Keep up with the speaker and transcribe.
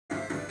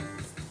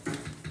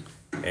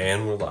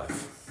And we're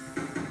live.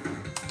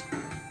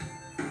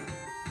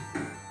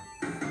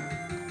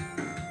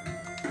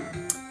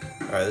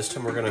 Alright, this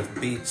time we're going to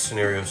beat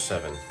scenario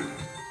 7.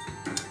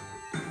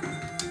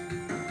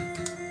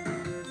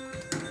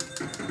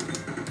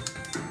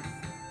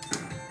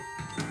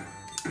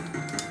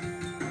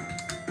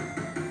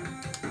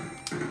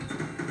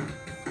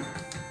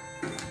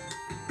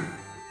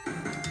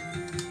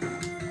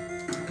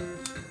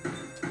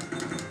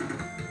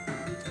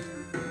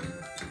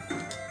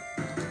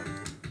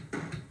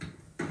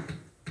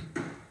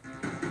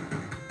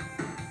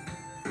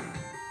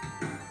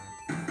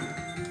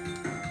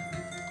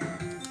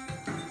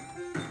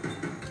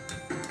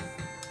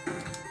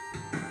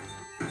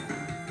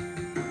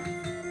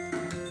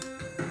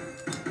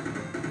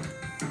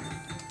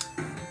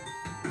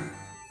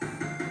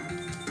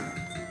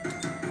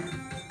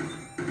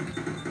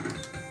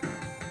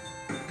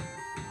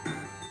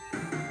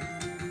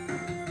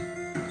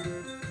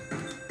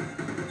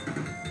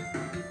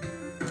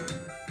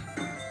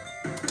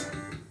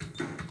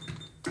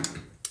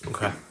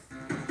 Okay.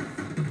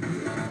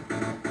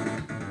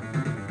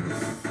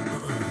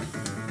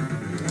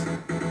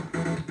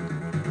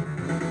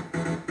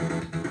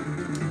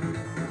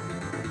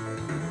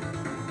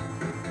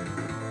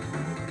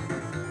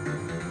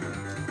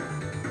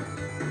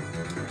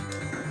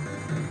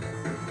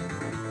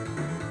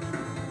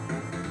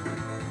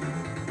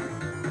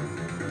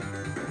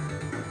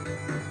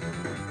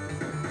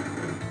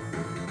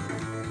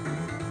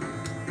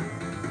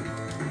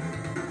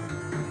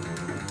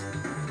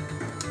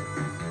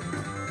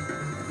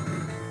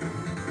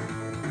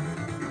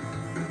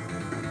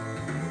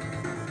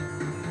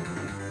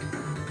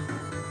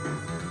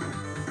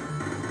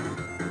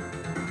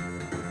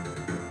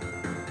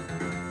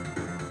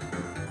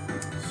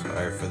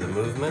 Sorry for the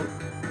movement.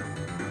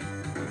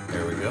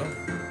 There we go.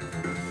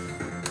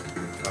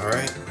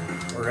 Alright,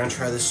 we're going to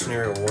try this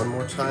scenario one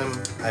more time.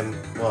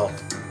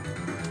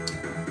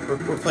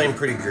 We're playing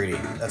pretty greedy.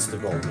 That's the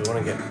goal. We want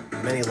to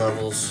get many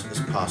levels as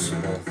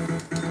possible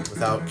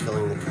without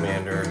killing the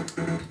commander.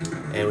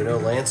 And we know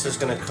Lance is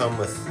going to come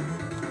with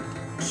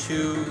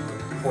 2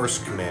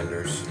 horse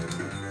commanders.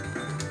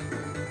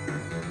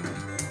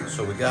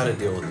 So we got to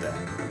deal with that.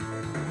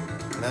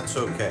 And that's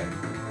okay.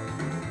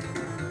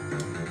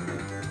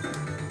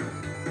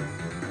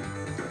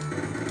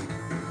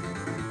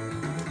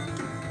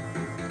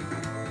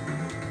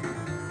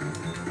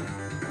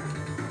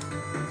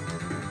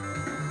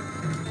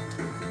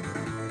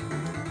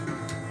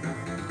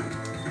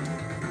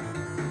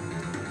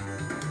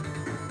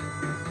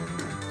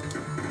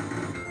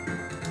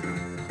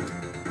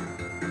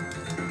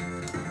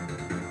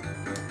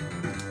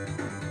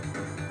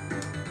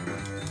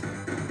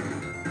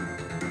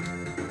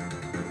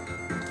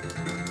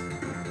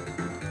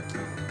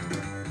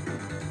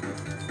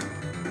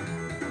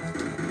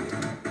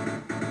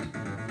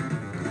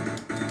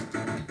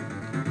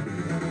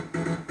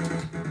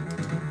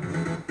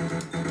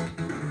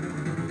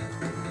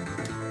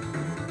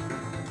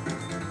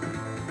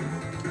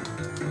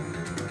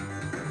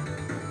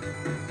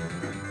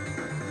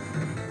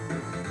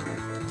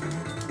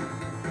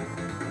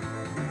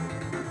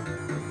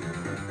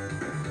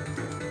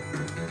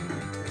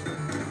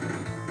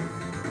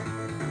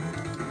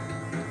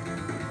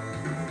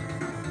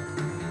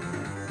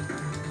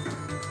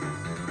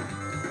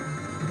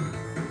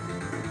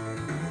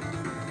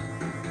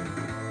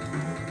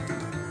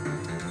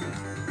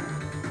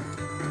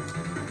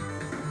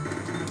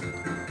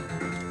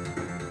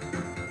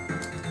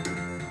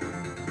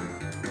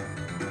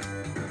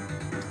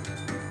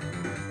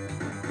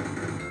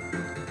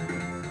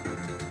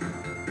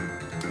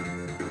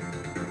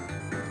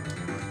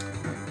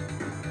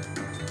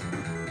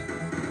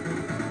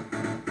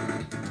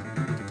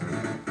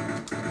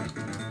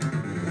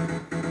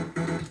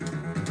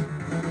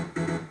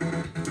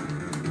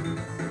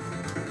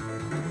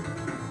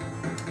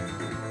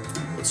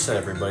 Let's set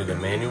everybody to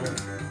manual.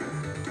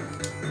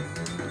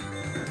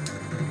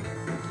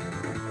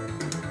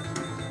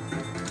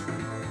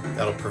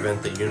 That'll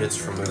prevent the units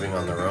from moving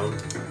on their own.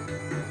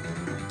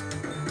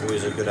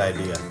 Always a good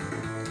idea.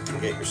 You can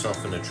get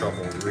yourself into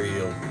trouble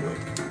real quick.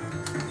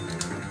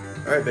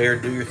 Alright,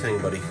 Bayard, do your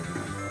thing, buddy.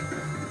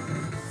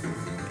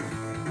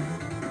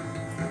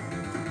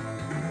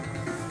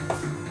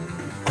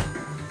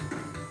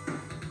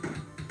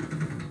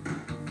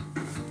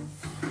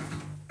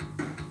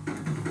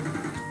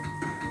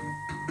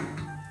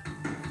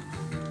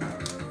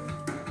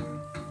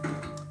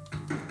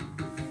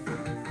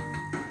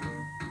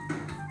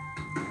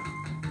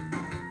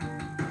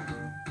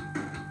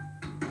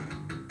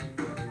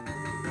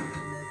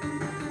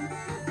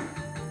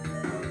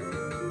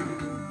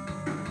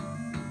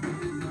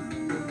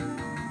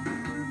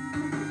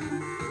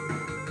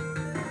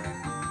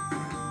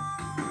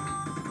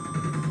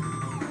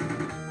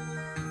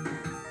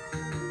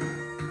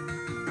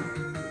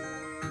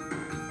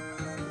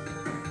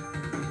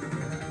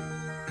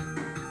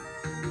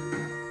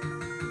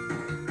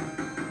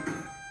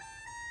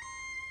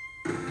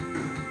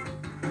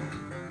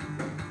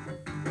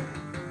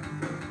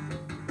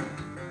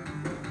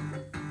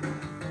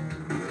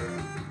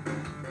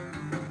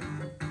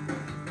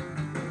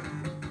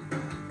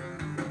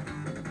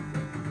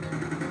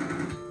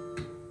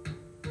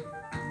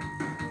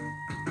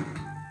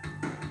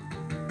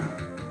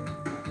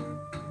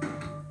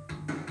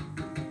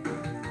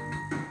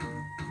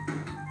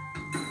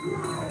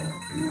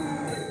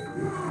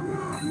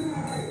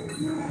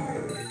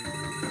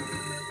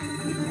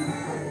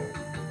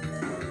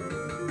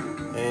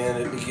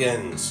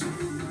 begins.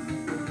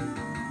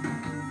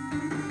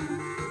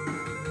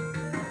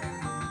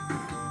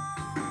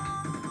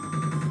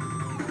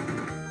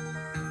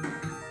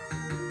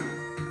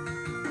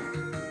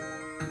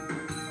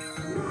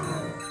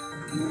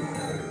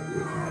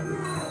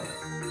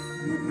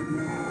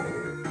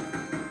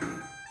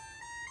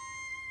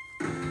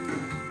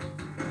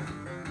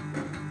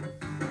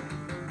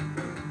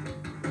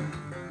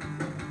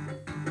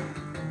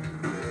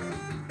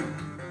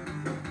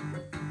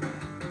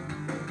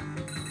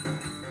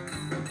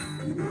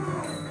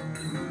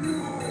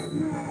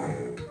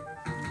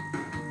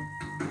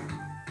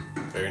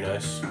 Very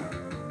nice.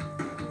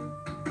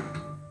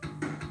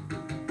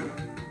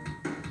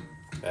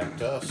 Back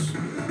to us.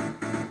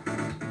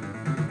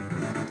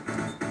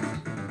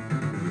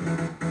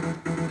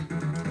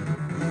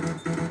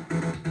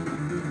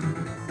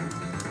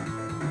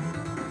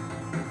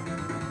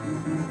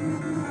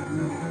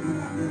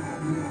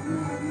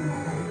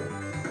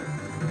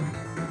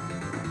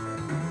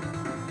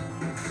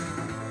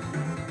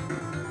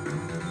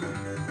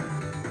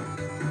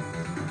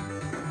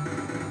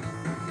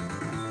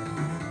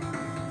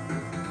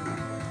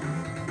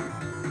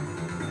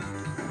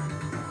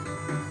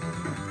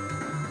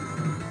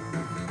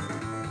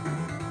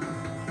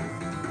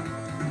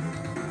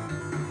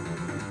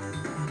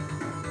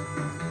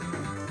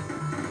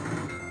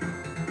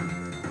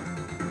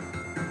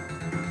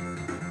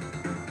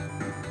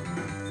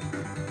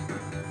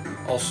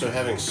 Also,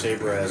 having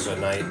Saber as a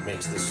knight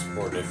makes this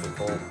more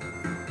difficult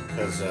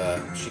because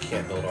she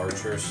can't build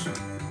archers.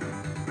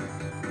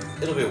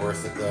 It'll be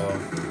worth it though.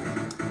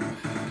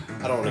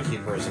 I don't want to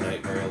keep her as a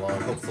knight very long.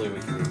 Hopefully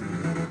we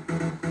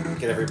can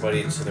get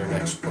everybody to their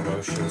next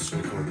promotion so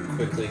we can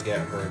quickly get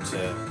her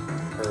to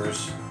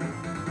hers.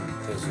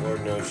 Because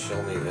Lord knows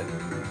she'll need it.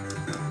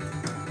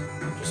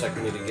 Just like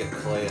we need to get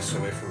Calais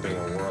away from being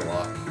a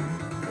warlock.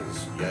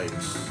 Because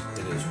yikes,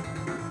 it is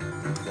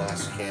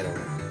glass cannon.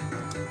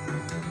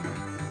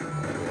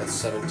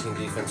 17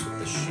 defense with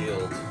the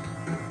shield.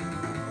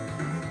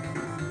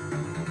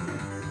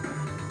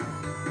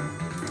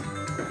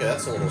 Okay,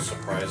 that's a little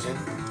surprising.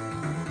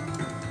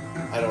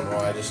 I don't know,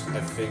 I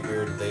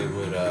figured they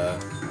would, I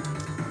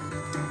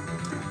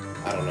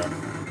don't know.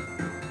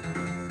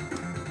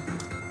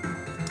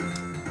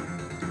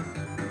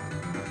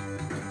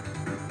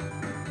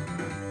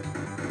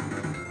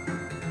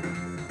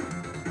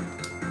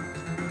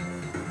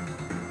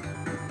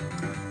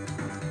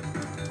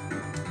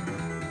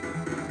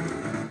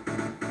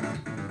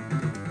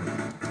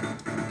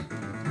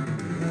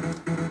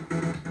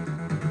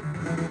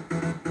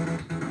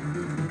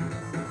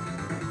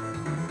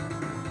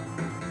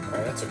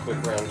 That's a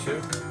quick round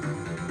too.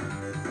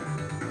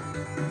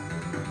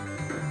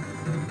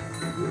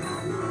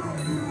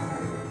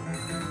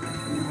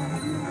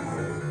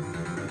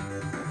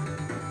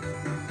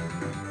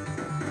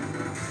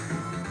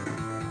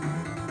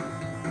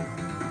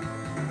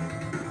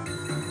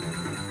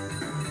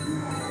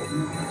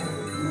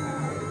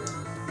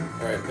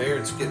 Alright,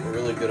 Bayard's getting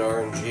really good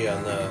RNG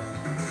on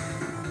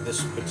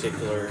this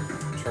particular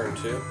turn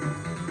too.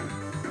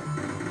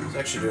 He's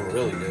actually doing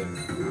really good.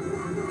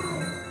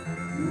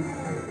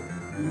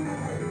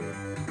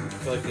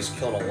 I feel like he's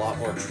killing a lot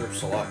more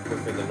troops a lot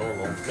quicker than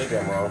normal. Maybe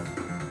I'm wrong.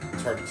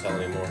 It's hard to tell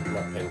anymore. I'm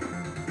not paying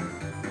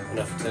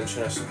enough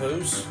attention, I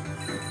suppose.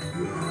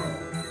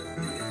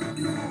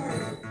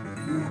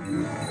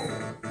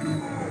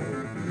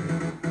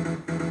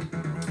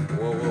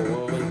 Whoa, whoa,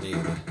 whoa, indeed.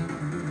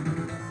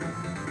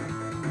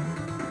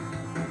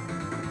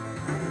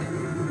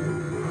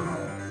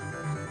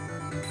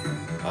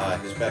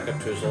 He's back up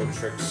to his old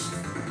tricks.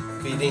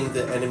 Feeding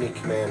the enemy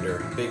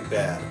commander. Big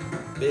bad.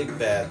 Big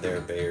bad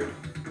there, Bayard.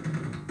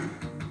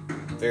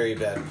 Very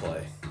bad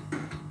play.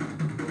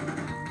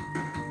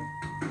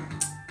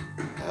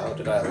 How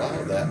did I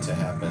allow that to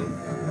happen?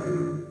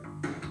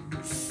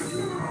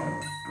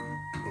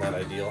 Not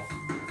ideal.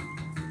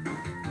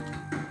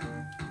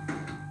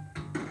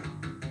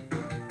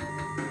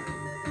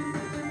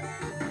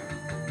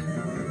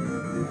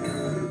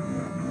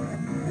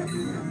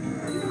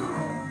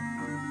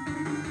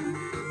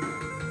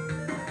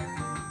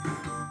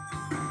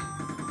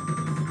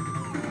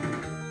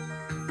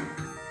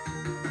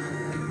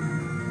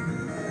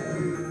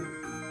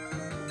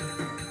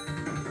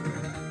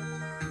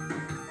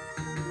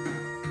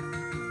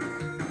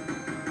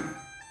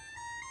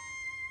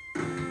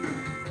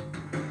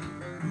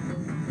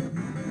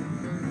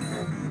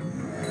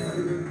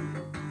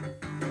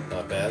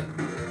 Not bad.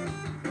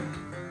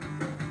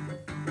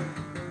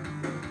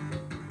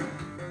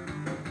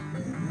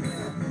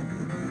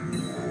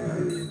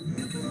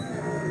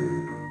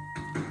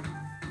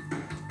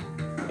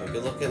 Yeah,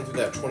 good luck getting through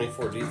that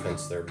 24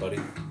 defense there, buddy.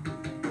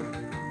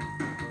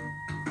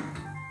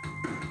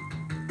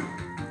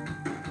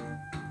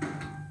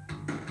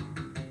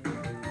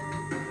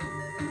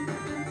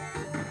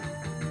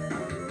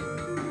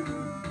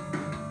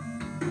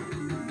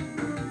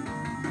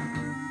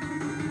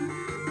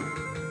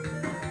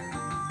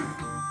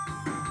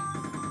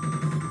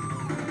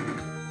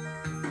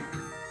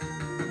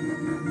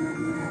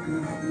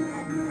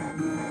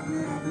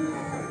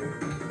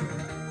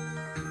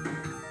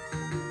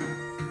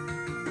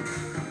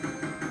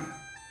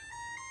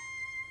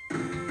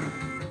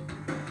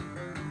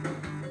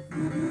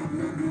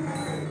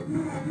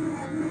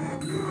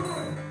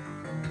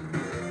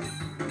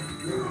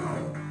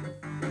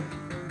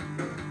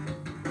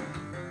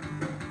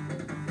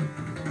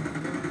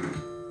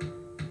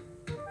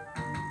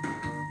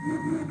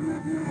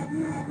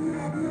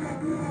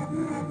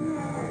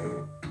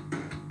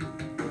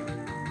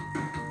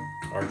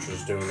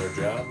 archers doing their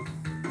job.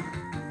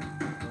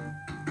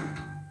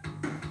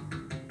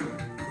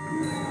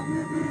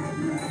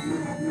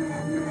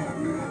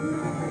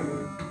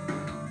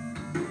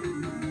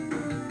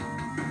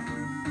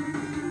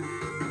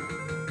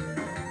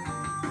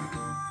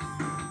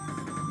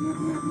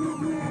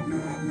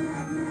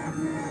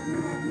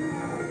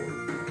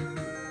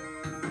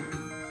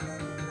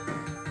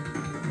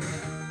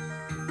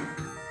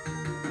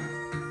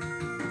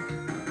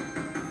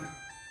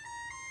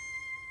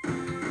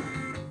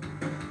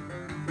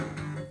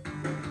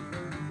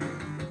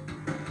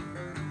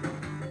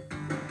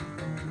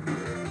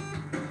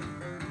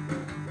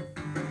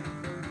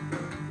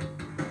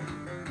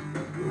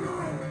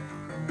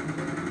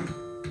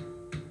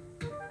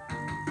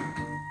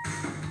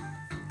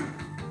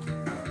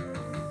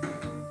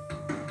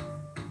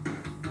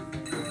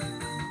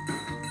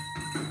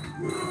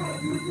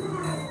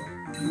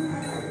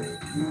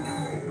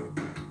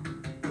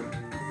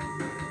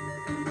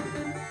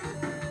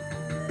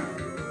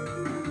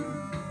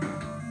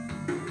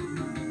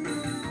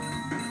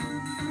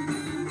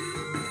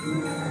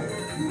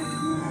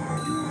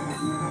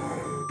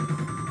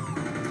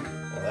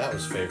 Well, that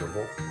was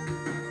favorable.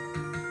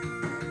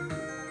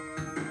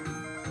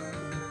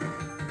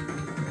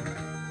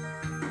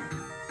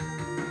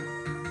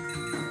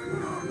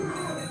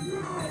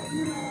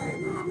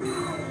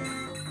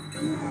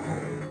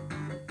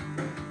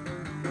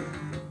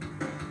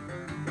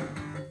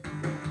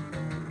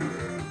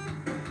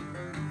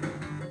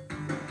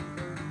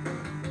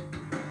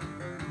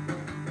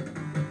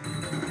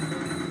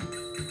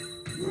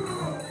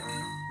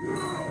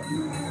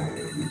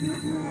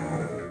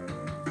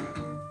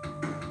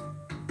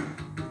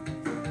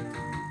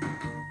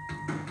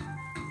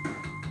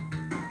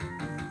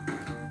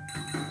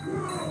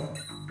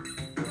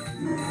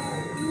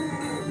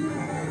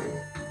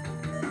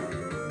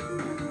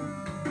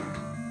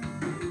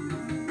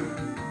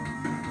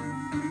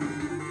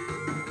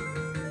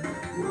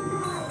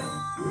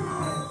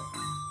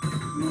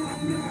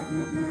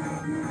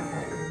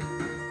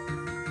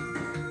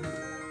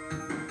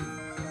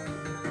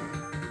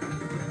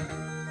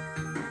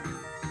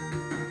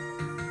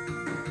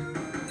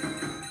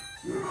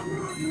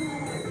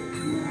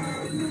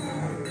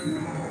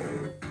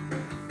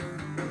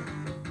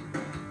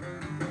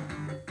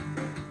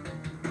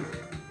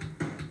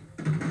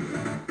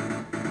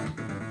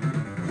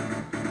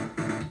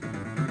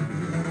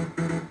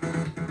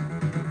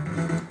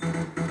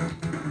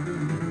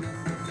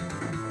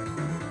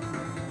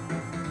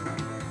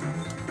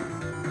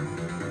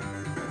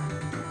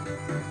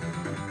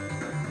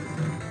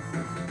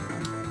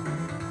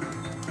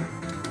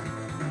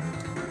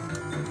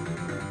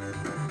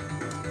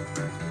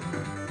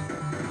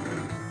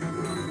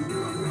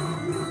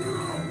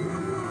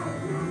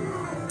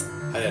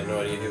 I had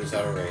no idea he was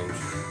out of range.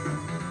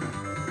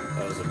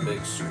 That was a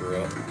big screw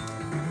up.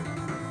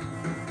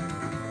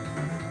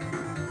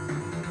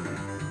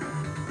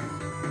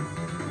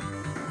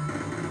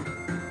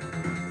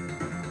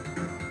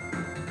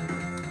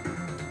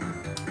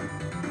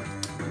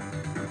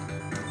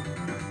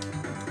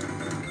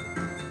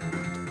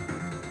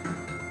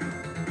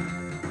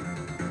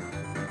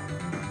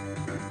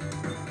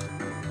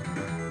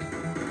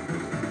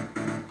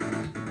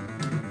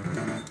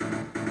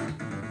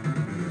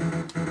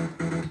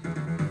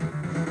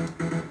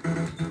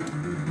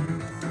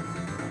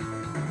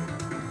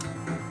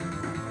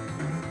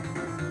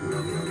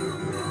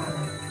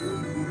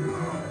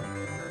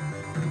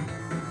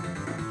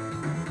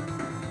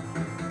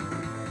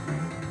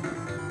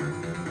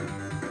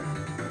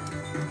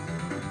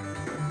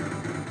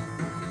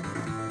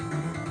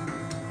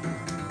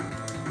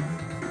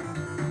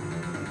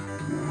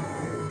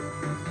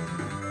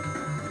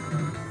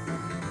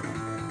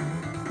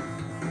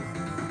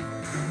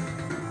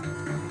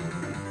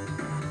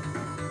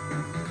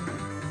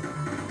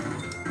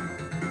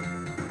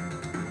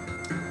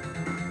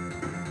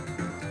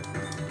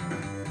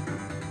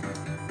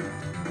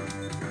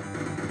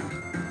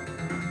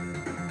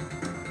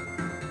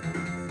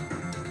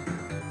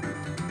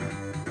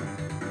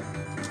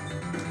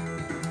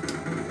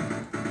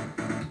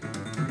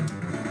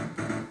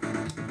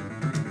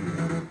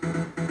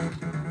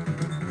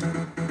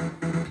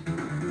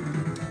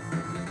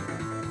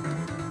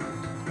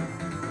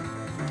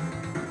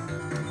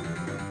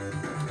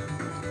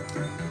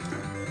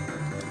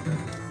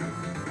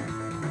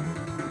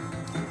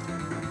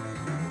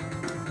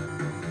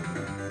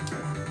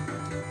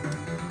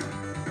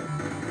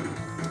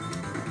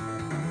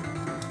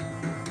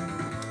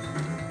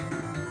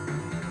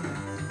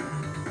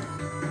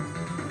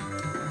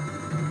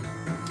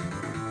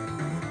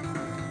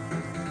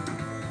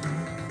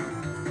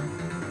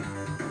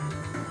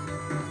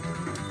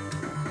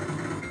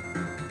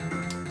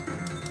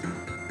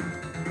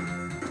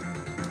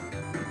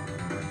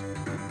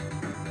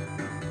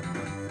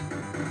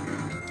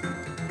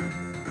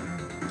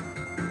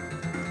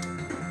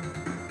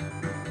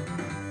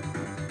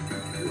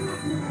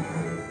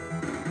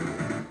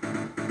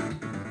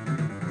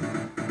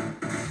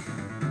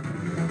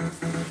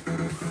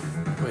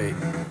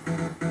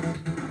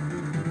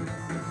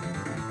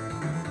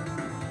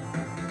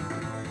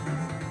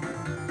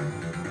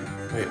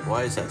 Wait,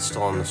 why is that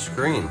still on the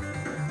screen?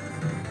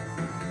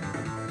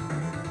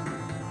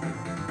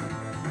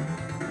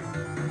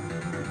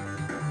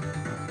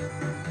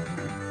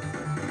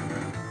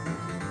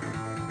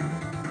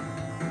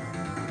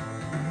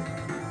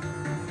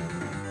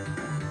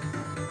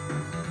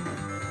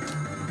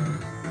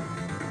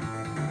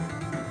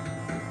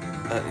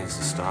 That needs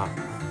to stop.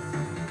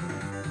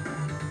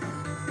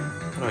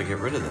 How do I get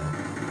rid of that?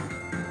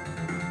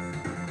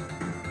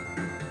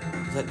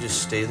 Does that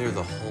just stay there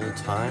the whole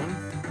time?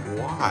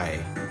 Why?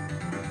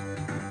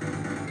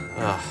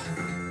 Ugh.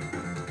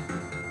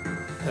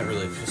 That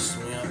really pisses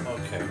me off.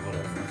 Okay,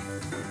 whatever.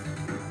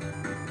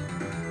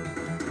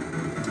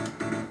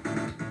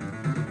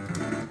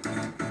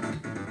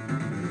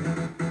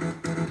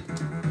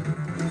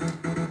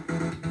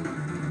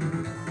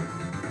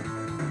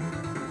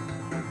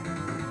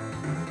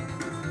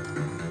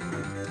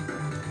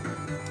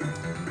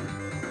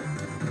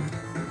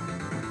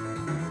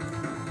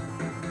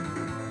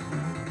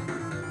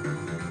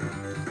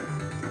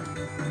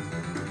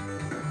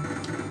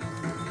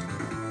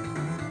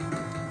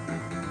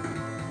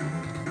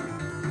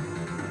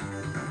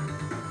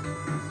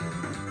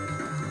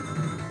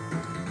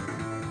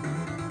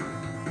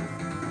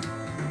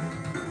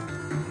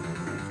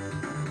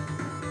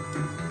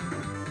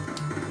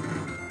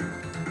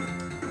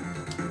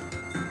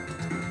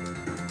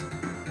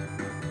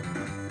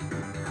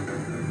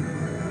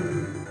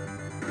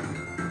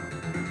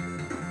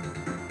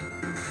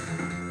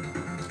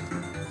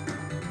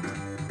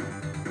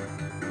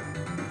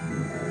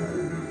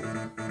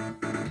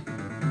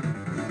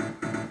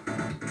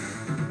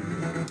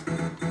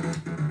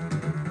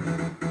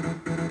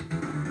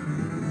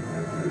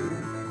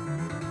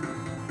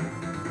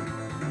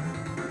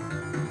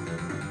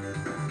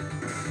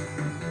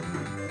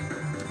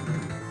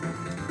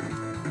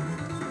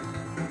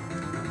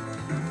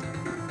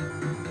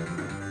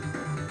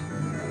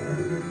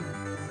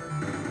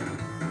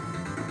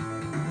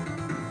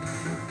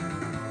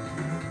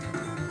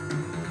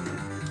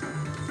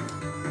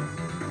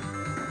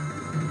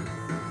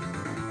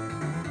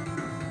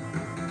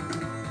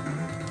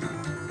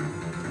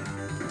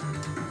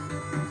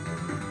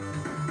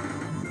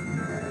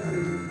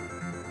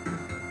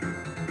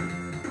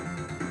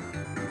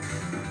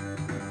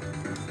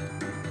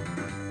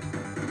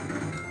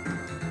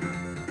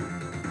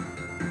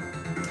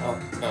 Oh,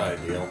 it's not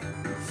ideal.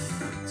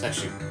 It's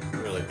actually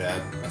really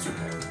bad. That's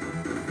okay.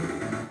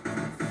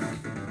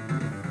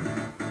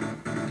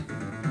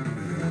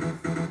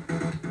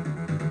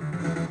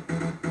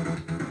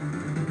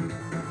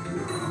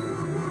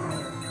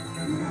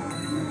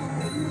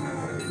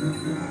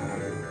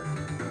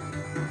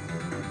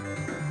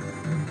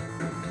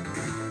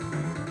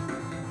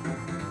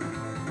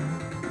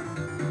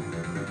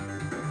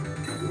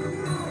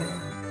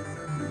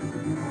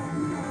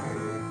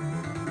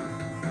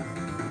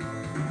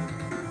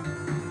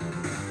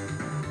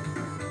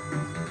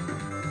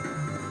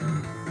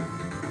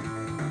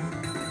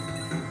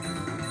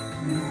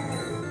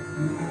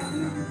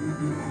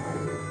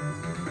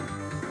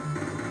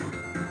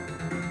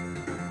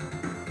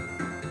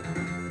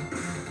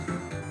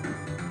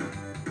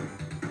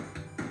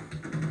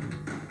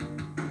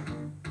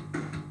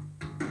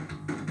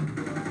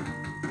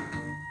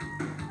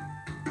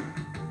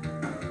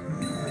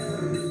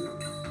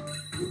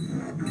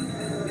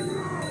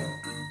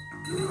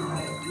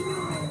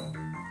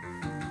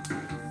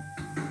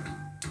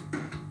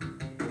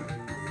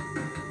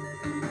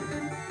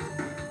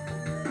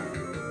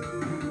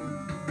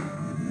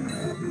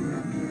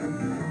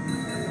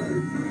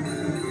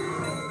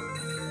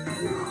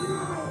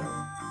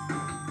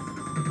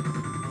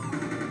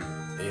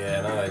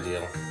 Yeah, not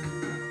ideal.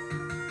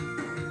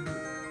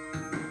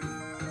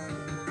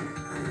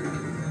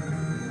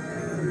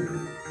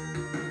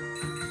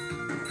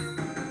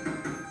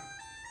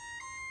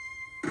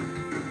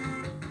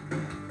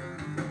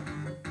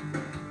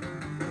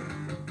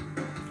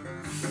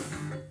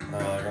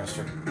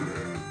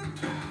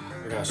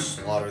 They're gonna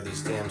slaughter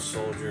these damn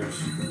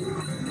soldiers.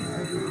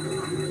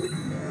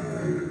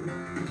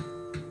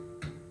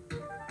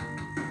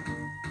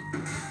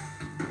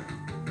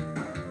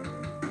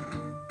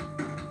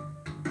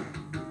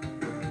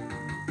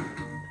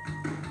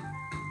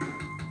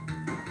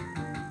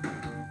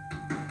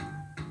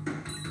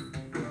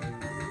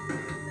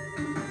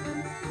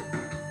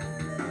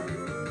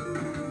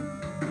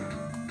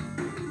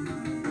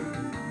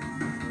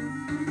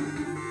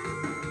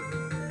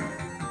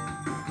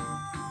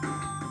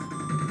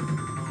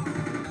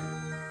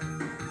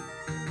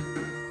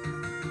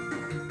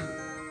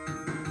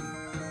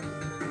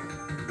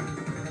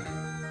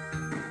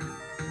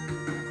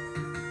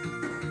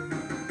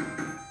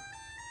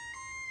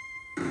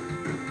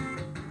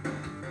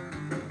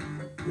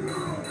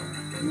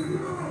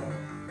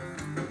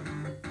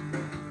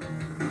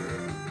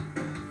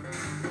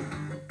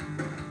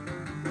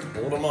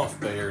 Hold him off,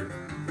 Bayard.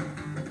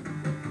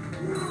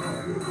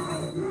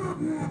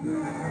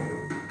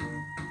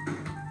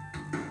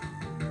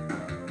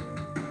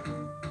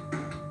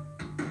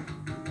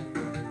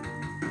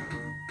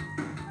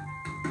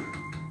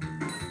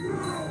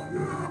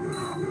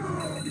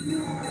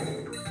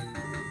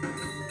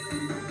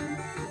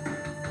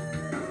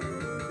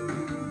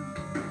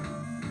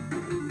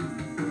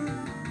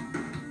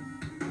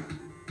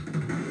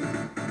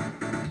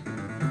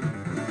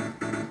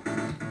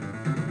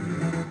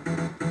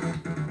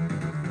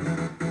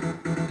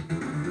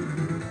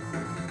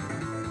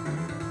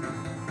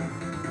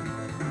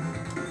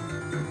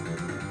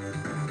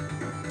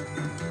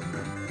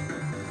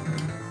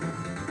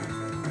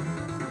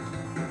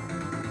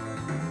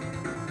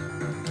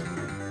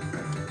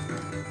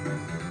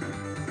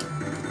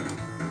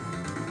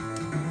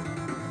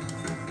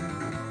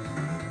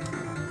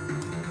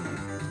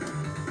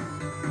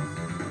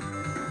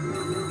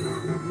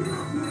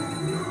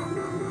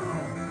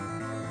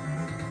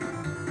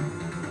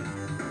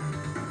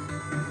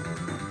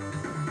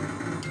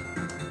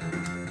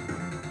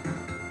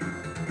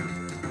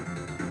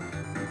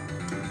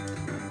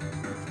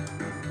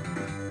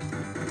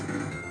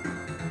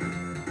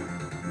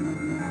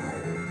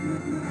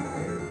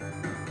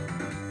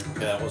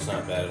 Yeah, that was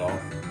not bad at all.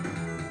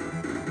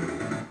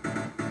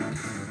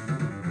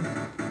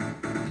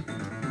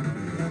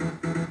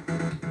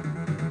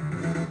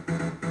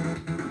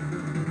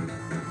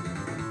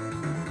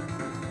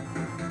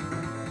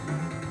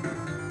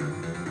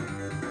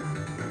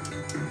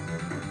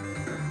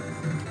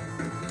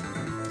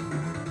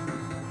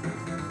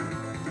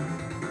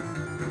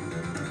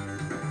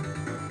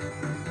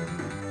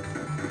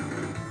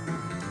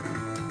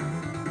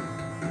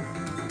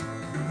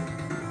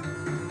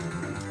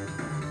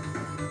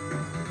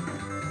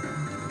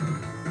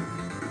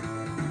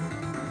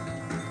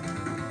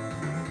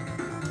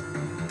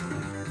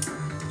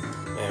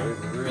 Man,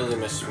 we really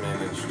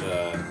mismanaged,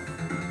 yeah.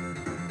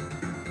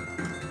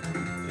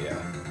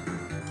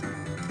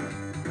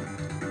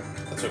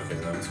 That's okay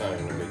though, it's not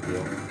even a big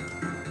deal.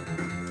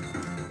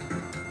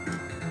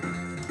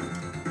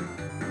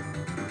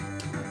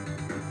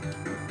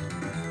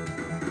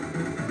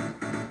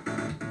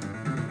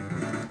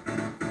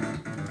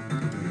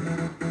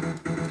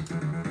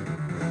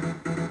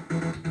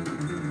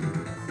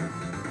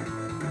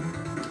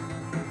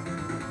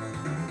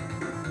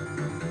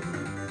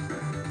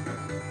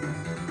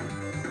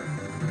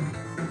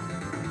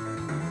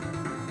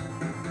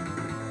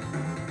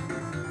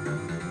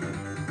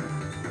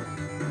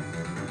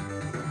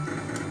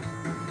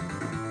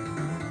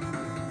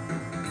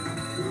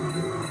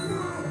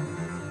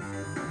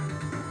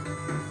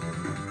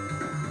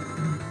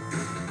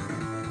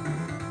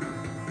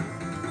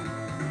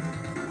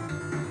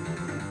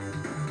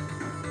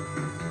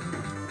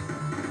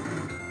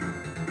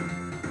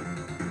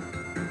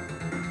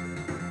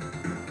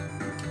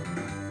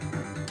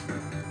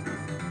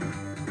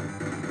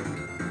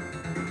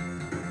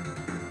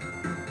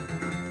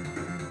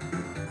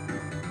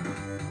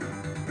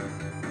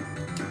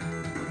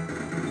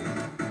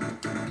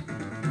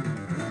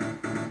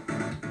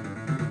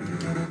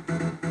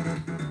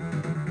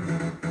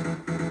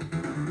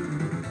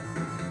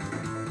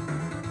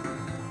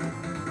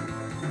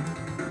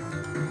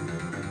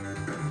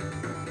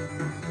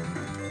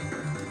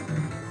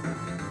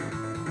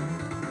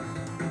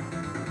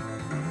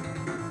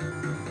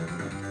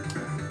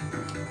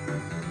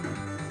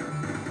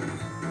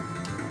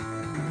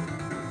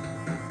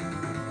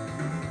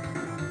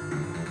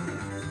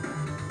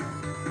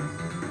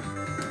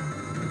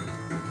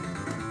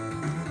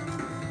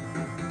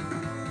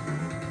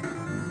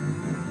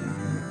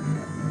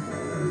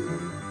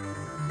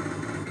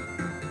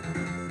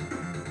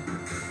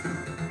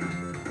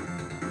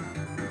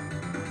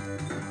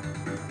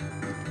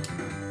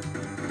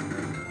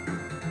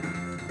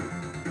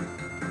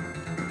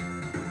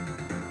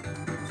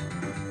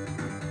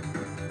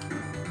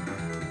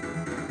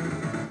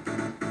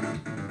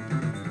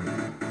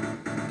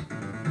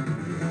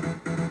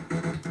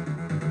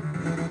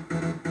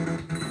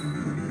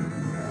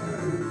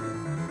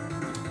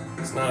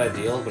 It's not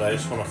ideal, but I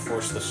just want to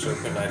force the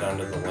Serpent Knight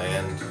onto the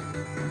land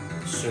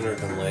sooner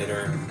than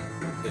later.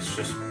 It's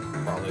just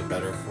probably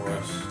better for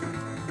us,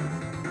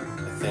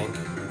 I think.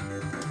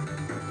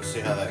 We'll see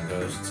how that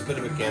goes. It's a bit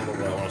of a gamble,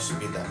 but I want to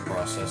speed that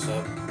process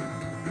up.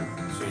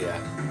 So yeah,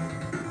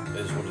 it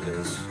is what it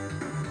is.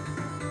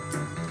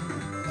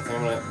 I think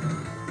I'm gonna...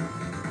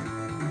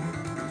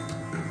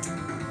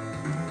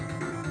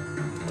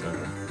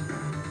 whatever.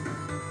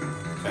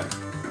 Okay.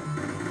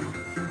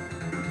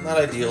 Not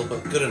ideal,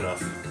 but good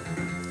enough.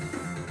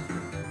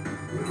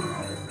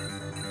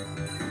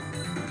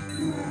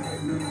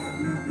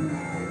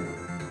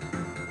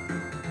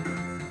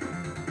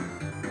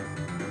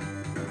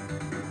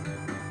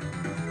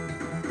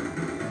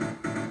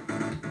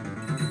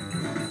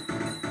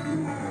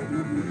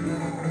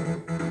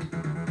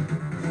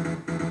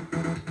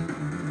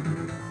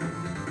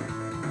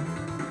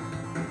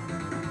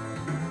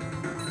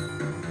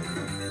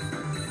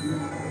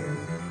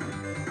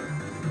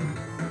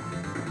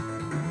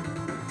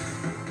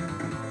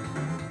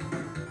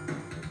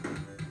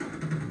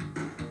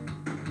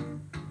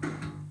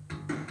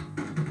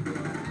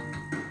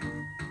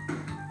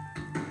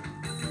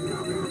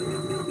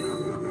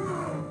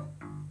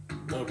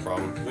 No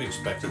problem. We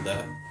expected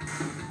that.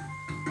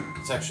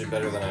 It's actually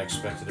better than I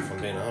expected, if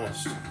I'm being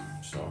honest.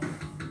 So,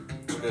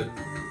 it's good.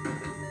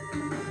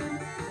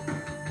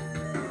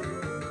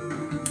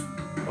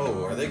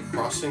 Oh, are they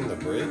crossing the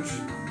bridge?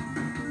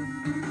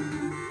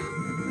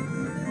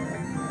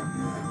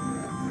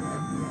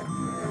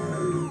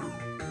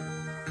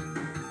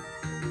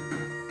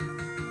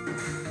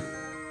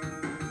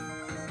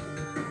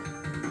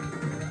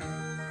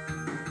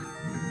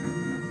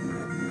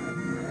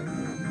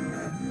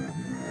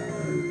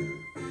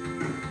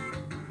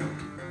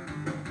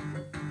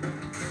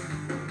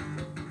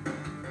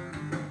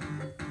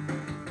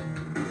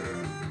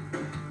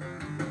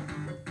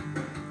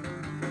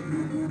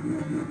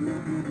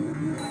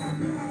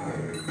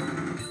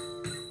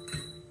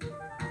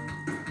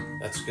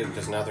 That's good,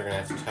 because now they're going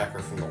to have to attack her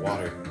from the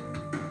water.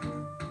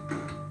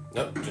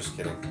 Nope, just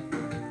kidding.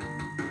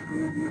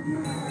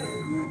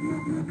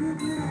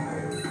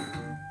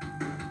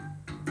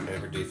 Okay,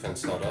 her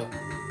defense held up.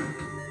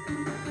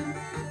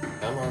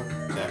 Come on,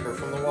 attack her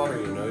recover from the water,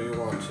 you know you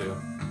want to.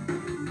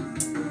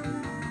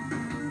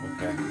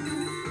 Okay.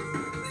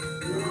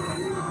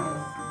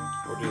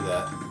 Or do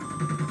that.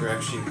 They're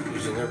actually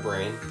using their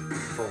brain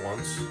for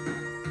once.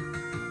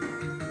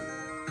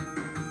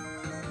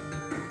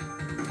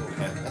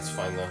 Okay, that's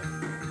fine though.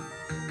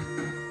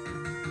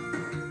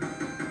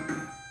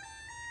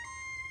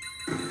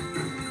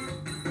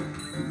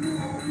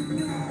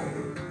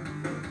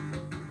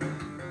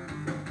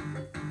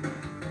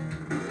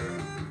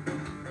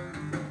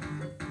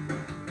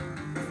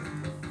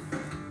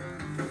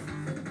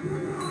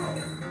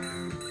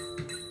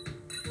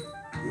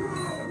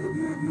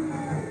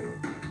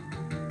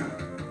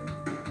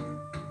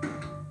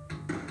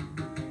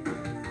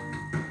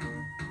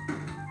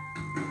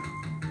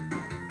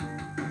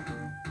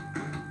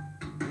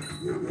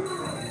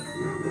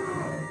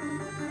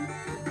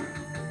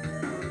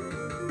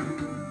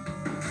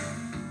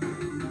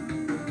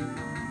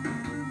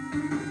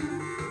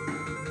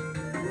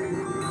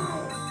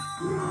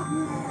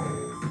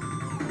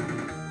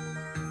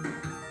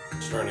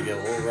 Starting to get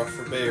a little rough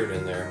for Bayard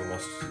in there, I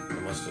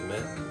must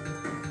admit.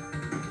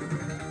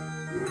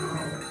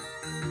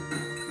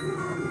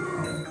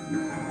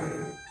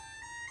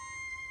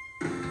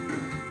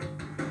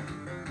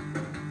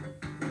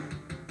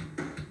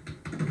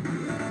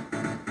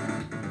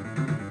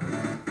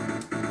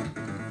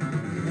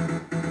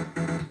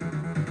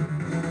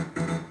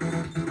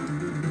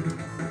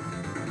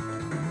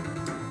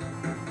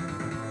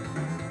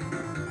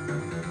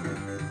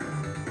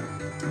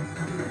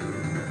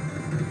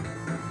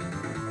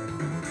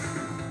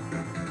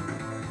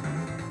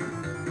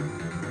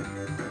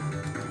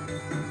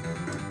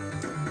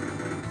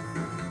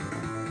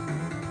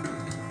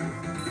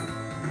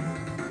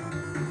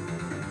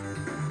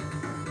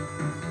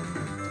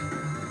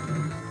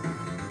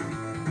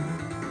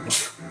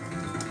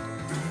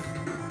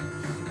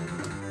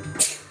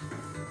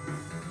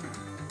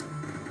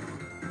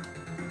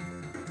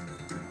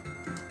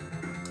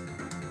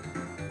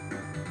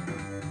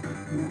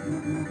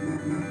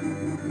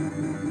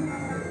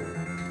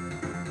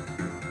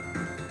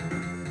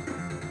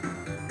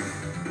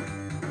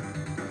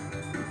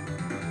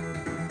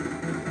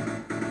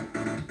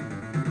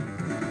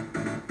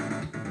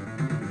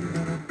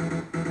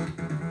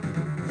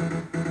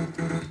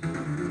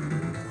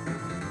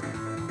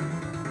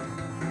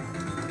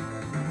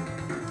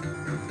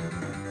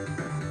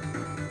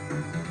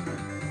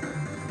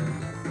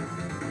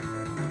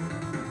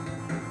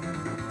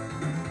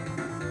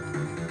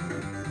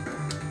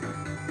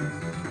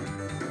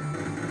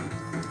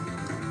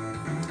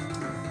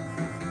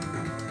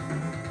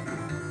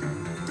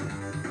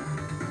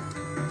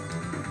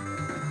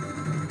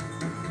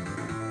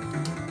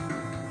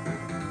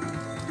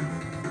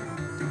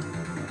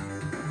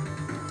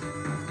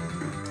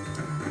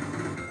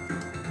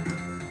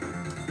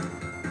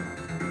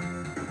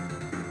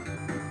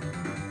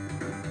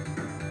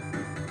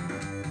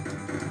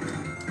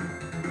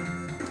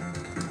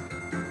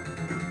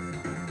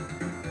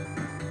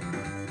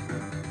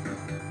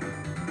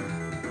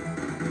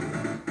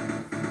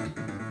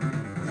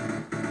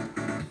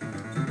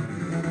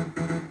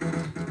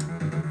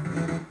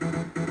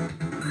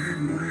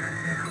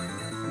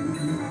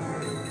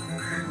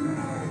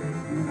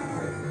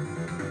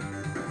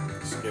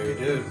 Scary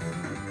dude.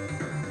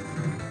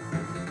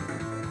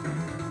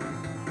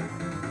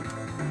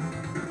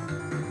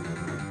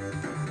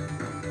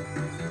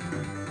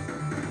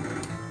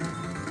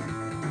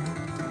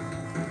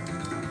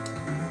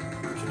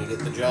 Can you get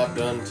the job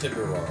done,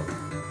 Tiburon?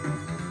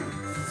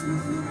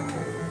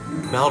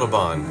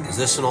 Maldabon. Is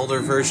this an older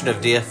version of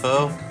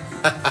DFO?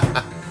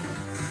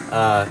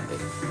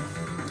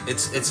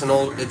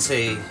 It's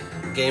a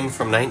game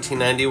from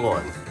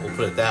 1991. We'll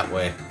put it that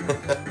way.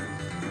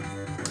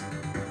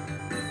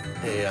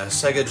 A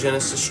Sega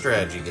Genesis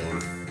strategy game.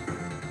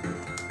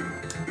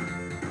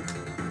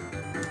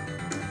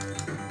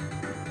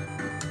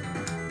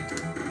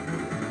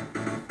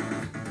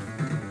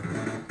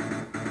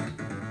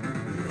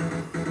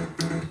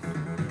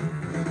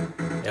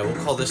 Yeah, we'll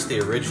call this the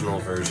original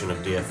version of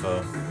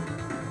DFO.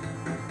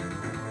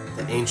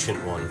 The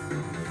ancient one.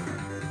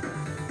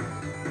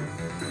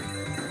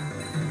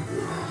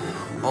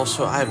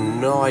 Also, I have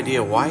no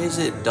idea, why is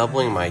it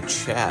doubling my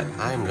chat?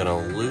 I'm gonna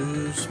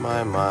lose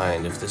my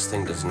mind if this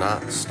thing does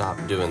not stop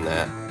doing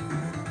that.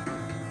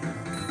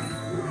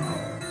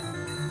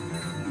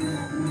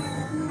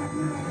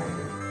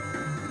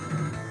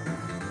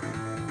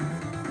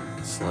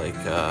 It's like,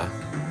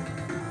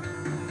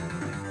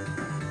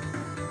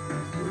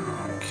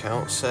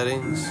 count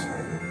settings.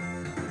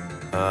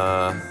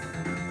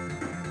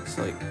 It's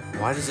like,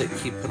 why does it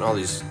keep putting all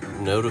these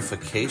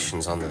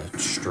notifications on the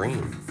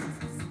stream?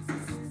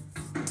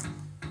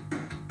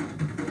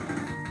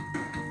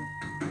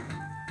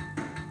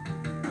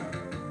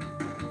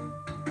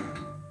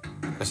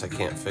 Guess I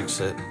can't fix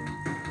it.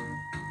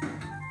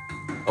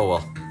 Oh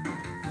well.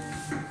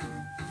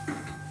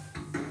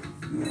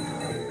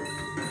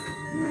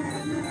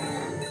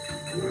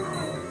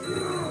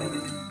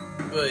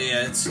 But But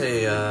yeah, it's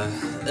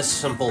a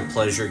simple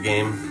pleasure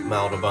game,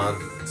 Maldaban.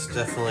 It's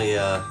definitely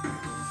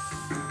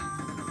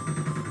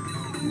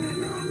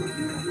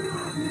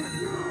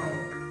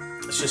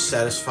it's just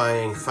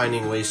satisfying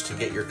finding ways to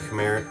get your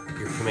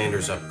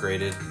commanders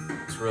upgraded.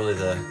 It's really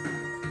the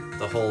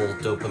whole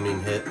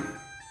dopamine hit.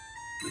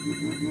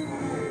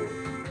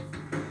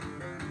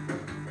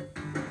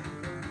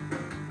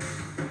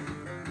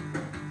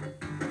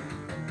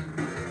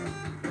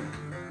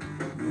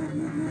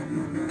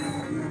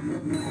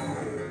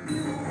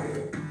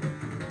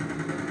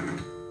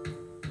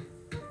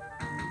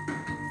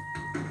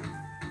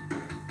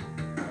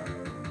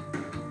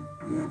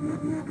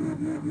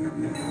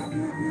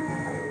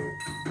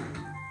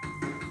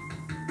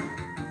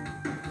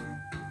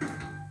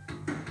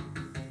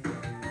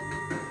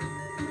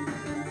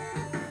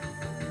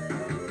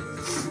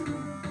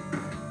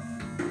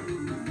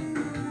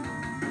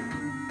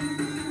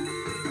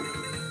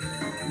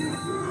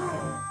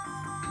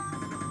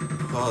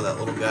 Oh, that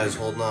little guy's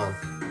holding on.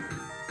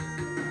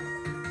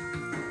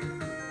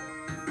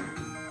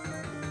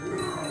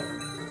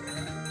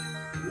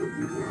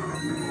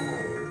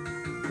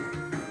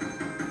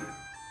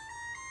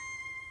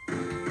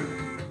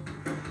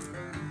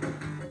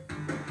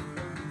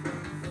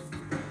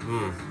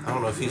 I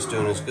don't know if he's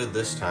doing as good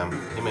this time.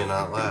 He may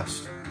not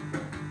last.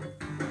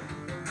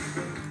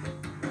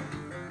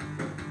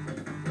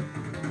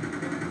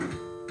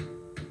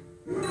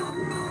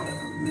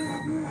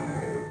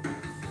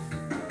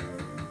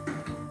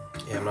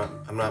 Yeah,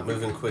 I'm not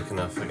moving quick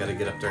enough. I gotta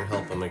get up there and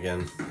help him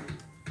again.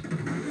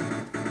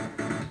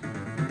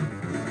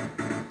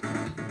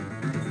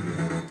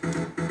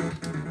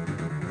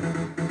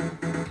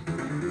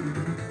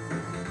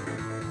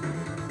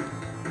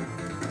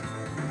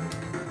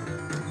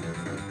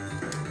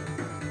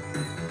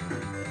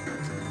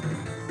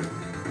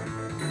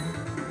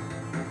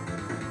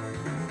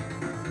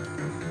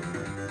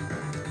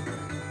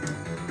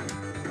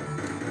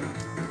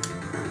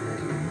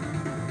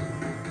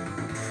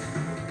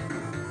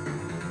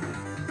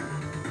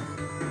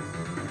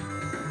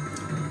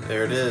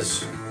 There it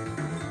is.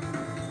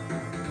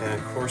 And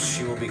of course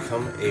she will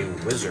become a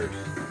wizard.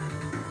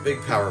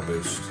 Big power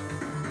boost.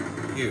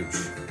 Huge.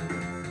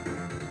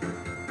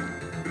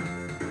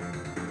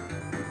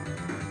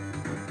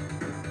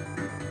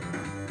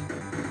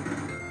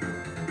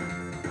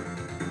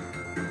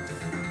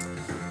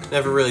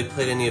 Never really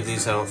played any of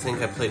these, I don't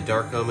think. I played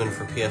Dark Omen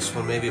for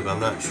PS1 maybe, but I'm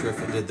not sure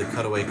if it did the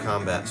cutaway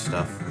combat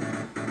stuff.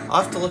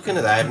 I'll have to look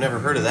into that. I've never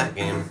heard of that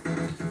game.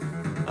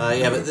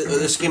 Yeah, but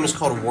this game is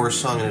called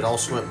Warsong, and it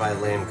also went by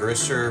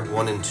Landgrisser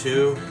 1 and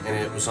 2, and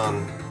it was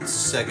on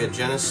Sega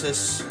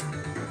Genesis.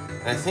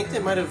 And I think they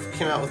might have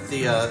came out with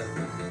the,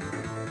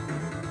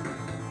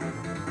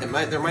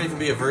 there might even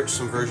be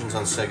some versions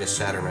on Sega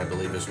Saturn, I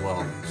believe, as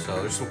well. So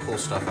there's some cool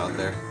stuff out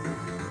there.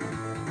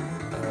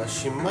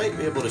 She might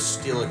be able to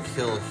steal a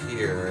kill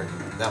here.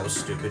 That was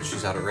stupid,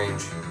 she's out of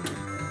range.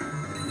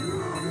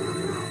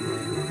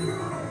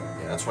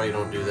 Yeah, that's why you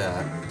don't do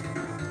that.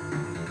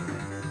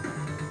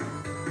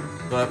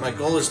 But my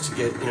goal is to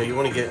get, you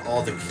want to get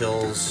all the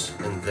kills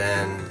and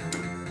then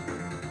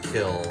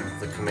kill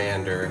the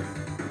commander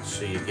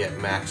so you get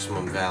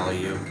maximum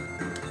value.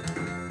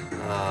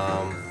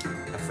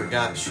 I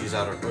forgot she's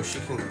out of, oh, she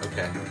can,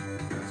 okay.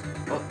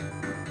 Oh.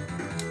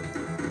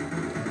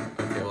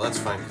 Okay, well that's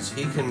fine, because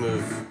he can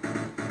move,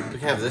 we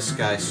can have this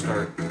guy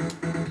start, we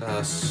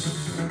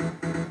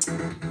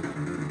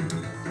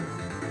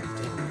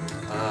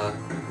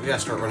gotta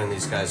start running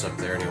these guys up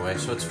there anyway,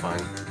 so it's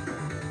fine.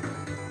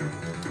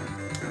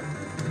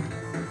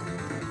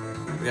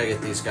 We gotta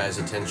get these guys'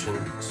 attention,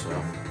 so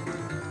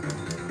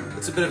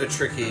it's a bit of a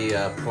tricky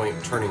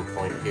turning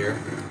point here.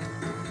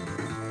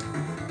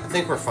 I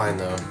think we're fine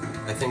though.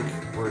 I think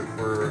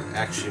we're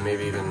actually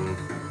maybe even,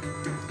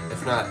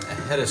 if not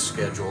ahead of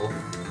schedule,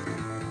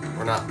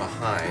 we're not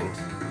behind.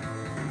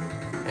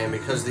 And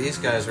because these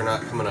guys are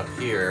not coming up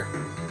here,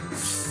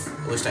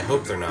 at least I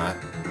hope they're not,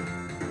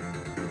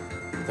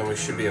 then we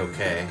should be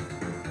okay.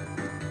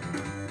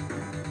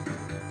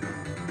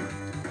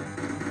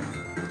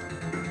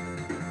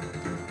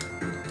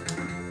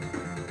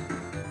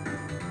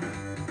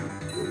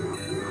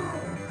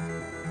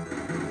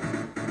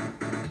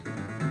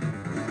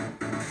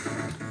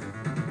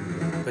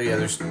 But yeah,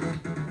 there's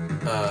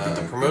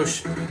a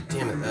promotion.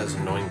 Damn it, that is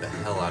annoying the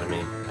hell out of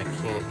me. I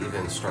can't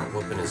even start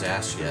whooping his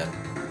ass yet.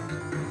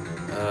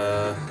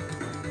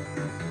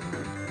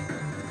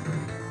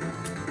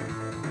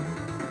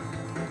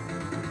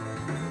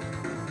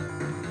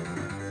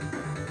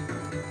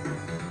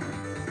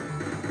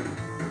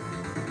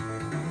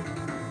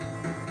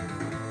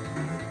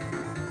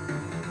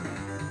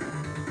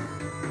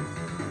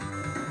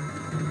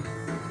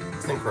 I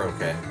think we're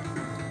okay.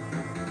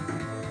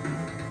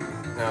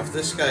 Now, if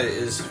this guy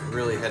is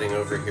really heading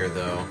over here,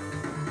 though,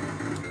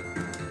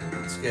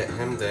 let's get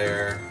him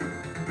there.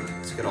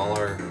 Let's get all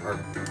our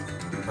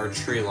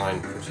tree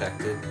line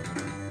protected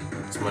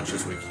as much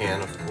as we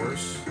can, of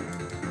course.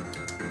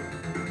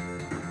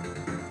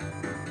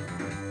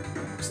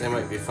 Because they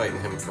might be fighting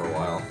him for a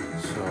while,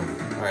 so. So,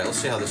 alright, let's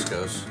see how this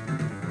goes.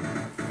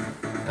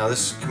 Now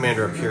this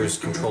commander up here is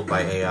controlled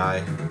by AI,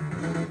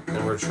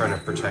 and we're trying to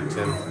protect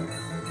him.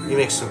 He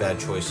makes some bad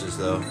choices,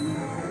 though.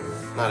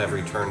 Not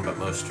every turn, but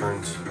most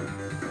turns.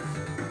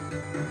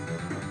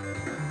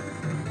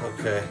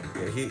 Okay,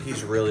 yeah,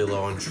 he's really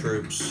low on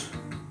troops.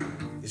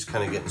 He's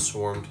kind of getting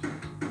swarmed.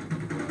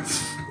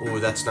 Ooh,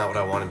 that's not what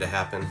I wanted to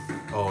happen.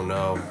 Oh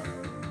no.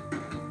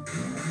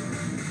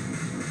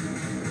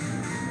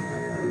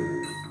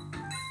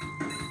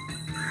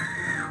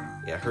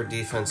 Yeah, her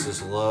defense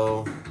is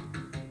low,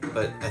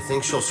 but I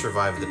think she'll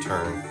survive the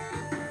turn.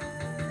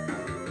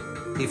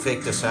 He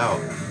faked us out.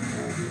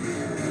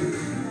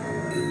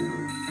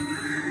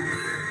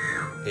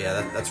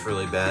 Yeah, that's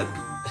really bad.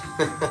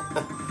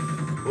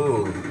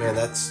 Ooh, man,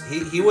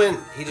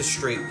 he just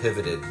straight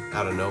pivoted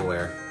out of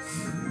nowhere.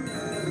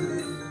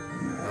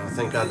 Oh,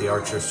 thank God the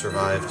archers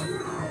survived.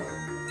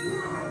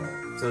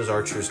 If those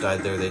archers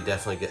died there, they'd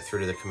definitely get through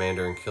to the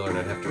commander and kill her, and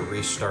I'd have to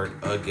restart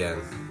again.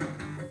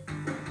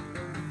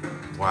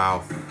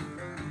 Wow.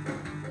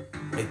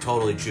 They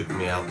totally juked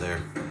me out there.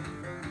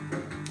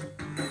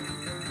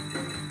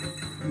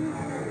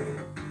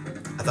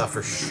 I thought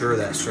for sure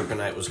that Serpent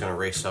Knight was going to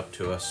race up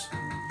to us.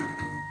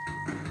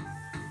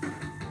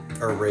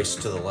 Or race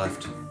to the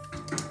left.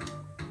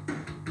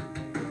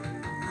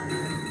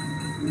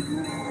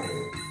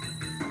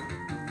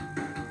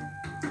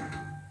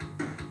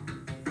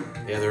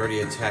 Yeah, they're already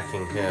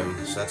attacking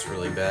him, so that's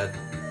really bad.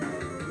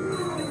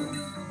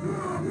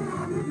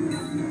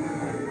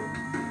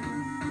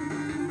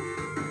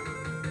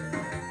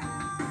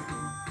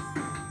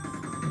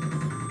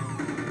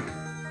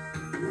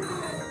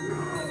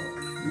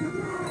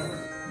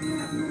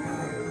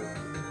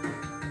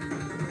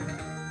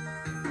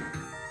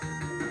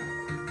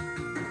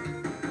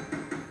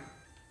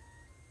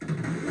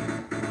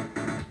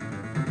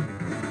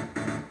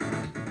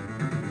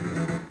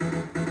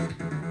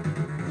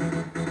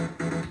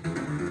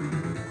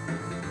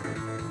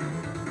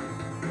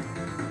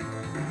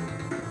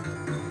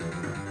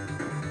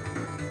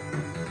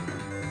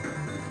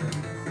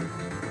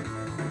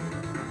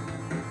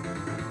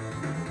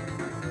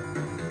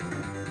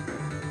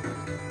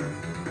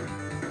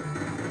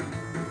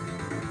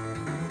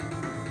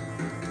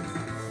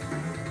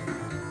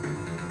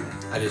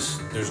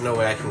 There's no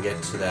way I can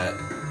get to that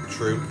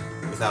troop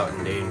without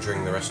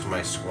endangering the rest of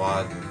my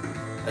squad.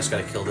 I just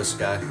gotta kill this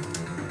guy.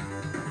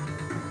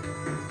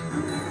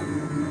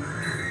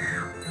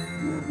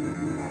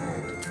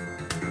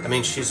 I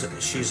mean, she's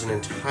an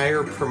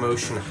entire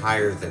promotion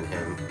higher than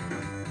him.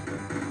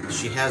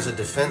 She has a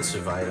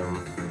defensive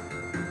item.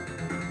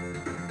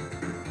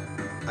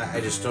 I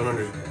just don't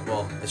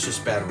well, it's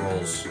just bad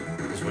rolls,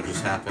 is what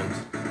just happened.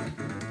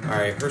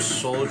 Alright, her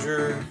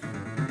soldier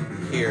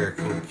here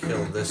can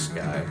kill this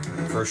guy,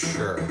 for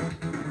sure.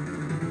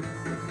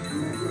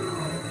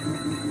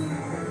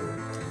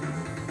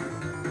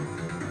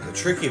 The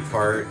tricky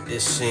part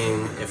is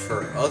seeing if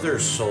her other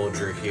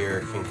soldier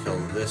here can kill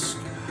this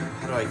guy.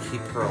 How do I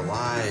keep her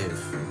alive?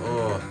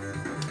 Oh.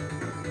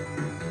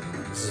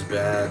 This is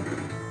bad.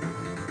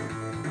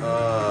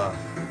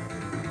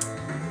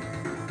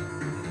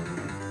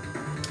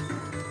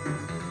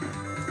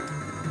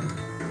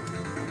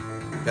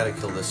 Gotta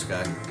kill this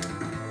guy.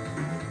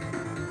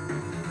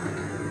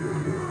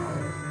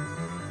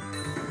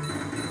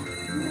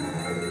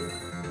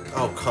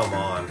 Oh, come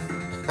on.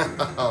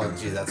 Oh,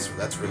 gee, that's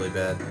really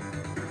bad.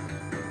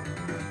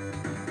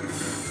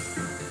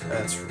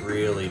 That's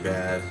really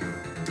bad.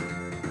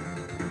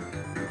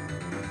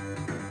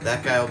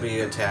 That guy will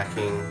be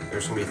attacking.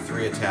 There's going to be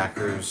 3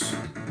 attackers.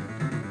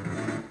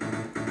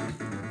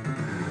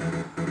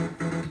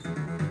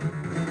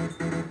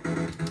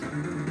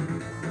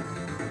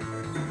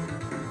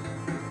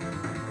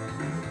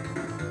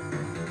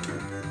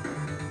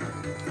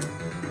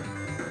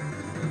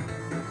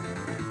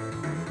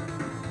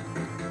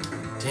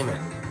 Damn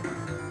it.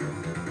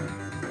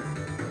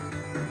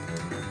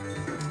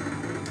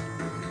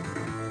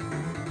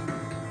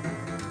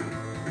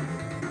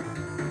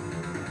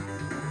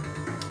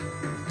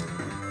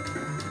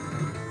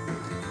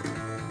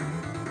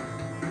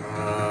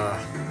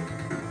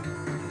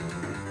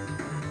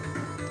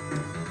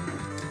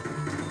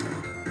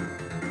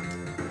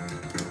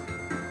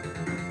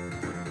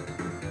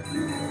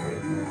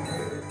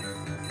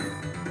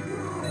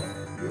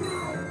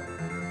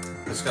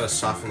 Just gotta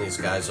soften these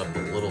guys up a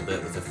little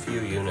bit with a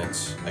few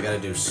units. I gotta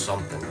do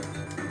something.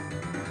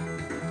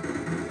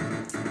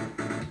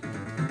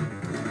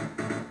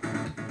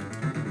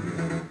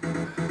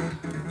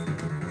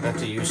 I have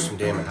to use some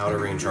damn outer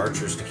range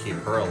archers to keep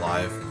her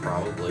alive,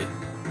 probably.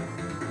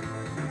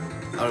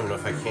 I don't even know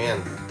if I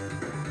can.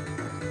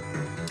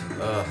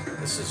 Ugh,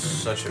 this is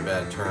such a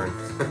bad turn.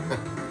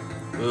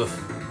 Oof.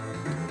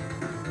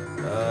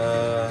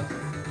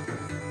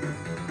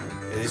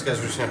 Yeah, these guys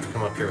are just gonna have to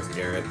come up here with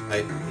Garrett.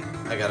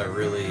 I gotta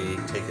really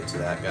take it to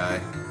that guy.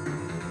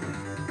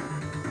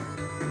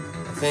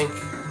 I think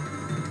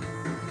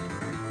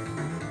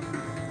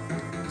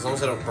as long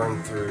as I don't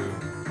burn through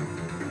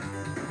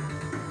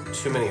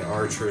too many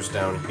archers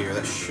down here.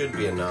 That should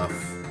be enough.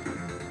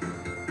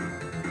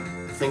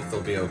 I think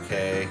they'll be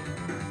okay.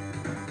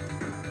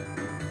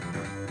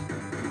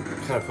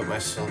 Kind of put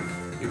myself...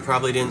 You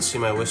probably didn't see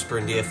my Whisper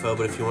in DFO,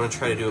 but if you want to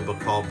try to do a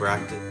Bacall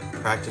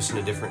practice in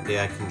a different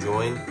day, I can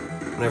join.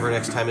 Whenever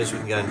next time is, we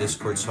can get on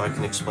Discord so I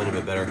can explain a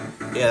bit better.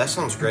 Yeah, that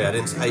sounds great. I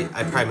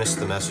probably missed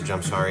the message,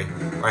 I'm sorry.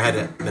 Or I had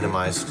it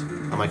minimized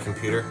on my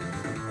computer.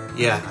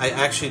 Yeah, I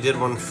actually did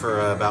one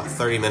for about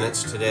 30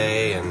 minutes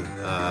today, and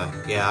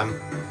yeah, I'm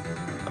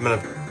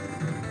gonna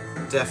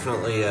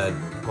definitely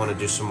want to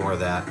do some more of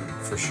that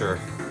for sure.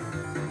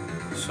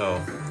 So,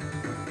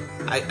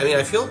 I mean,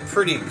 I feel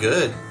pretty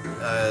good.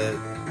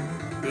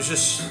 It was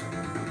just,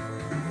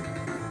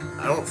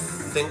 I don't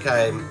think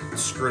I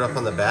screwed up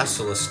on the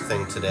Basilisk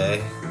thing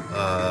today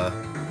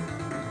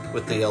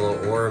with the yellow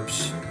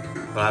orbs,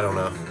 but I don't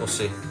know. We'll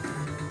see.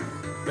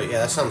 But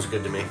yeah, that sounds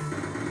good to me.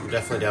 I'm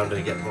definitely down to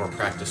get more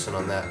practicing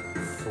on that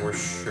for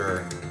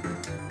sure.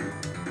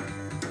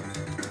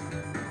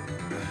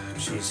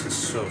 Jeez, he's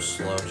so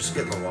slow. Just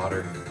get in the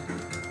water.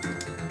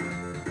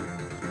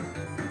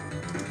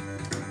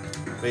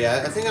 But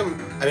yeah, I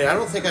mean, I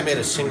don't think I made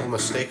a single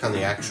mistake on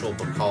the actual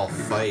Bacall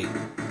fight,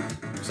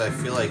 because I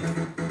feel like,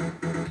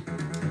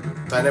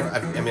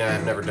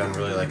 I've never done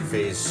really like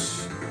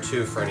phase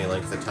 2 for any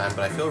length of time,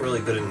 but I feel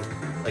really good in,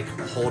 like,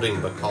 holding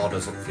Bacall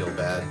doesn't feel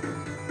bad.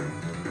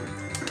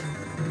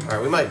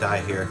 Alright, we might die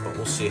here, but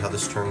we'll see how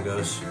this turn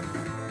goes.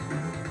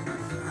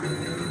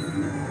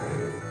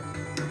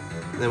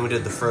 And then we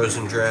did the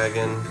Frozen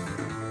Dragon.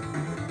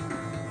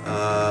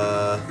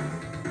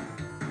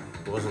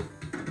 It wasn't...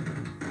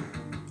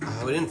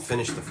 we didn't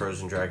finish the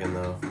Frozen Dragon,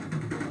 though.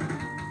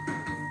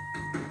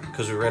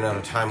 Because we ran out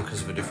of time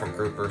because of a different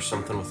group or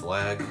something with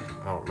lag.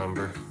 I don't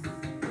remember.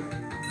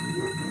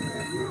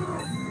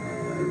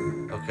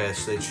 Okay,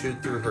 so they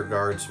chewed through her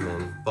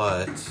guardsmen,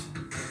 but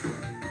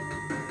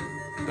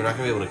they're not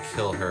going to be able to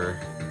kill her.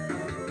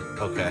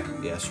 Okay,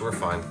 yeah, so we're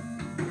fine.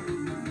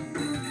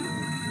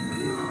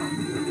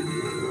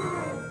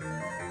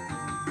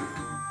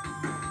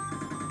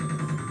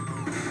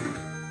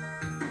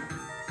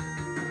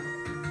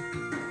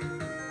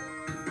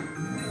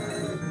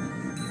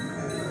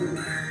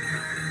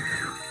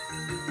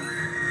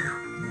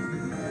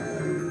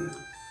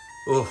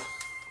 Oh,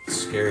 it's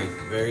scary.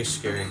 Very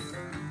scary.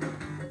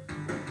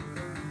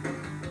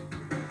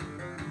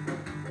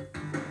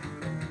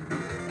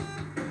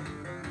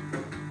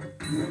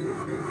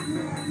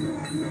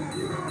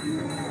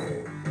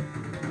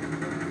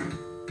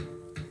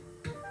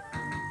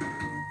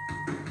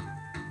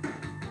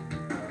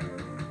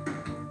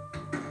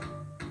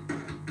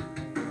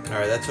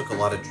 Alright, that took a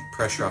lot of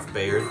pressure off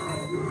Bayard.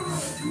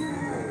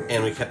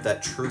 And we kept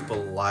that troop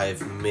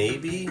alive,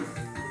 maybe?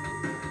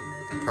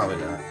 Probably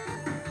not.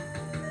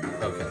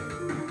 Okay.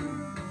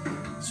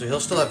 So he'll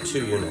still have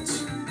 2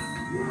 units.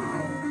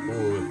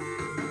 Ooh.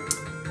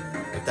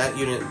 If that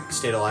unit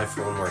stayed alive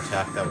for one more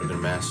attack, that would have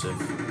been massive.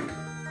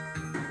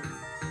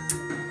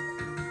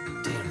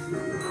 Damn.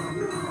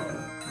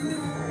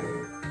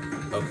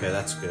 Okay,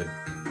 that's good.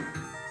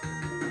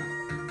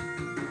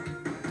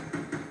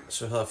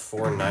 So he'll have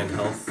 4 and 9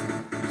 health,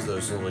 because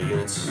those little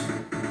units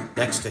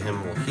next to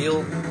him will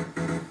heal.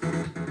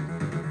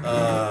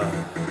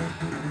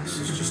 This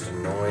is just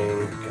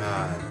annoying.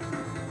 God.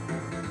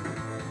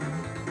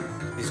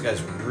 These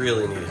guys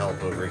really need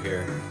help over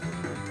here.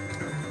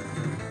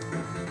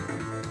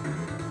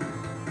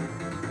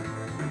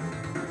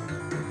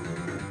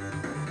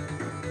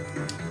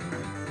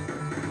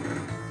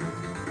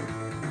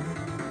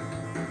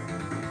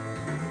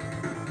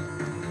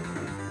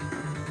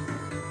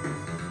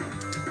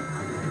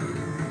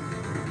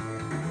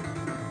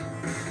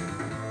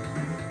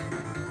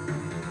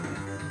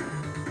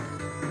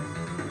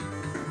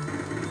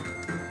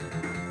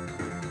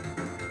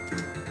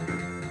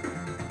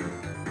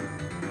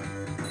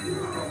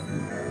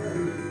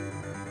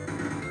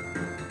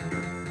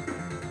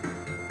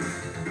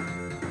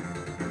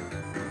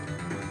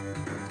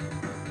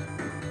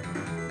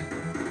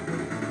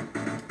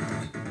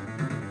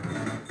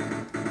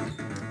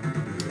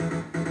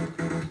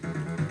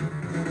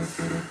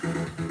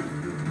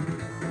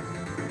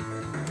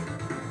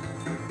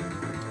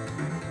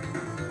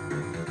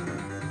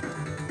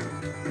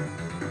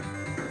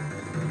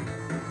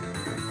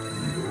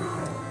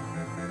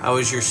 How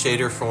was your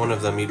Seder for one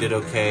of them? You did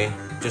okay.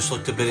 Just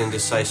looked a bit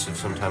indecisive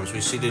sometimes. We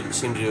seem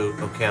to do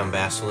okay on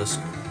Basilisk.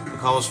 The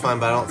call was fine,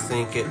 but I don't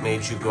think it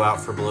made you go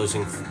out for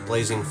Blazing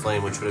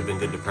Flame, which would have been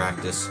good to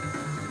practice.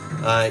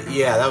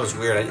 Yeah, that was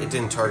weird. It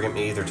didn't target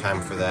me either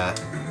time for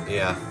that.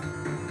 Yeah.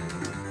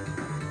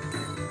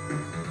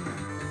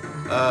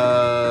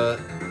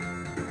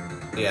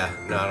 Yeah,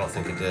 no, I don't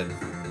think it did.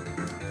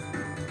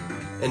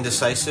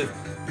 Indecisive?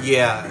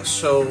 Yeah,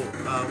 so,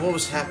 what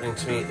was happening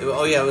to me?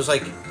 Oh, yeah, it was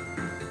like...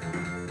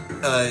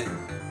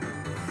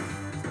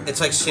 it's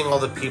like seeing all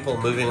the people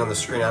moving on the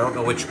screen. I don't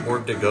know which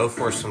orb to go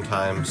for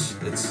sometimes.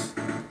 It's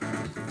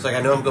like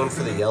I know I'm going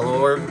for the yellow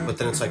orb, but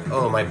then it's like,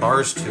 oh, my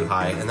bar's too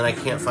high, and then I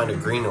can't find a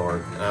green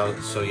orb.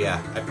 So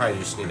yeah, I probably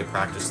just need to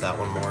practice that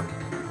one more.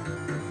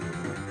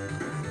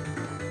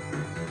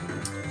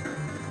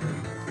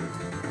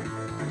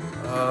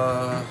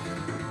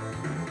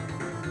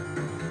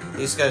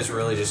 These guys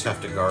really just have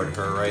to guard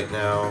her right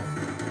now,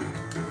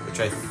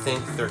 which I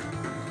think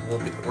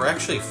we're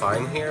actually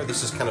fine here.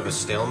 This is kind of a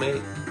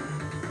stalemate.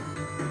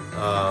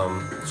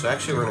 So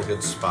actually we're in a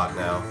good spot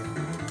now.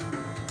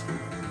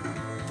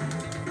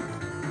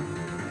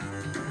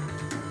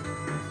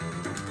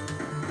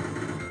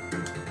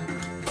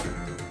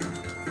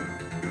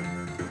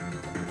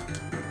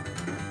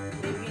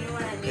 Maybe you know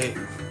what I need. Hey.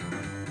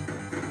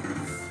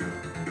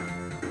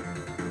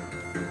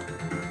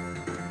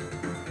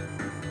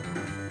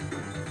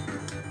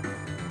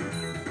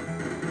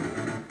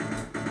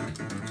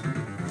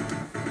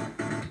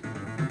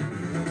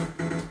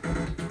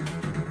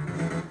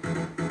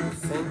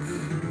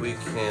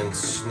 Can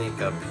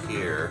sneak up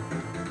here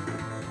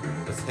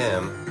with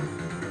him.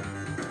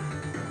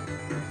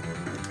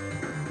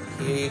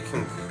 He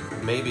can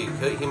maybe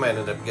he might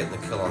end up getting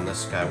the kill on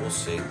this guy. We'll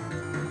see.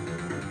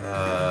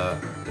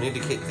 We need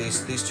to keep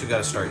these two. Got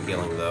to start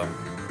healing though.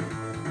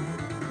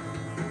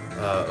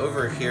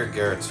 Over here,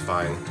 Garrett's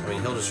fine. I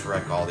mean, he'll just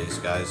wreck all these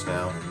guys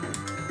now.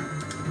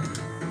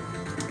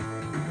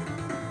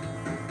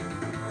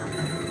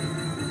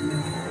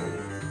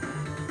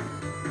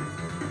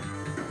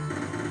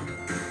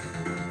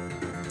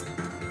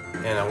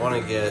 And I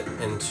want to get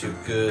into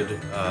good,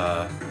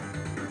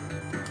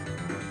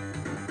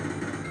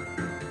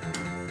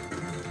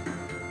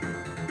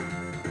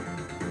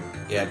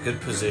 yeah,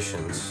 good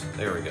positions.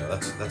 There we go.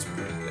 That's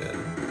pretty good.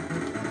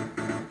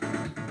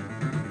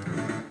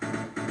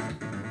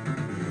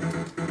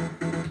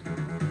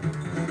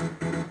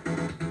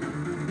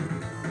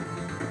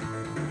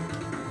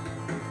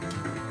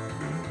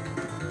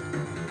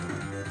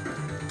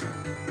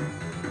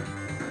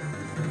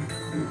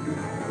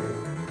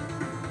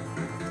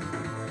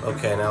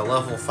 Okay, now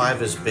level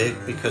 5 is big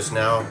because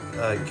now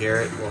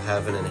Garrett will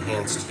have an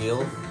enhanced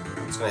heal.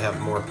 It's going to have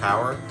more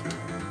power,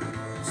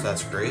 so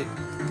that's great.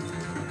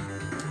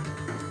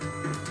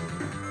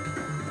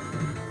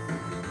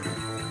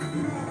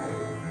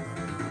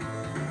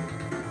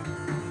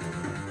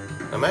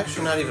 I'm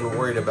actually not even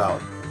worried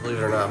about, believe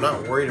it or not, I'm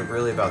not worried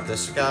really about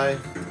this guy.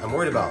 I'm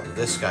worried about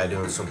this guy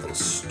doing something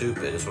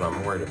stupid is what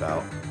I'm worried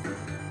about.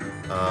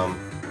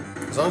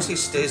 As long as he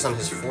stays on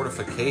his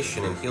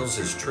fortification and heals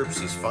his troops,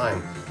 he's fine.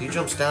 If he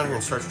jumps down here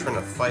and starts trying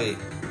to fight,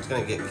 he's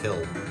going to get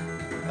killed.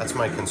 That's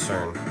my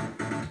concern.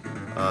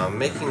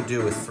 Making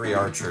do with 3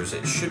 archers,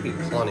 it should be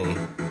plenty.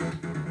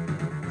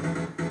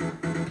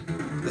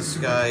 This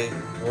guy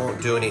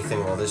won't do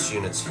anything while this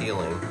unit's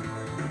healing,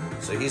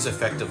 so he's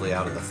effectively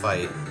out of the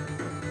fight.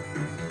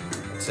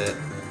 That's it.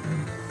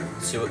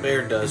 Let's see what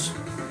Bayard does.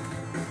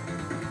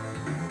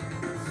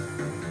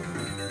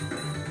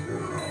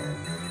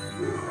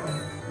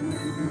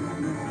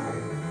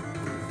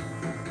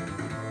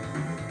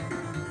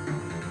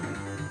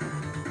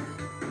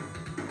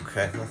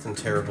 Okay, nothing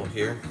terrible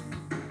here.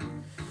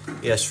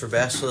 Yes, for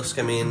Basilisk,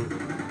 I mean,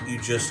 you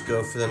just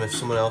go for them. If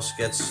someone else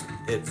gets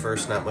it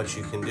first, not much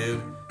you can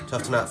do.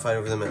 Tough to not fight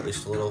over them at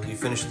least a little. You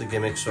finished the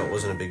gimmick, so it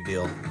wasn't a big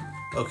deal.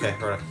 Okay,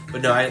 right on.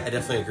 But no, I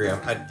definitely agree.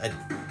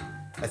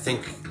 I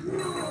think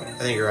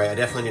you're right. I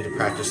definitely need to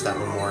practice that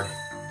one more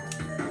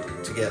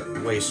to get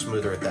way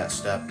smoother at that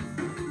step.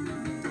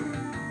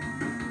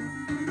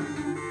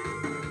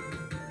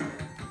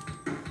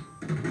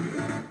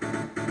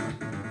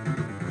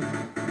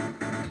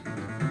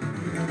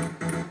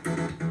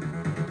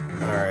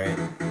 Alright.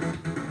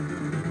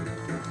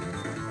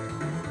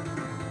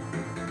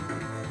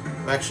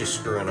 I'm actually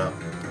screwing up.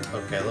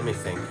 Okay, let me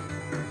think.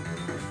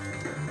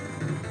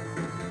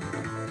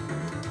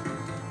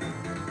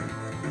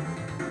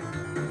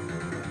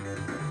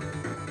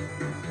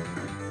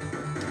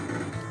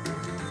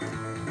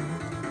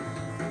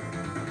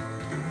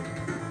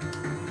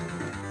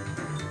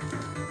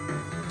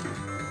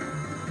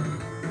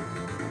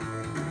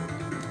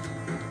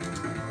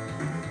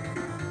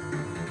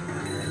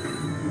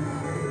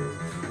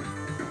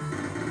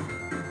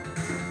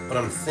 What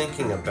I'm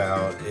thinking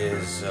about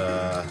is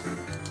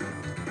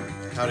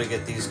how to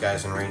get these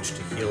guys in range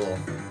to heal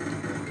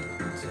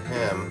to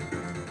him.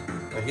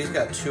 Now, he's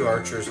got 2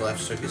 archers left,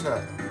 so he's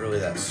not really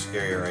that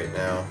scary right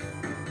now.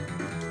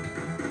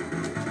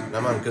 And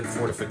I'm on good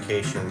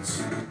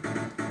fortifications,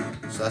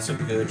 so that's a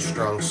good,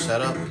 strong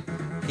setup.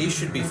 He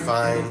should be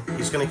fine.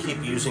 He's going to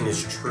keep using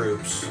his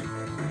troops,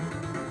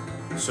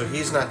 so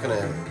he's not going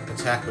to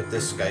attack with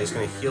this guy. He's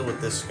going to heal with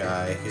this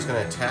guy. He's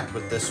going to attack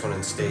with this one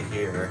and stay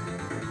here.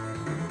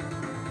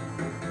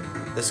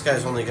 This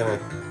guy's only gonna,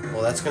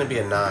 well, that's gonna be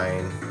a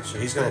 9, so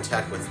he's gonna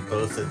attack with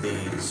both of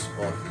these.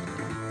 Well,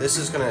 this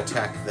is gonna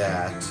attack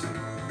that.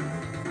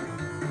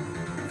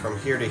 From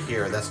here to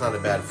here, that's not a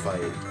bad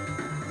fight.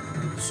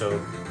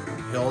 So,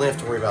 he'll only have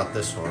to worry about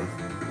this one.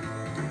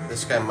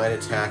 This guy might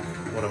attack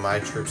one of my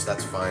troops,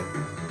 that's fine.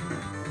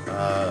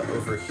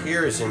 Over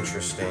here is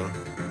interesting.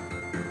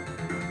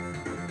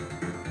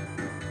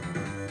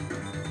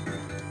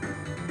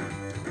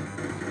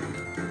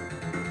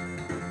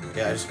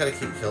 Yeah, I just gotta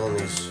keep killing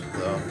these,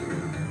 though.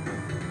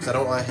 Because I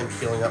don't want him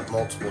healing up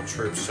multiple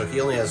troops. So he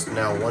only has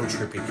now 1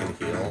 troop he can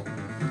heal.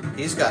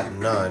 He's got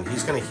none.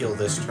 He's gonna heal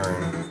this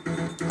turn.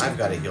 I've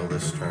got to heal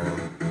this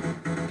turn.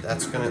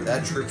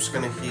 That troop's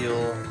gonna heal.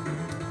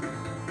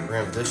 We're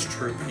gonna have this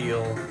troop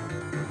heal.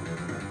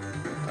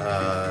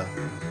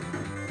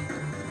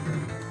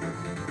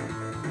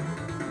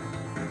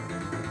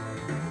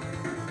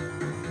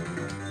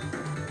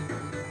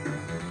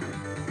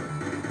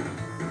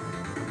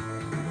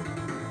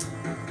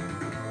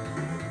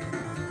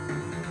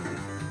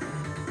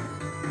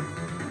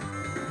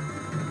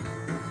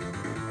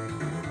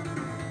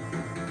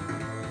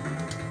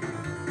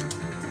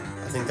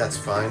 I think that's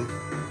fine.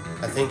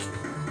 I think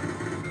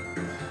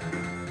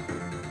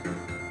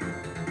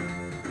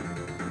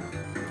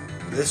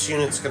this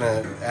unit's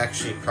gonna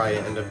actually probably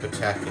end up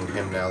attacking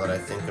him now that I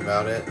think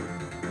about it.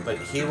 But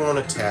he won't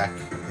attack.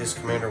 His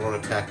commander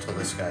won't attack till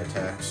this guy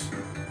attacks.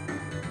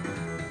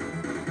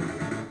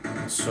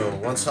 So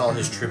once all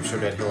his troops are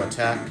dead, he'll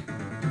attack.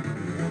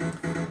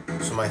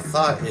 So my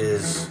thought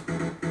is,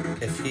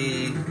 if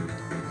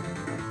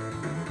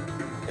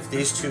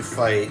these two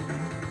fight,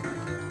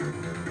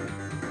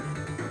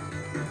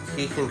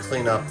 he can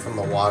clean up from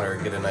the water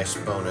and get a nice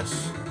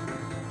bonus.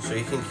 So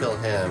he can kill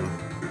him,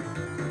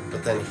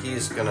 but then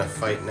he's gonna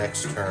fight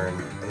next turn,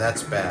 and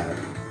that's bad.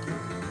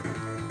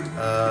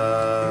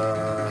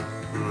 I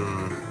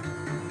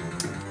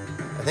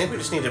think we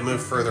just need to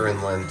move further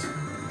inland,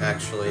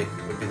 actually,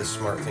 would be the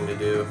smart thing to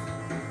do.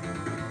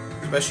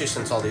 Especially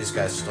since all these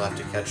guys still have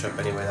to catch up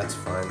anyway, that's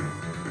fine.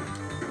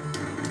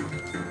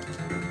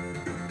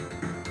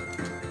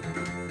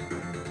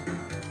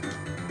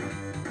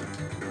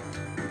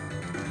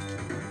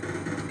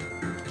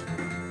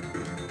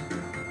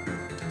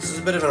 This is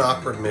a bit of an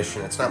awkward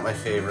mission. It's not my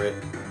favorite,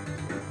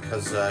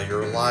 because you're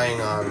relying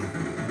on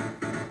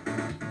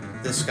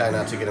this guy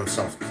not to get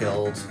himself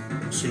killed,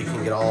 so you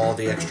can get all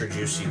the extra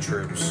juicy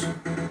troops.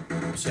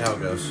 See how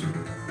it goes.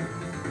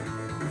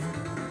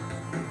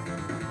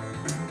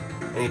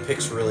 And he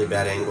picks really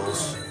bad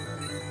angles.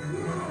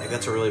 I think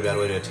that's a really bad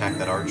way to attack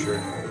that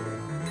archer.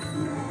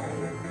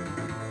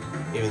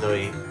 Even though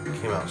he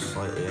came out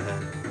slightly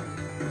ahead.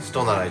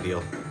 Still not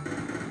ideal.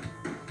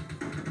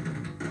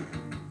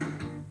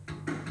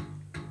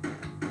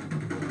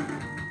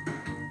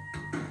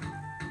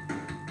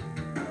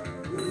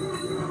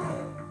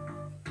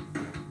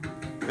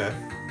 Okay.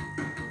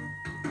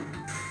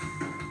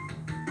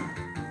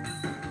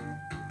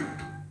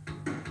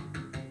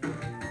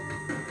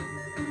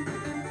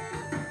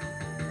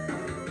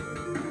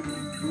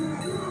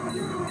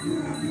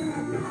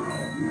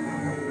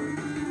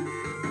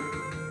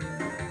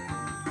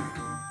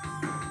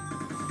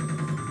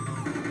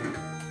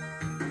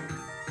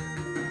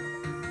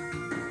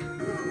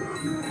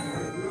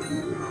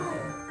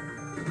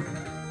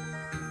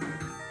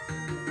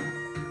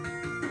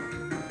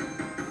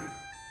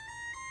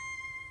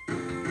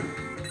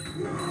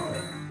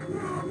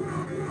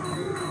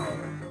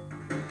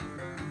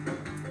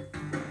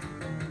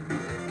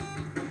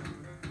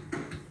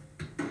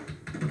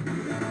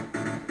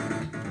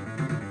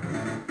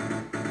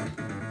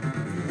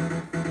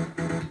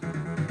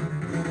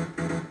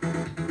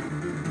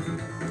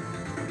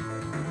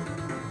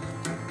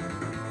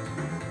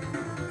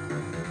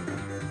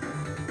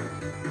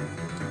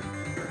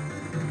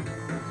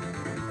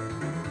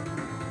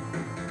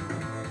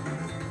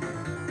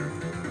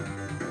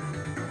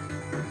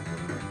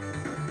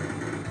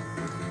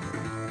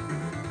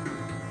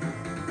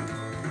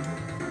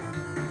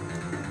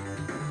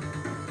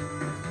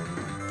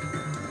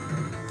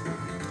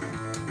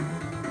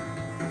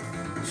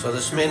 So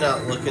this may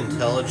not look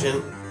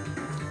intelligent,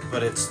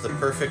 but it's the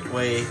perfect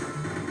way.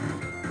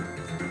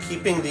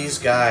 Keeping these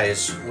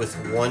guys with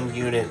one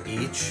unit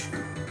each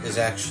is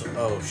actually...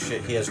 Oh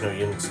shit, he has no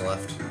units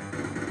left.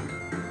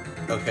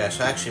 Okay,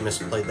 so I actually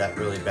misplayed that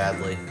really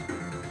badly.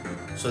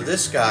 So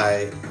this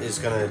guy is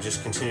going to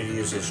just continue to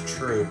use his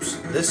troops.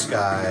 This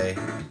guy,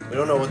 we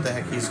don't know what the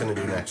heck he's going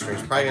to do next turn.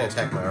 He's probably going to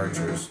attack my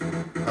archers.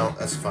 Oh,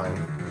 that's fine.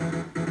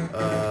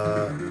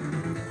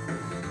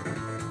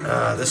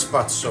 This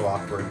spot's so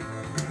awkward.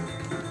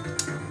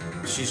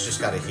 She's just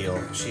got to heal.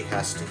 She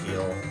has to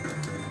heal.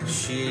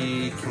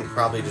 She can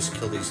probably just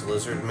kill these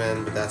lizard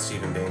men, but that's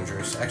even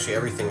dangerous. Actually,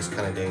 everything's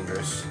kind of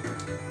dangerous.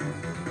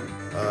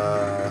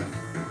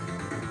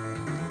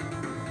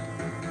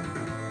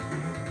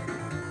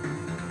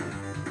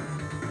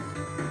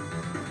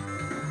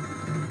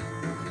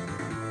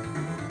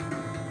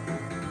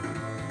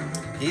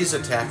 He's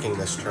attacking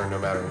this turn no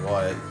matter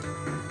what.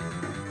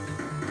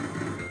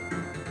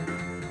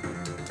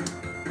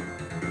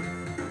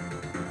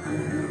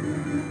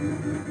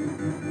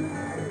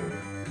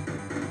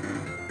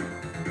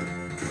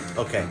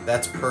 Okay,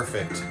 that's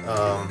perfect.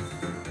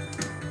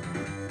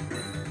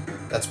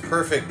 That's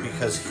perfect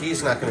because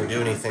he's not going to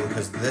do anything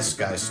because this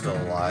guy's still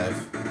alive.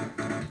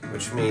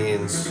 Which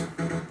means...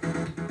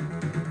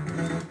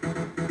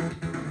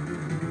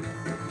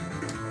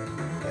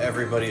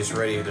 everybody's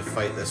ready to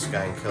fight this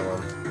guy and kill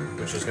him.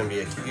 Which is going to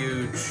be a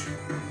huge...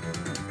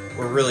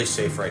 We're really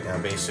safe right now,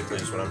 basically,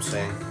 is what I'm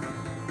saying.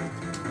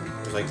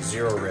 There's like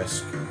zero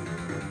risk.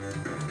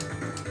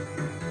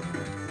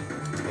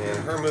 And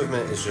And her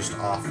movement is just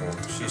awful.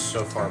 She's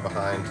so far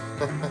behind.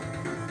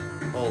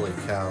 Holy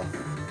cow.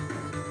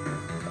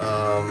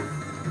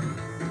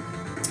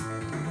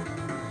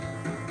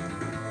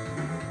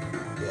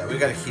 Yeah, we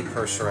gotta keep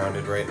her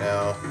surrounded right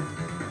now.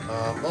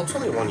 Well, it's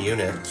only one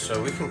unit,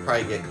 so we can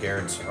probably get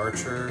Garrett's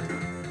archer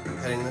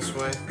heading this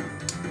way.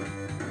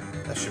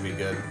 That should be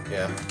good,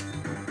 yeah.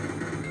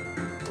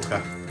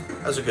 Okay,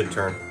 that was a good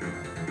turn.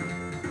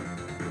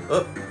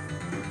 Oh!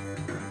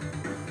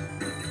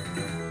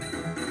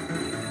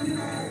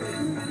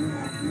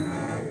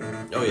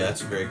 Oh yeah,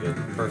 that's very good.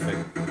 Perfect.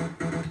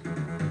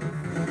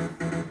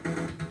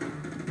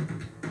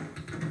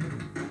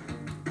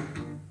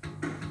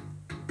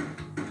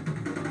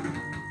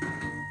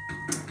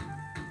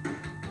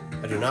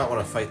 I do not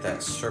want to fight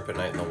that Serpent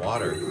Knight in the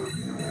water.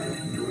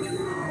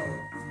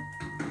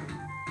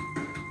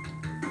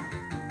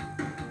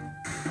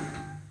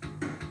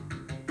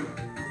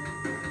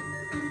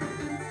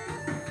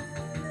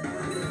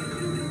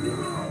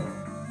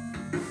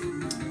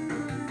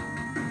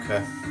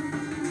 Okay.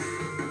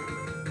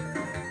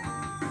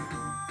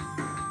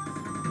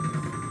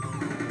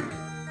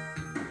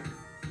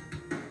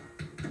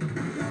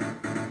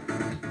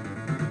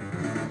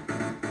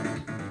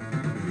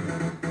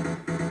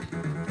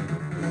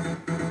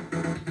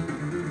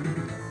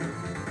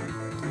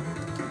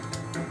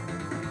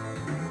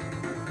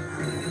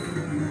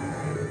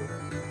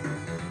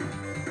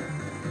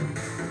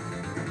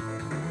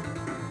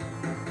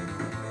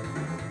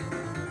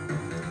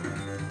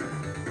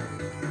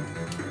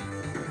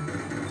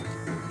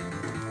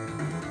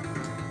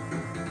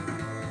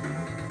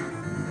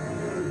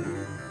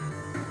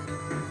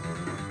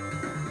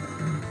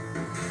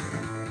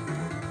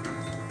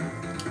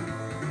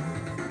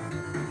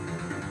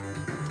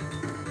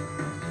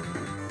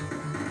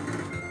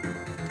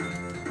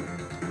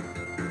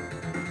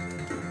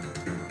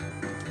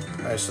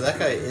 Alright, so that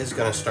guy is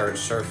going to start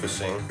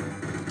surfacing.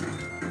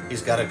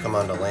 He's got to come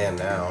onto land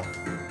now.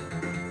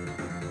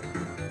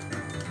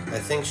 I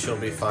think she'll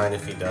be fine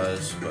if he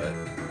does, but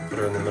put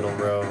her in the middle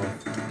row.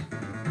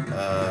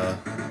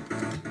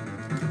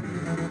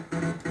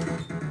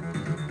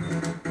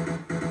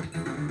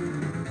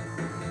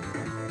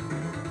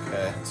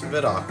 Okay, it's a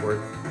bit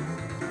awkward.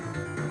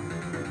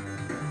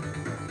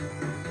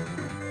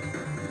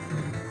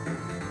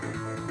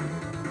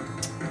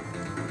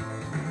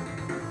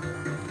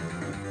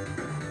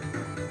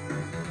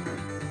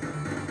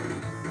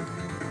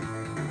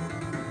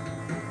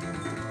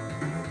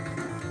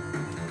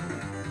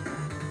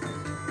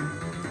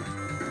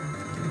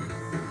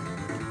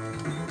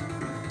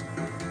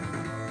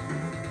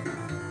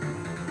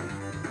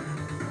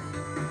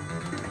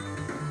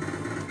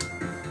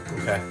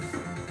 Okay.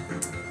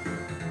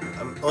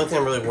 The only thing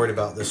I'm really worried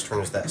about this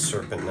turn is that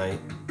Serpent Knight.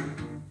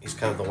 He's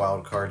kind of the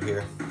wild card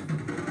here.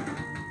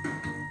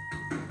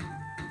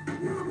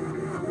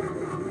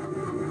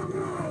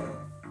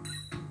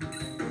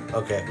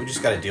 Okay, we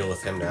just gotta deal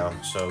with him now,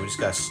 so we just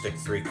gotta stick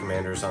 3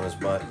 commanders on his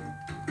butt.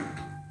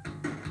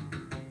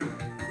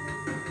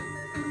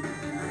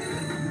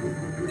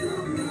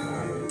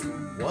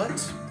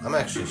 What? I'm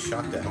actually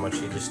shocked at how much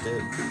he just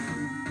did.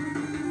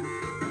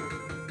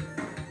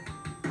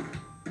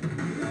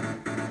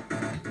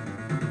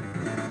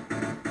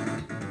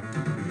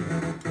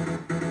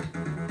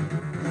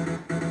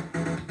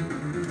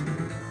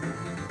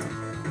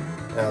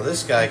 Now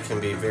this guy can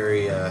be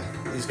very,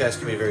 these guys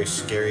can be very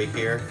scary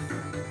here.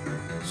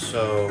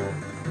 So,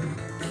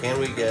 can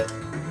we get,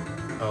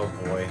 oh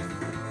boy.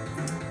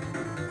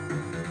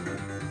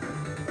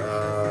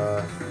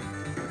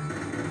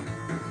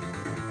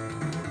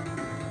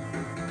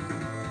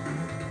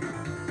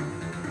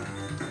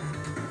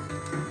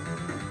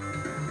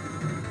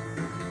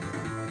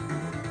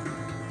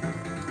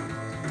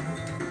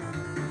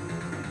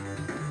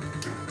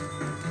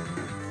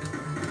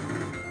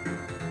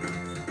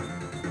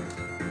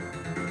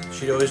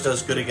 She always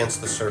does good against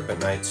the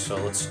Serpent Knights, so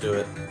let's do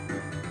it.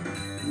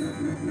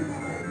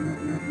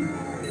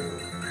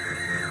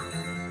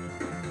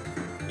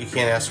 You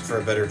can't ask for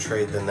a better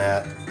trade than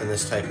that in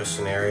this type of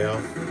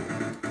scenario.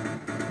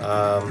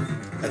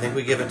 I think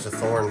we give it to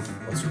Thorn.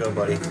 Let's go,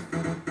 buddy.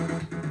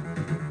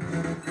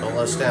 Don't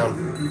let us down.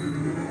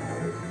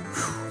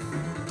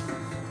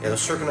 Whew. Yeah, the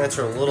Serpent Knights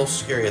are a little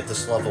scary at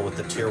this level with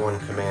the Tier 1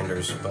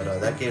 commanders, but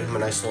that gave him a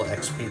nice little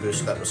XP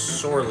boost that was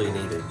sorely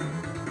needed.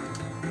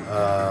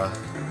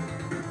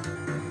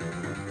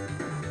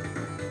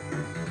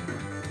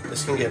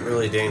 This can get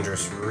really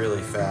dangerous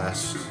really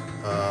fast.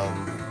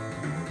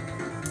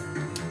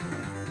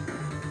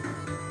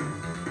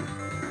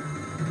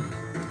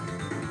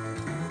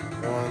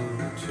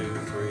 1, 2,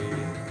 3,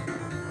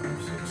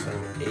 5, 6, 7,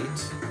 8.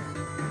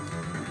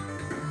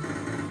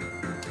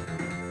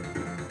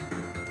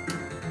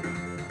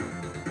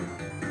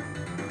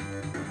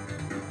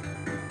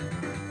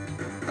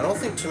 I don't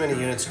think too many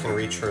units can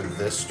reach her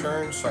this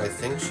turn, so I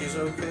think she's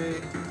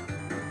okay.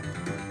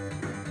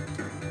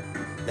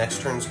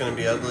 Next turn's gonna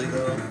be ugly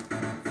though,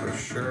 for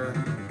sure.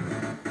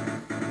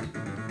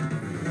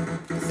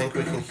 I think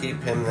we can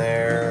keep him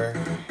there,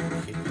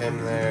 keep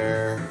him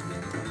there.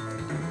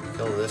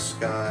 kill this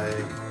guy.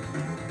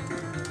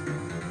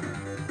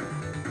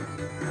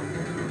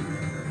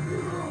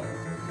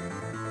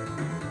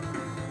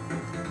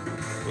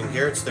 I mean,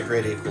 Garrett's the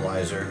great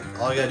equalizer.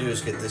 All I gotta do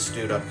is get this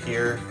dude up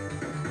here,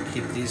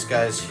 keep these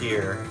guys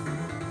here.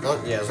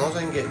 Yeah, as long as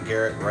I can get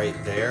Garrett right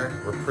there,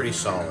 we're pretty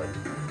solid.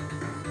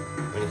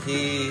 I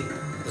mean,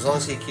 as long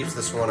as he keeps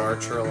this one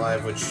archer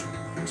alive, which,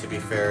 to be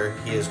fair,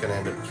 he is gonna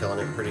end up killing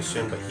it pretty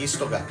soon, but he's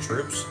still got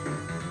troops.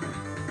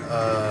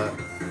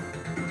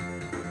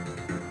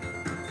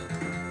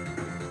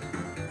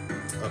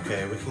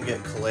 Okay, we can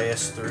get Calais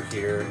through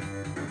here.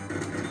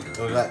 And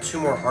we've got 2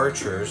 more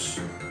archers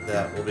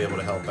that will be able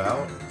to help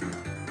out.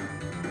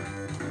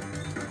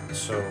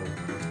 So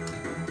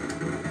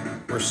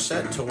we're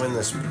set to win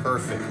this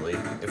perfectly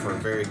if we're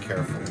very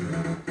careful.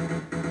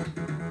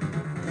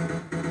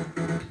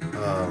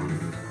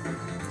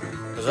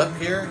 Because up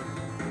here,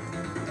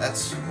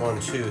 that's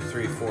 1, 2,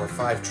 3, 4,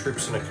 5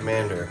 troops and a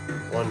commander.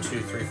 1, 2,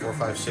 3, 4,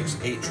 5, 6,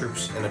 8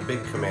 troops and a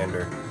big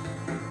commander.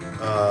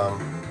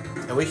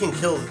 And we can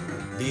kill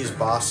these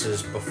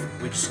bosses,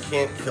 we just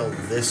can't kill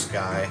this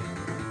guy.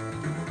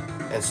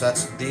 And so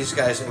that's these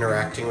guys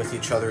interacting with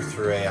each other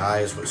through AI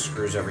is what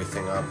screws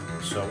everything up.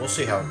 So we'll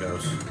see how it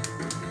goes.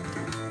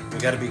 We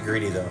gotta be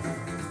greedy though.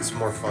 It's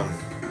more fun.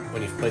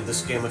 When you've played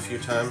this game a few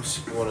times,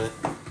 you wanna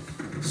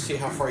see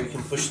how far you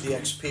can push the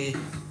XP.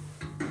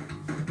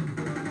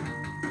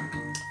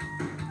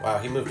 Wow,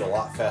 he moved a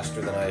lot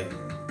faster than I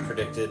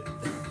predicted.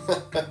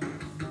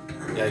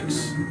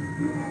 Yikes.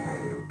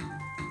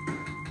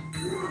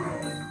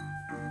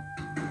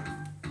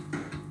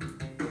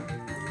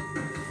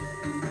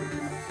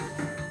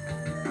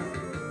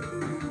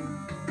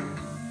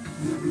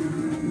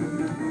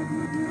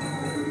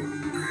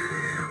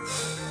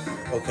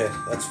 Okay,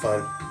 that's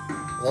fine.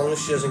 As long as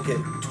she doesn't get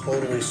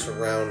totally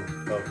surrounded.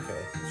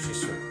 Okay,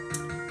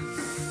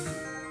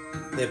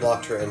 they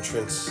blocked her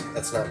entrance.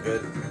 That's not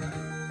good.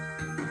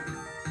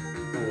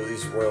 Ooh,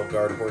 these Royal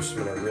Guard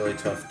horsemen are really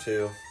tough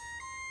too.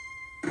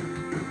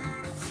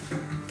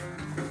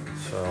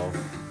 So.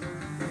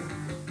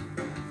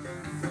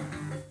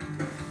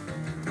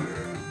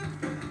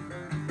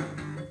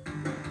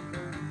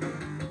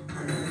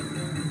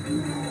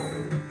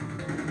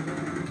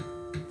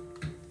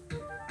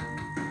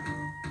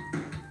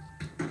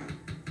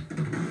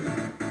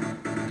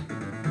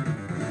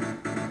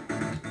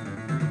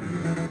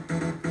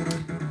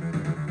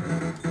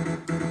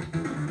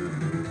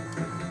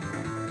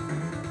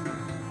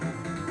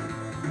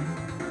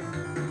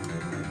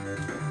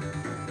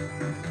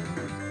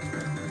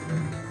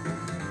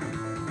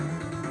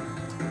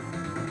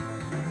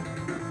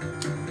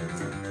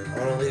 I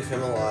want to leave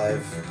him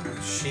alive.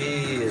 She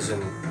is in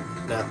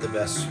not the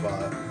best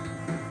spot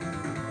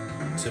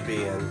to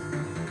be in.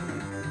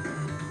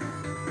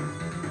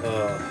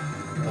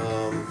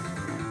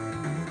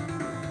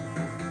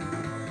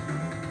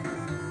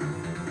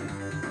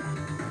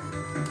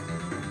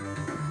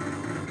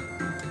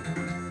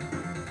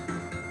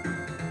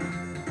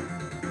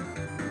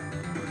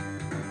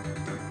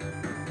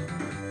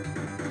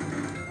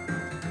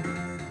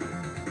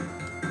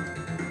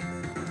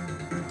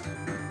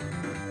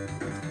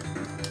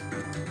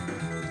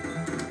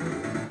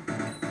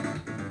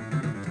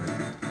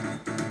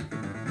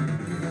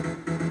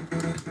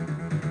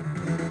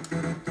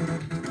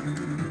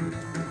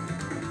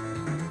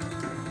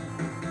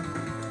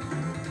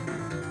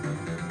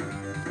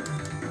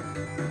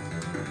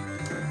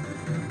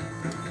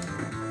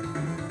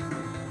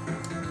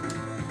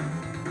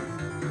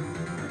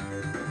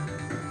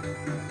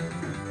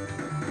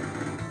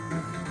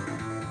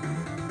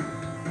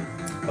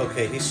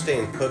 Okay, he's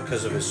staying put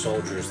because of his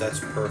soldiers. That's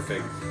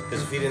perfect.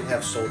 Because if he didn't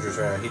have soldiers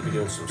around, he'd be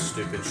doing some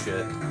stupid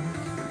shit.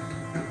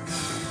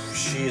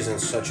 She is in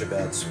such a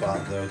bad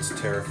spot, though. It's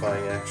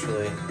terrifying,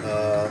 actually.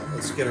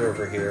 Let's get her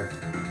over here.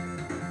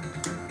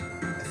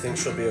 I think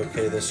she'll be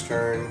okay this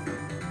turn.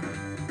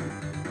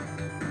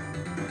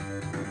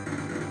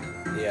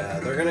 Yeah,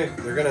 they're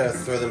gonna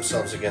throw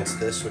themselves against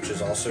this, which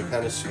is also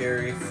kind of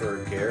scary for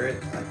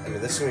Garrett. I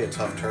mean, this is gonna be a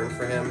tough turn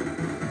for him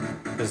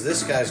because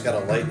this guy's got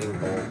a lightning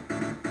bolt.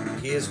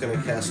 He is going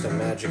to cast a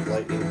magic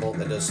lightning bolt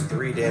that does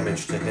 3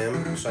 damage to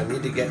him, so I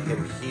need to get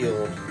him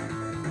healed.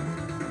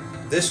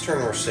 This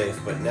turn we're safe,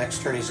 but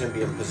next turn he's going to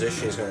be in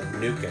position, he's going to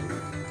nuke him.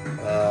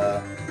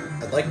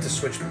 I'd like to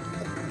switch...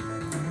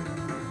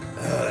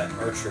 that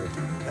archer.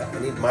 I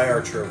need my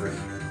archer over here.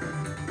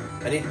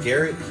 I need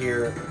Garrett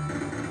here,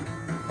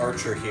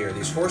 archer here.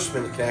 These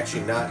horsemen can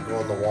actually not go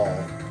on the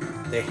wall.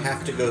 They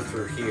have to go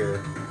through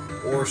here,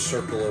 or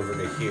circle over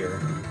to here.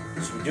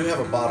 So we do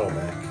have a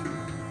bottleneck.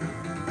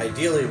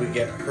 Ideally, we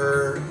get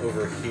her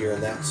over here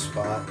in that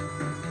spot.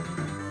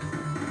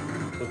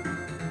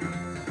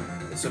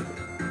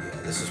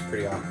 Yeah, this is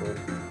pretty awkward.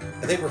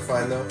 I think we're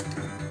fine, though.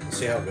 Let's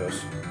see how it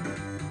goes.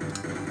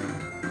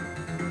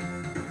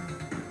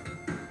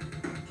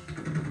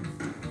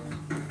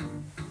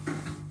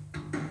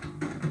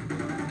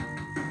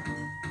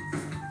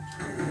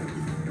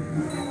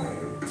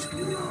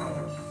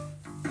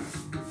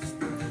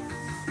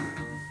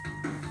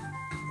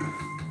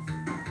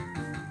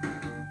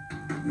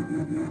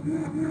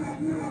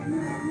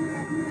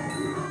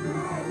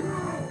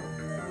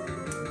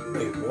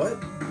 Wait, what?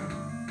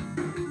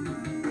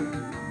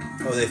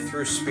 Oh, they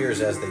threw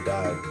spears as they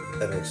died.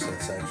 That makes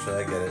sense, actually.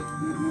 I get it.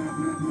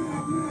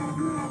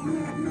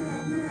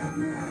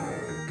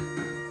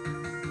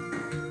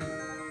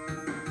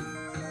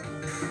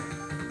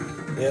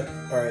 Yep,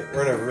 alright,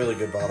 we're in a really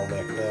good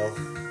bottleneck now.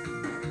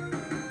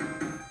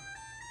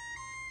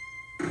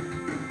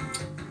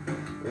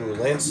 Ooh,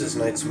 Lance's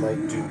Knights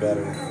might do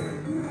better.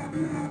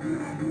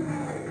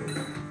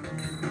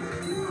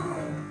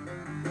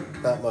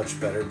 Not much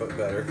better, but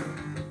better.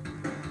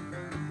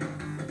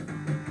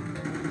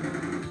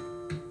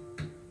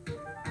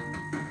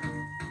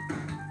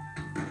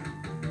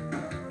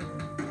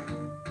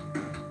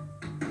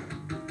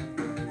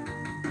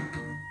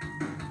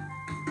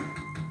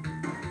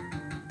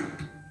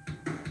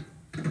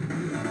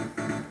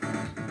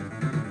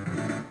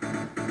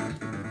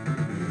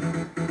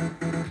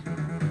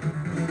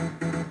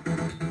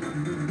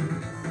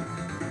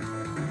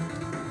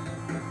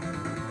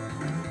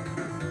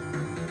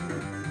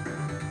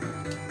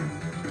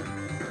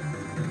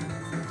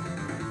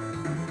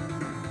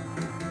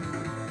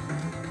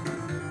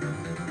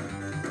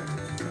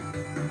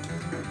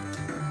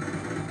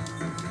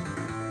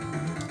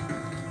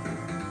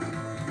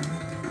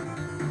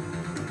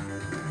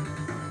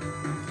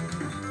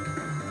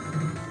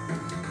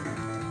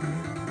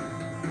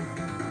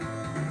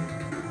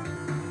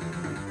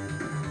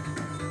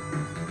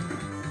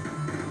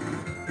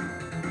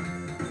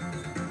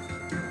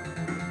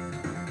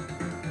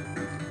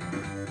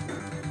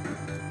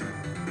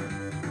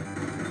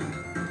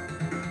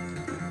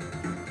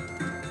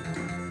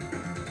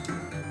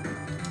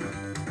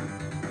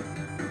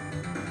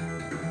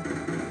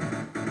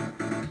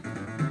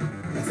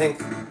 I think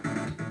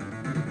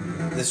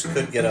this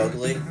could get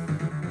ugly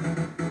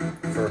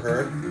for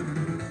her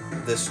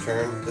this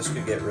turn. This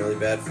could get really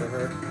bad for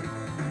her.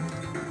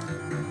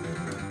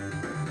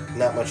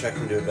 Not much I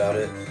can do about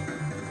it.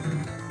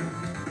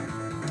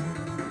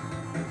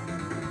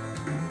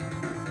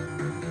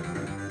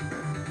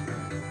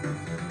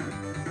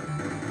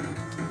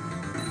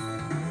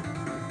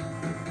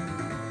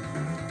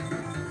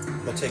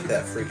 I'm gonna take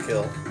that free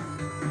kill.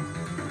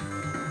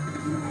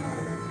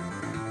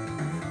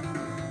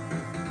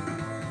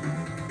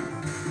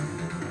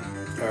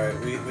 Alright,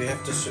 we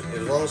have to,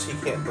 as long as he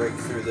can't break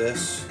through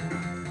this,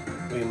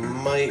 we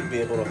might be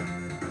able to,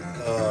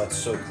 oh, it's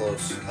so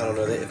close. I don't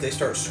know, if they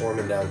start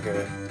swarming down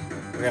here,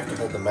 we're going to have to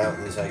hold the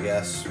mountains, I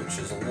guess, which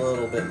is a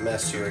little bit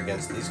messier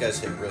against, these guys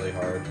hit really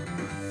hard.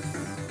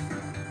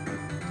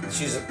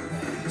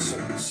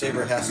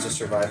 Saber has to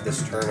survive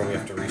this turn or we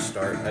have to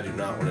restart. I do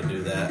not want to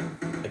do that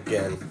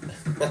again.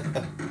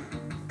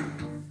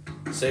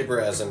 Saber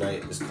as a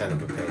knight is kind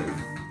of a pain.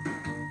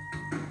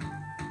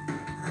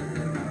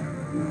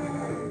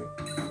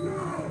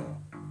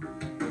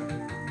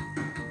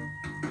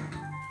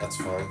 That's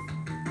fine.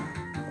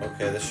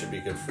 Okay, this should be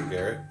good for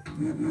Garrett.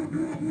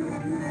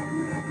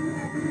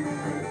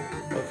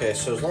 Okay,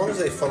 so as long as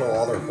they funnel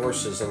all their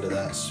horses into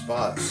that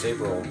spot,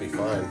 Saber will be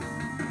fine.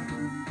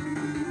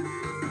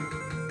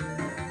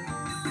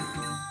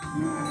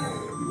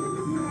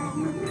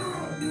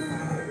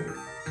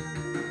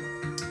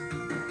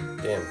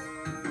 Damn.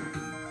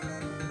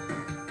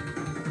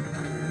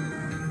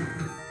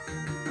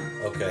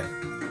 Okay.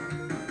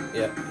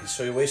 Yep,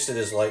 so he wasted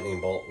his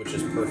lightning bolt, which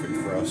is perfect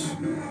for us.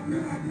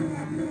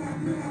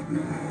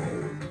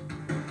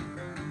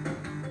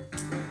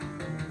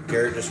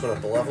 Garrett just went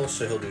up a level,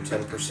 so he'll do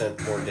 10%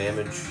 more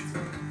damage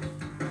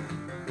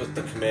with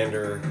the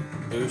commander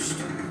boost.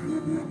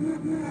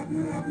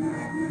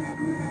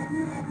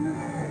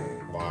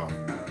 Wow.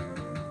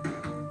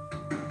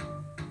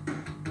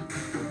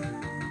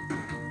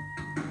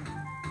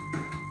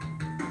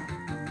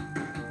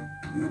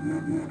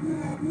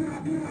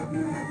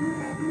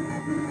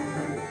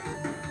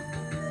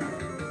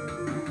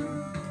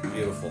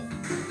 Beautiful.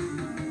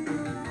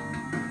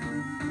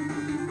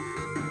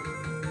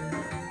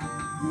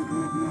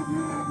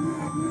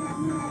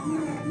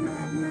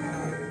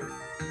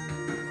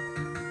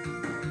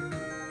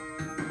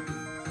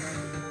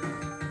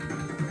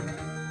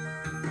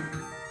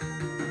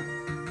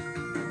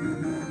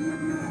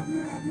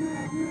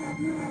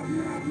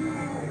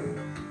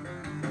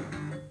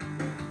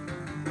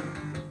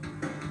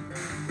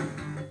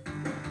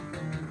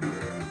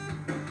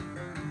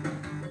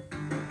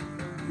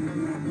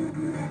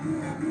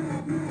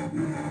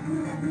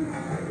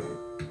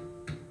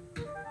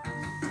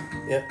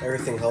 Yep,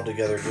 everything held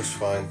together just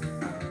fine.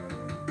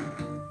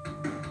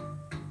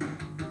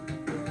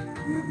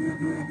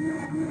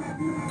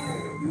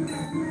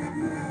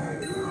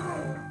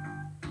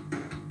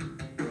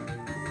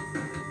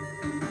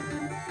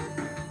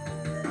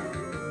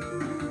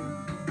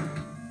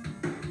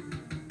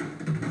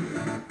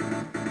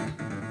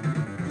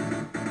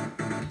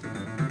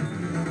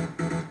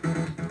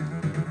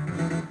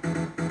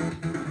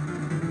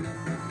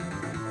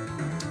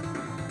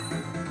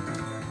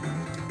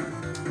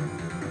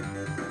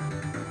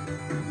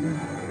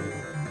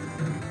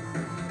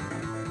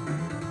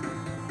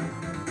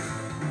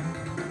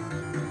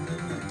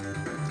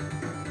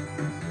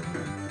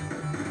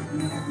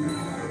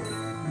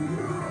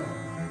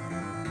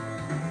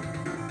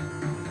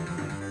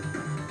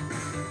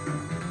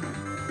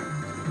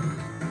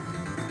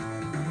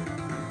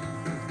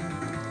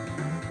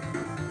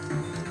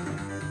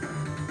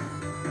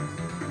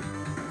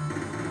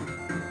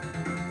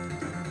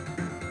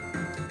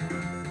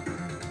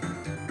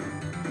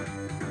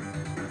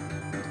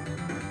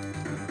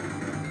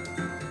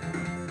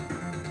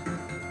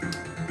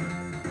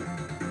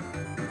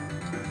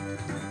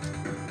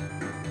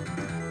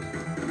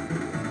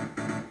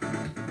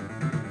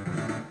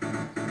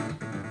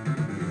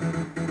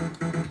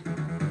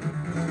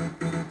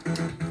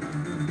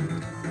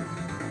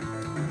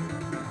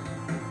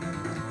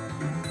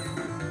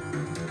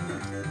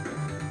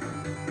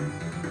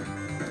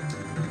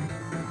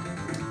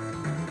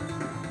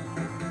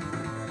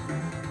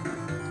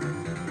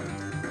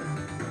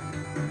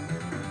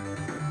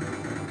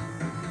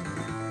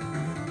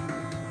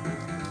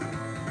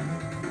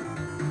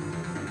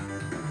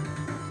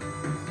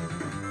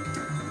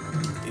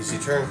 Easy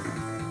turn.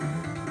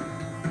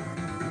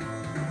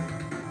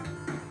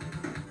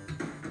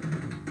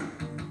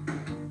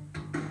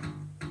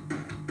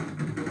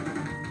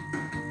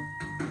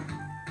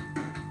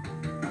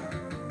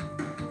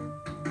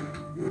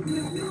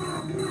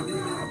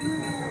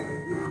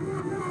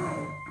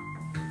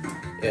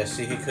 Yeah,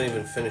 see, he couldn't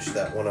even finish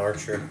that one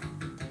archer.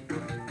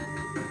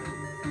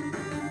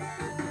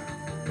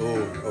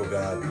 Oh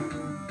god.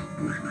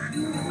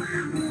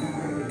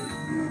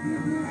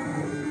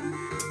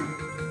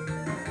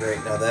 Great,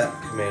 now that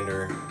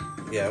commander...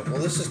 Yeah, well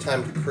this is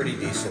timed pretty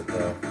decent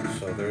though,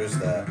 so there is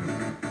that.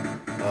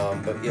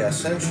 But yeah,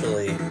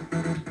 essentially,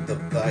 the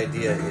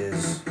idea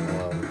is,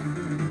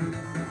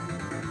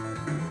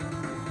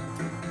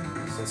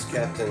 since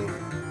Captain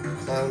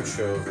Clown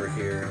Show over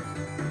here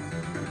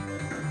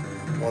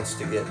wants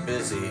to get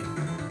busy,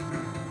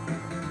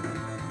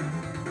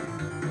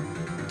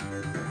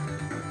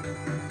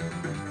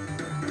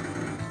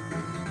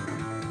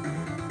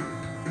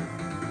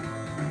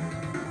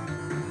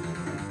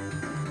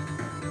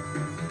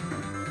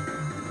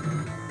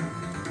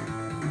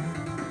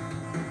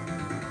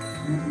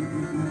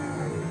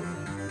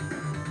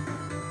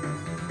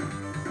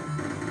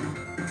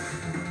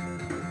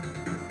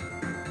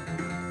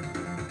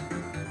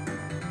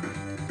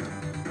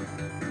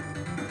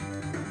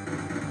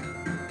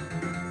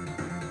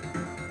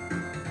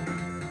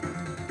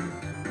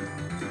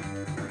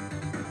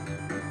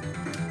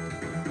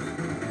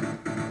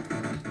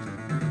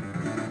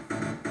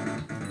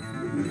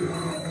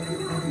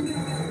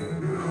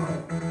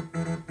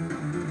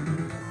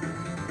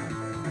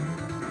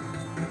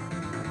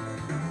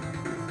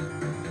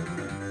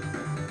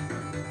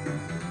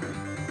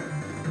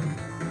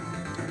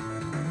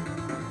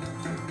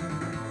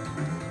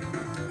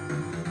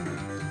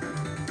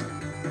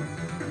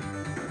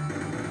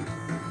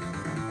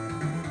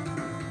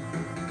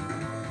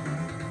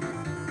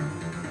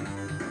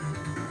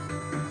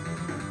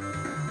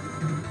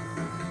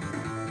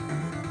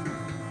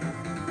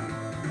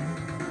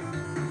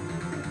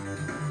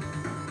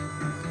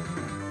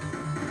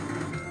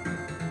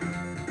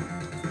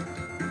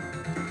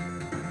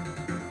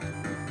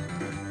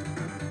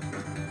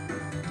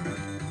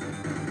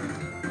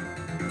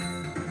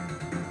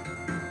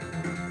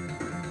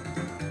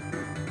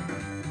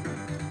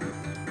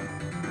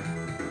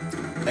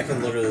 I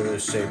can literally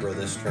lose Sabra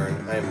this turn.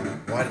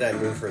 Why did I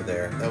move her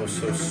there? That was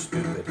so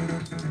stupid.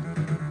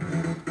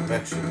 I'm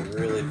actually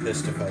really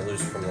pissed if I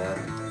lose from that.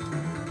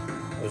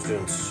 I was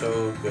doing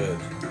so good.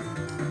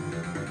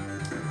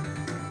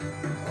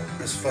 Oh,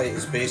 this fight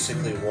is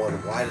basically won.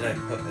 Why did I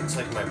put... It's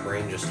like my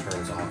brain just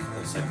turns off.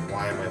 And it's like,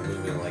 why am I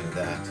moving like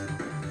that?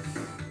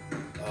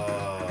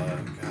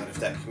 God, if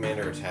that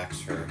commander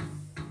attacks her...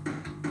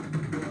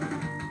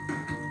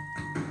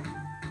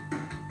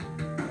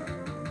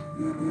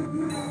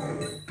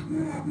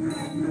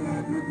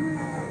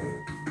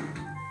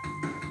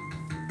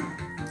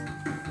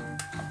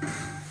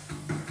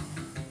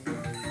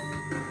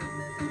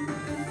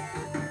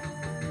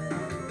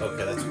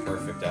 Okay, that's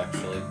perfect,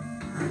 actually.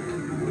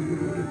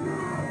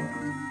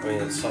 I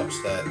mean, it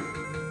sucks that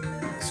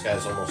this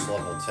guy's almost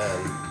level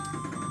 10,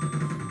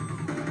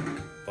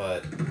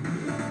 but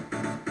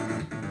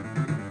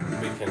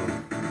we can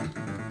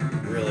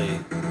really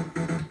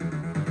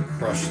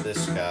crush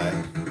this guy.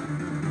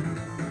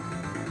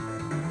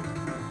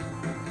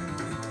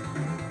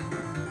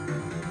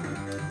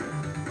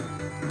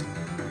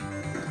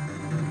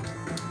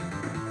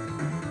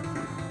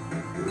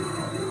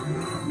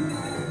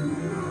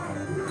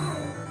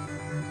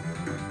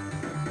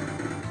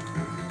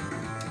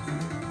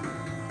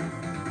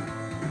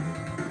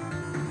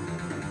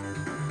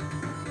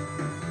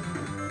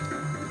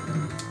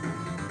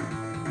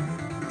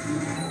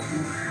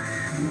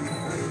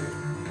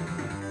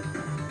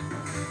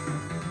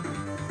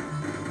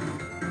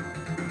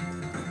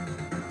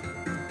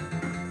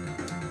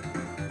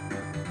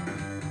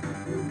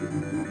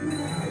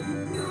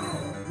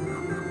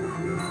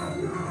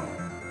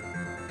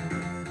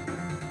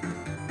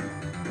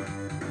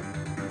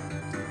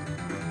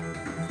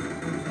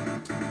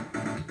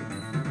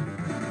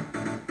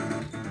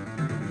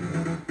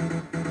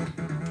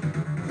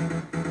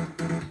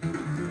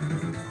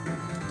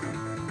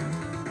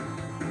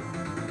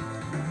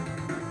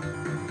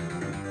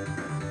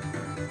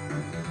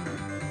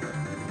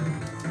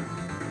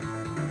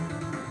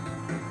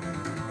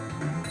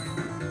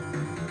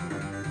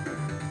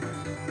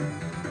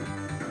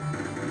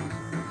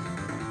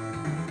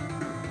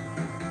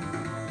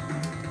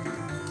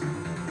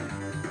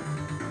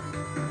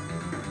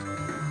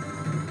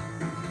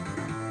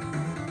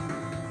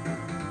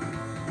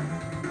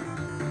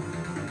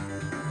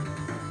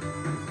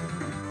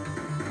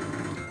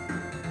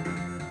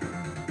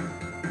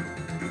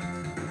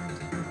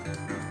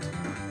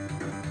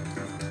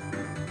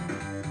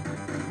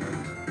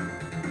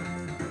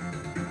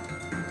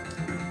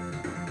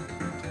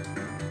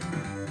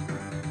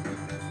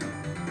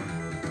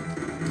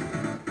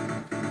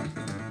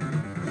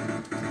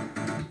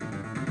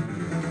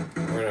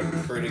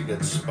 Pretty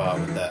good spot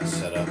with that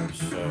setup,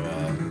 so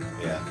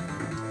yeah.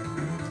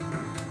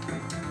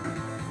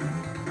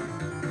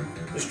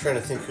 just trying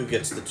to think who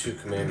gets the 2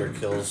 commander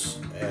kills,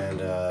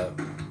 and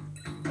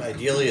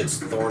ideally it's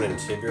Thorn and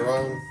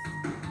Tiburon.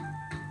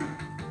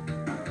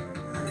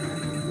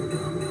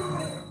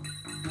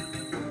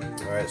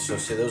 Alright, so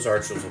see, those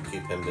archers will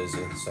keep him busy,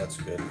 so that's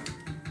good.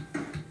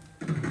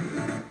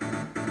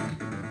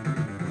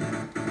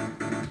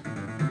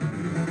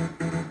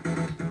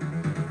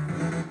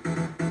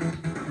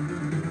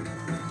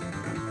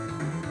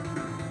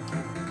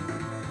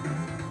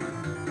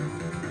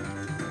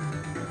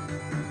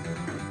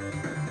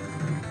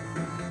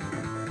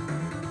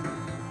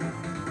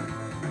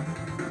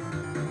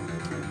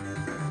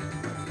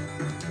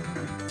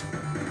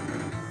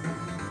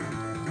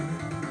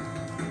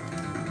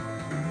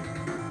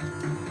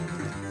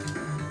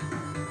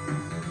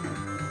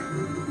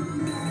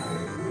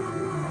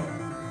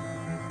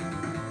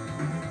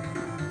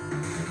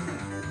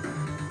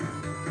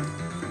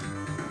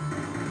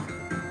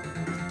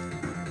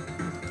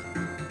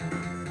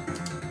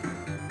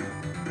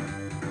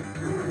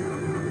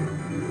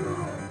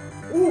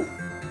 Ooh!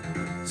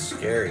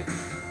 Scary,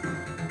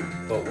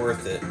 but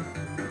worth it.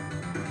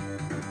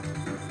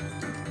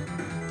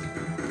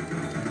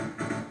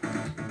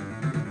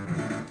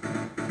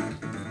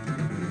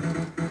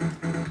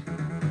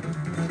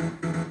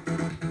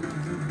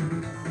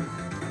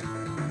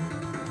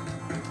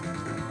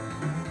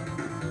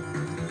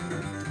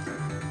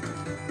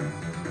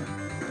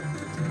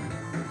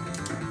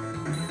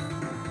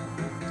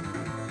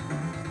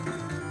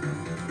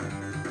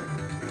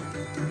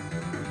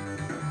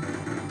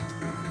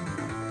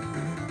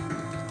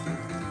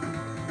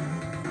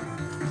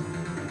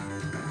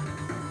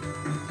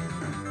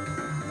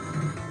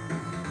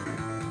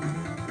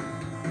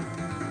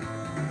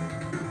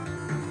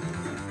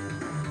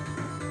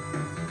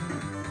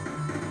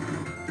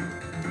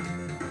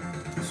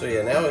 So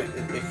yeah, now it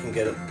can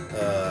get,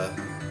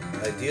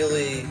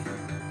 ideally,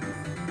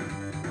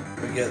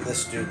 we get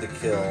this dude to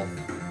kill,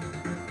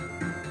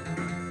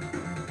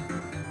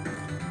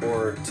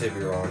 or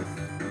Tiburon.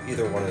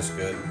 Either one is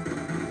good.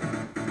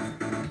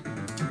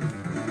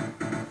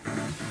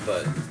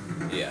 But,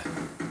 yeah.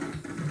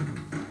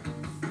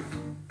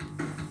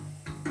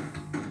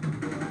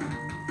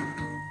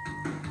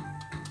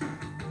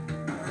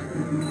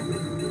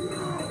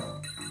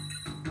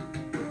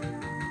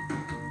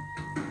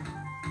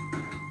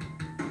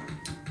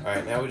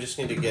 Alright, now we just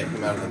need to get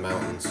him out of the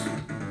mountains,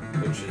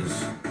 which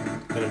is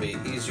going to be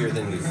easier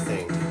than you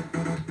think.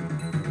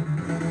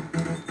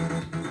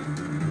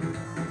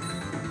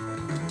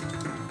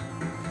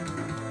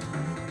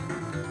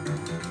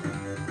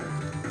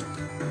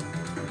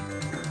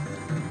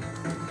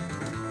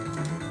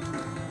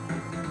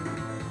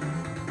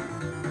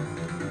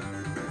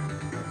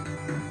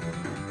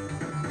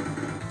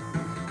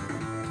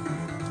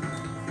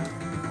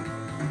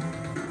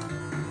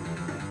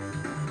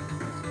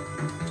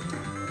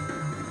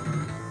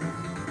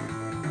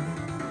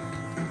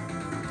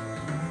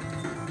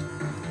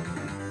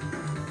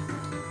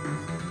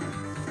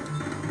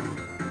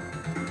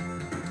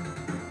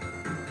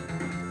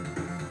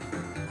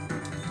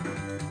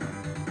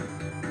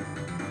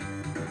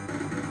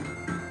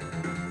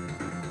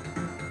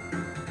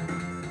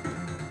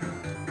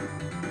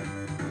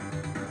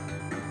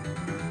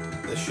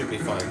 This should be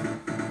fine.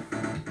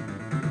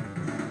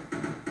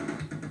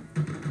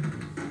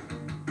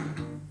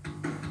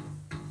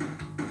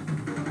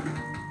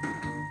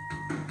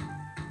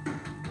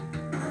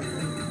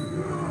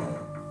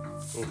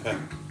 Okay.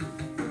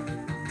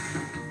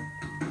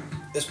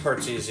 This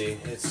part's easy.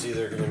 It's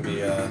either going to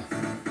be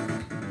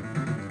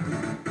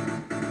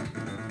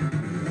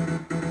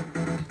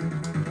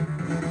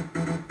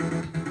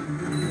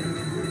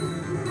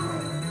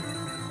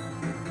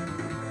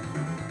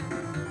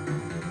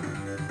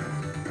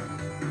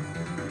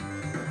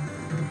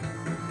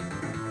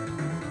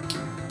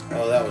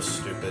oh, that was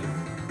stupid.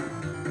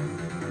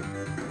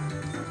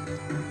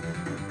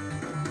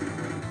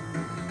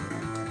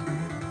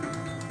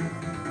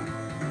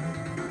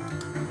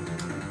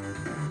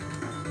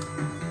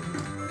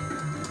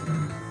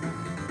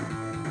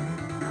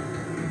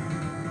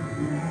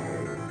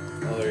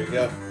 Oh, there you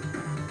go.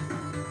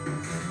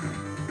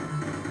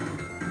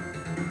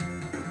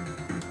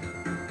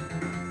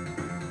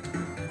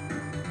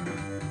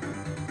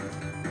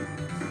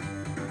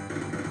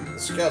 The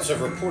scouts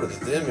have reported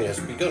that the enemy has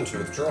begun to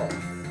withdraw.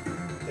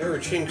 They were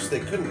retreating so they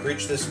couldn't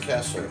breach this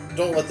castle.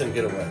 Don't let them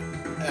get away.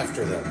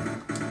 After them.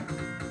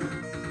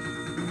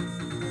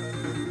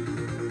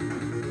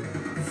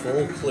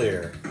 Full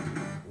clear.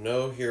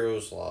 No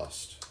heroes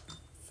lost.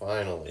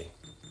 Finally.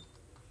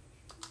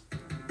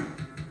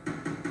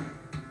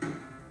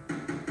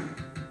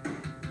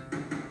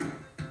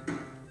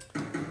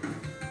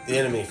 The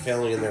enemy,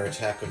 failing in their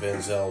attack of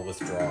Vanzel,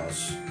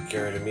 withdraws.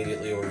 Garrett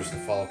immediately orders the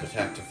follow-up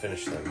attack to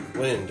finish them.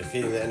 Win,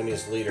 defeating the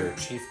enemy's leader,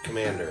 chief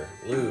commander.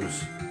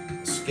 Lose,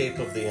 escape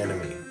of the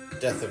enemy.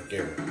 Death of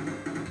Garrett.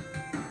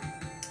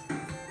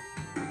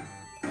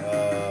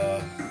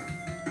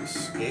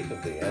 Escape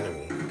of the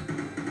enemy.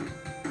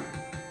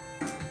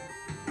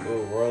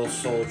 Oh, royal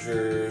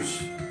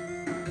soldiers.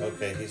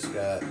 Okay, he's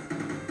got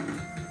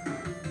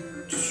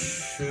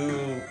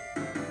two...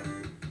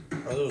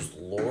 Are those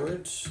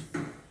lords?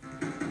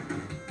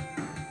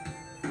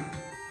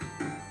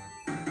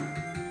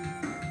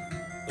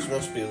 This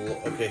must be...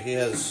 Okay, he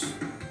has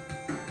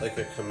like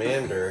a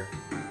commander,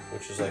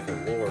 which is like a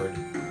lord.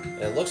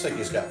 And it looks like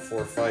he's got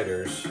 4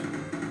 fighters.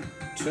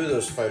 2 of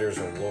those fighters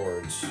are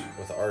lords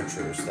with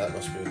archers. That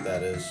must be what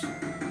that is.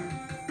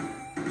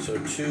 So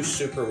 2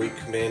 super weak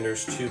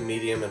commanders, 2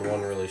 medium, and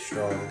 1 really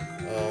strong.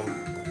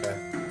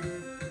 Okay.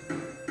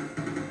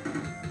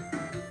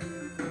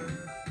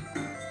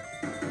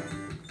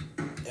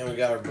 And we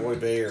got our boy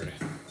Bayard.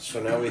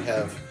 So now we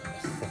have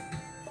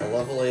a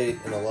level 8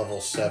 and a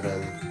level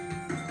 7.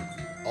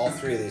 All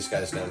 3 of these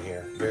guys down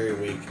here, very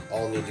weak,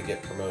 all need to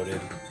get promoted.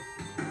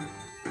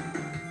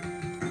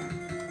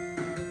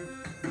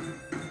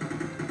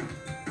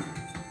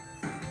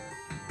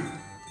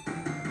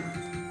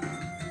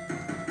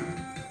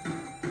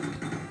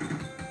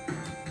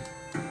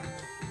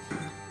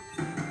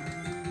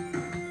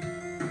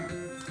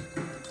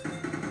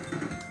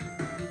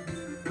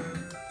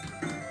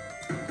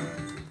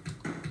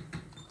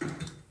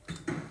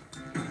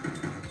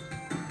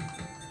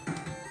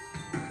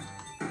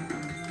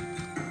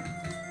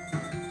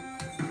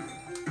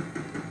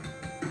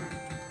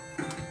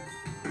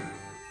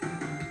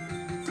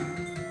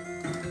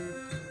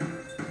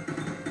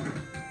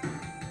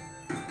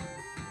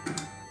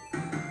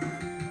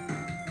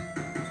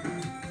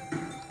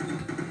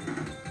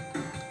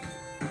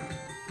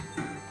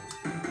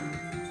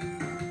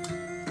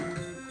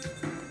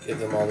 Give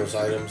them all those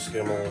items,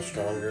 get them a little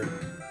stronger.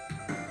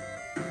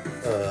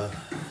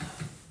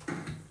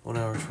 1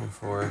 hour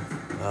 24.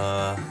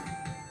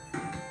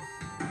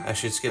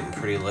 Actually, it's getting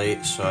pretty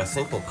late, so I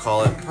think we'll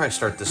call it. Probably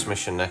start this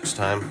mission next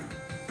time.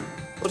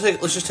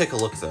 Let's just take a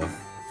look though.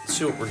 Let's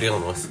see what we're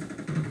dealing with.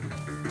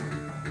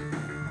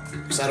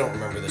 Because I don't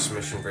remember this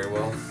mission very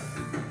well.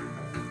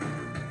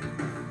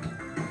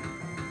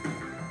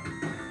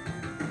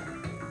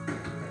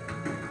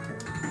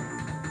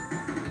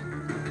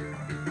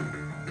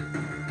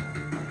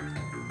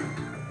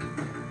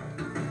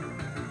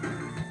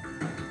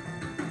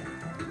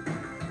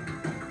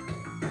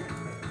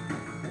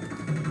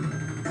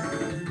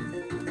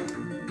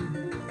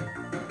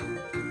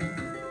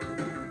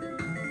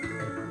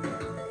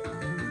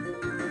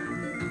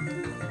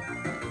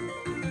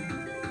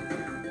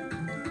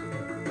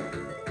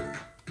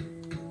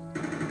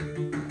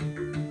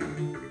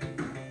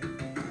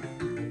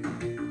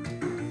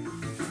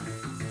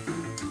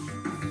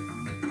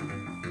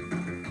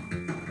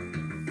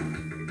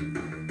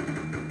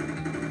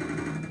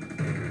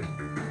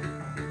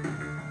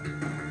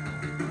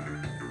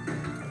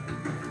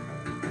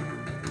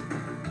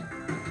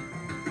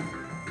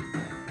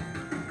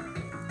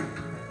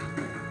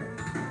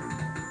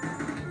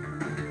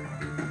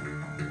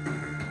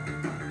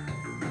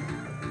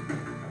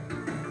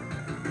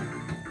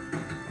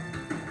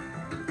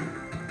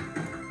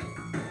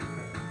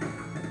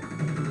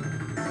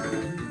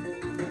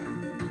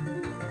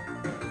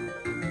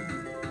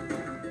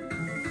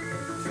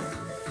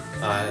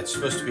 It's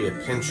supposed to be a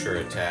pincher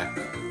attack.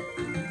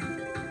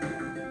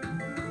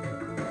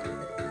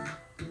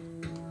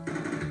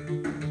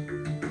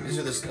 These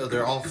are oh,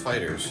 they're all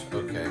fighters.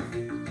 Okay.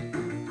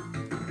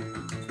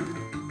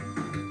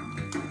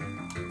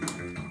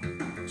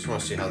 Just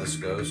want to see how this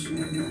goes.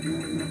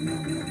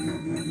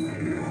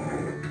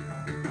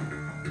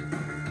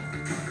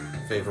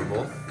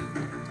 Favorable.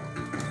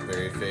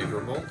 Very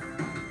favorable.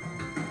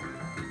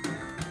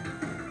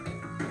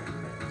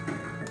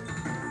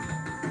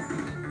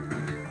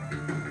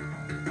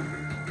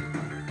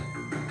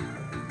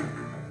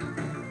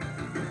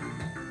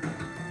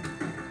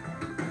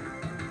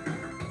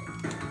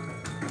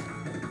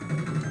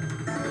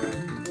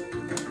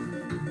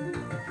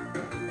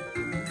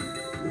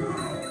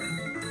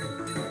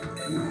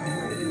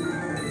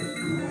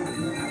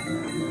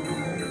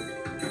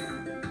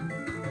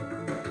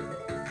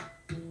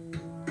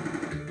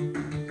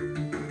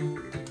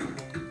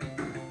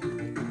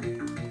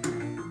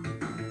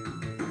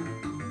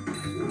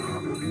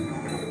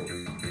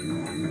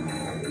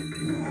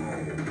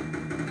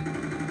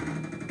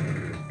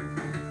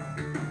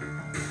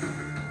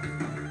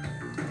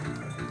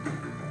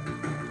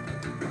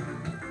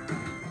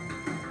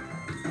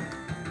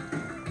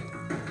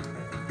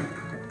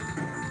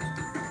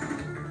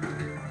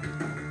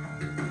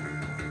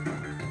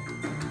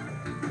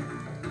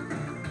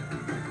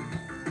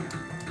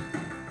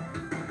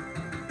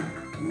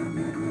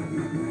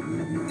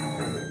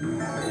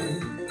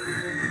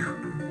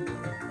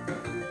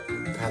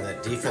 God,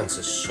 that defense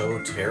is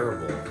so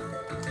terrible.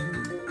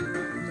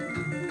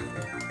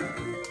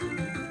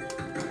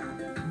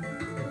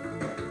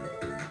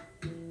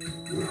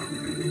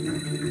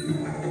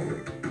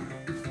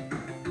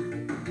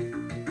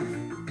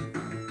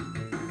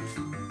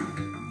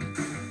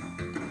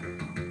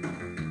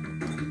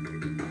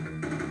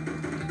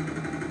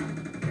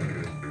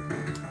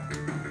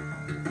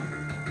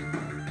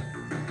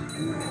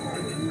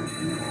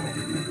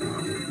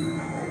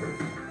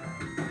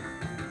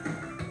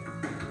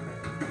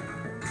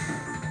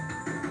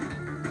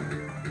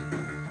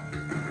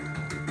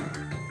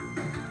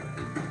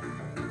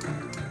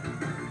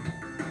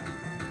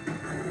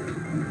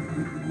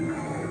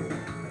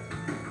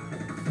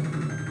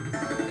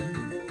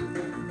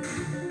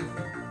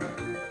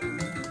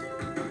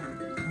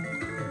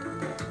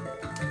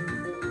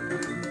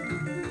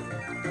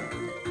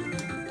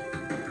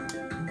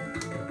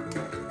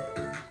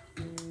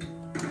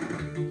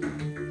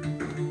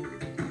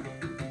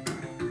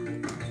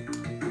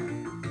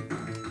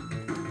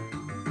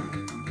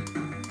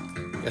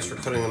 Guess we're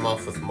cutting them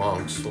off with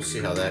monks. We'll see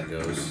how that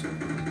goes.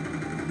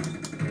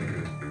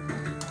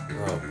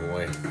 Oh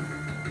boy.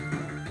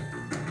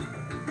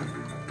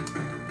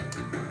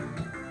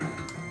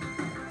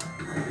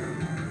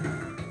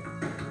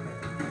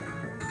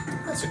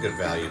 That's a good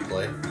value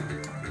play.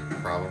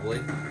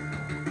 Probably.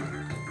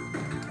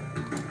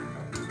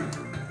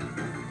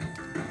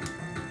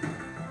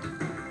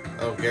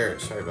 Oh, Garrett,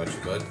 sorry about you,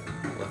 bud.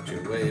 Left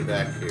you way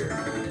back here.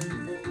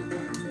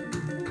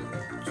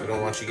 So I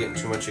don't want you getting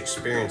too much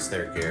experience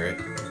there,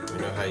 Garrett. We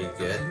know how you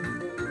get.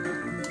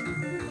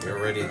 You're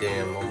already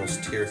damn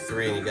almost tier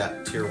 3 and you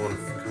got tier 1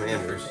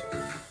 commanders.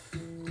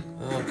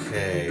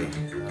 Okay.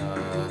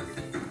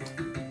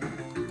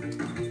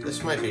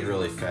 This might be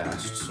really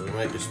fast, so we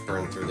might just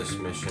burn through this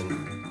mission.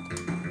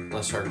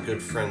 Unless our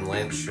good friend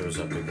Lance shows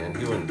up again.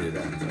 He wouldn't do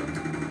that, though.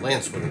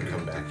 Lance wouldn't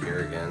come back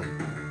here again.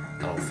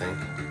 I don't think.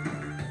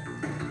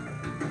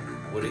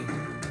 Would he?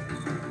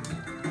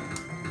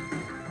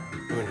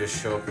 He would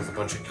just show up with a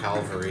bunch of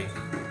cavalry.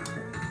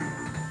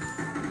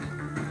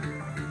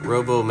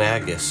 Robo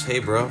Magus. Hey,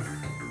 bro.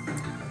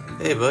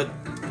 Hey, bud.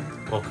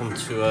 Welcome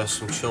to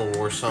some chill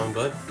Warsong,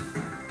 bud.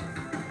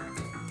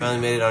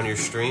 Finally made it on your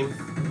stream?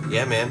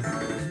 Yeah, man.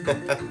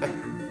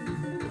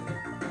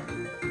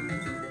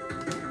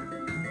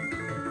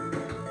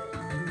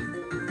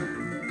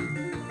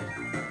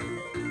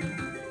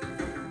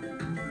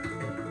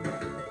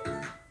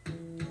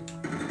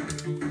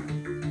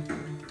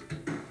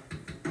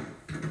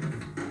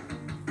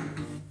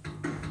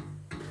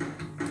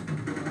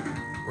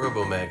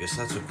 Robo Magus,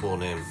 that's a cool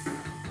name.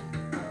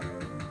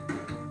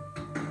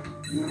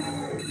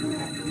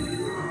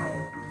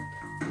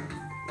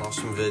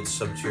 Awesome vids,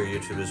 sub to your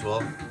YouTube as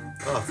well.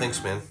 Oh,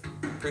 thanks, man.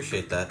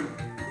 Appreciate that.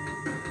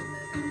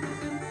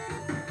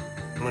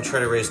 I'm gonna try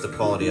to raise the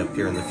quality up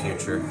here in the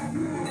future.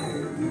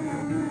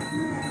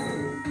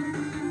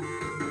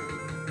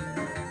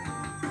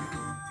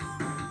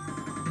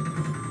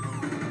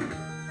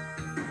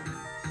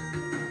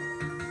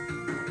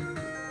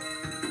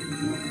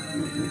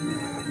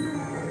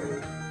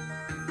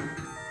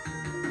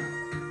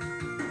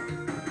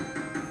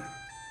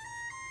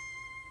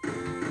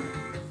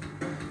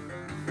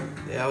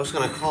 Yeah, I was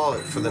gonna call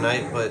it for the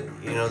night, but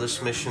you know,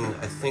 this mission,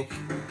 I think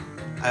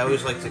I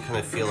always like to kind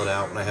of feel it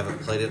out when I haven't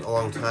played it in a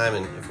long time,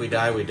 and if we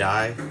die, we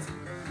die.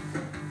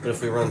 But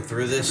if we run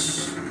through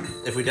this,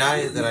 if we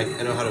die, then I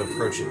know how to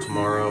approach it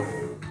tomorrow,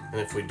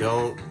 and if we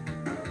don't,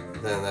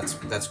 then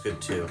that's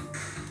good too.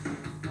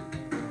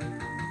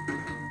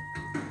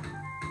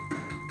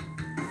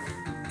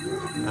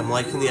 I'm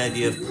liking the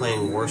idea of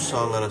playing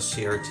Warsong on a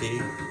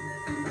CRT.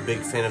 Big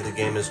fan of the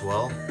game as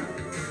well.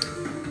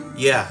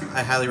 Yeah,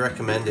 I highly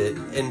recommend it.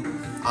 And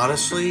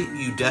honestly,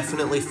 you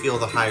definitely feel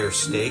the higher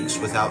stakes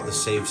without the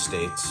save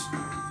states.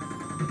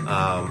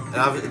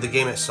 And the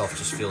game itself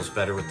just feels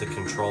better with the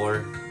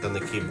controller than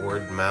the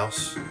keyboard and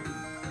mouse.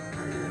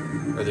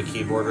 Or the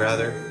keyboard,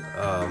 rather.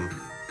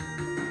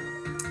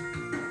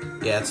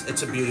 Yeah,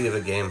 it's a beauty of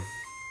a game.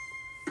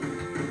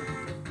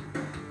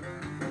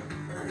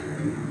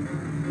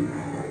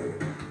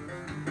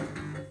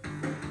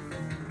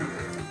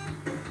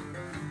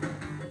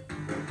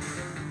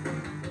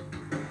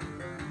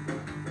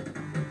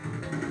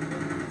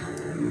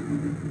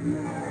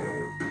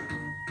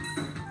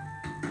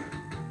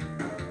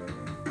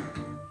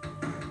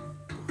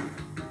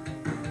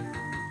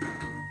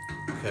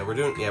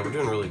 Okay, we're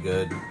doing really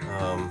good.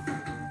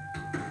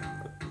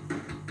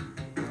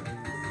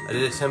 I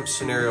did attempt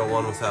scenario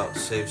 1 without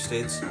save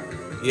states.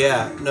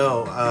 Yeah,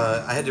 no,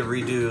 I had to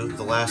redo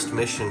the last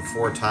mission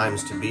 4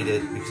 times to beat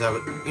it because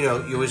you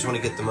always want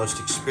to get the most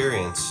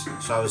experience.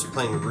 So I was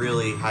playing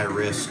really high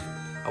risk.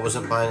 I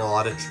wasn't buying a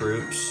lot of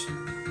troops.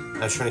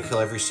 I was trying to kill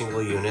every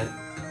single unit,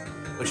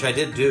 which I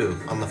did do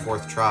on the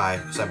 4th try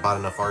because I bought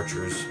enough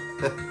archers.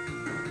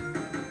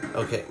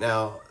 Okay,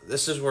 now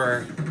this is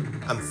where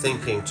I'm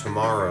thinking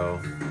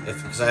tomorrow,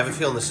 because I have a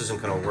feeling this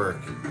isn't going to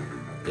work,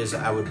 is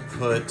I would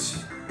put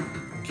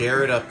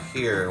Garrett up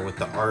here with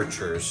the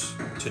archers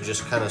to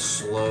just kind of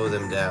slow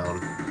them down.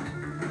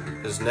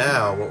 Because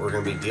now what we're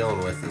going to be dealing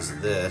with is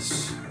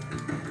this,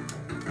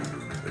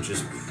 which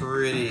is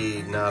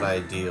pretty not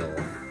ideal.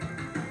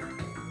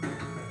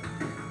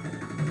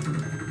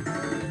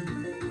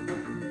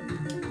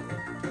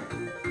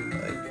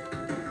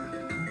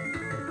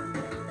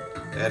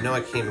 I know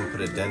I can't even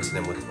put a dent in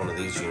him with one of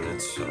these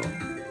units, so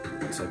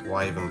it's like,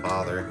 why even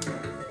bother?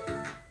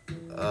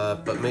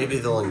 But maybe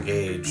they'll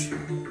engage.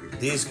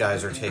 These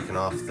guys are taken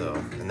off, though,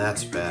 and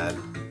that's bad.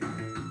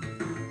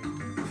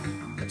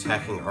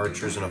 Attacking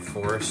archers in a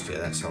forest? Yeah,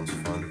 that sounds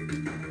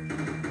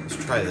fun.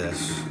 Let's try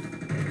this.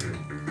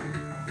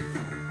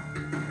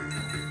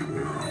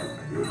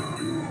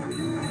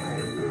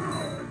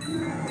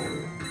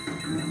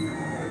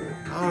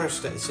 I don't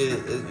understand. See,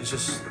 it's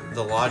just,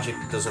 the logic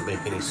doesn't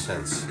make any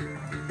sense.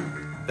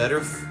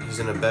 He's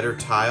in a better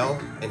tile,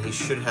 and he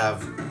should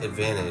have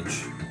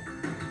advantage.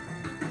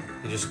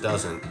 He just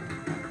doesn't.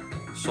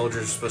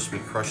 Soldiers are supposed to be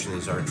crushing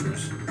these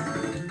archers.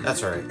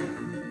 That's alright.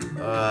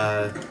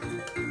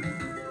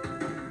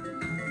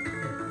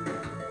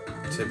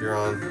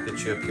 Tiburon,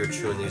 get you up here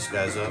chewing these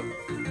guys up.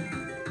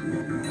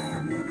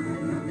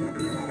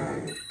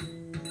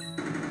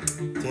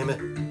 Damn it.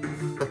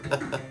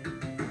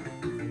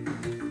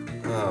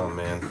 Oh,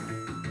 man.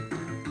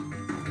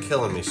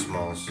 Killing me,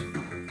 Smalls.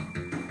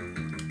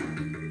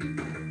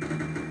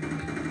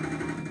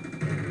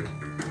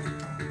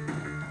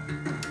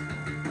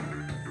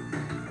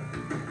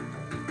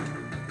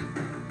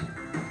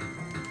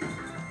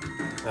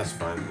 That's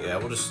fine. Yeah,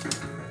 we'll just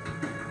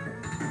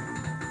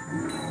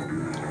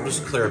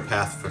clear a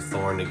path for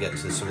Thorn to get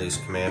to some of these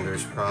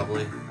commanders,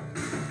 probably.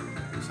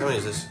 So how many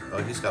is this?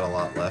 Oh, he's got a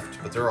lot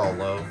left, but they're all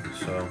low,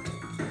 so...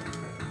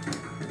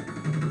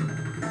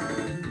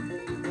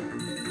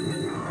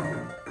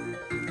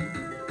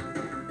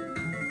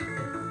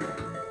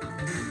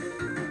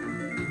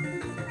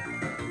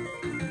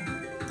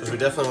 Because we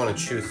definitely want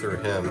to chew through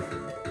him.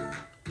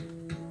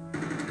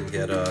 And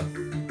get,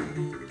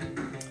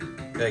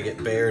 gotta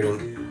get Baird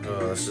and...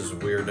 Oh, this is a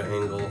weird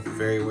angle.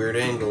 Very weird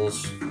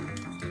angles.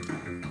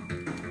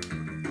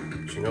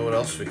 But you know what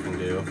else we can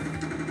do?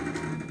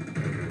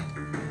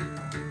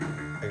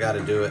 I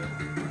gotta do it.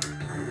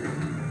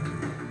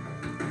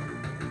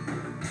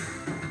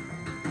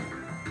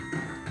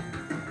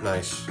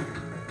 Nice.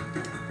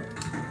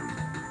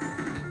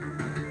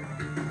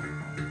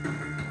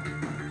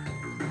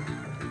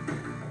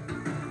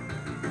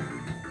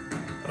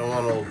 I don't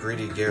want old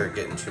greedy Garrett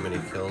getting too many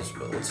kills,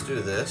 but let's do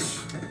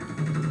this.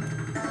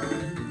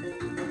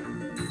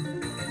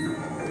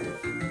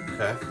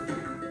 Okay.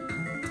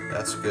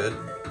 That's good.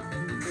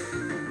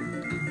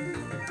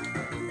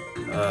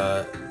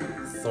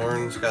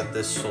 Thorn's got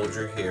this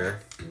soldier here,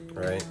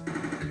 right?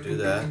 Do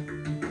that.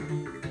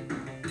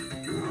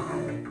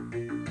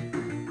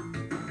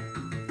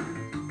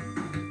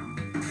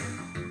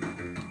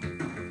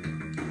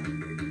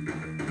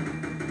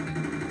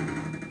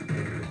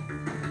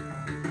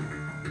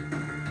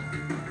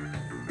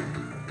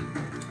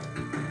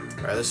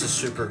 Alright, this is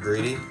super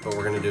greedy, but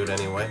we're gonna do it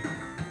anyway.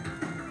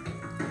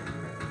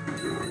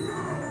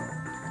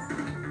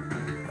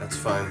 That's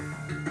fine.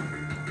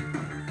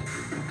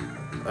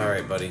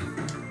 Alright, buddy.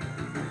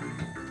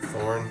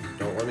 Thorn,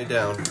 don't let me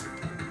down.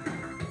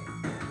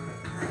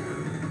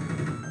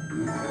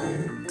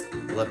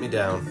 Let me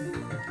down.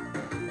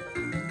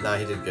 Nah,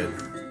 he did good.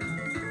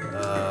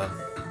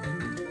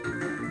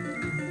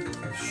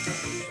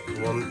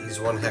 He's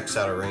one hex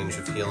out of range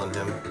of healing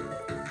him.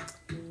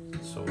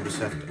 So we'll just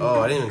have to... Oh,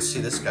 I didn't even see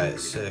this guy at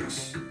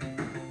 6.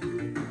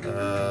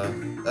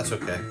 That's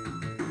okay.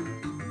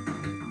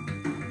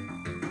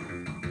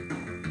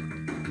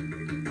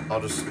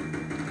 I'll just...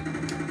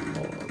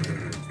 Hold on.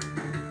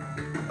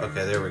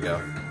 Okay, there we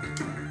go.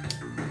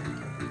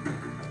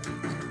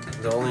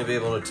 They'll only be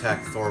able to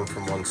attack Thorn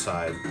from one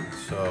side,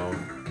 so...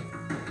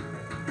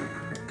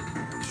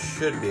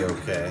 Should be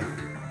okay.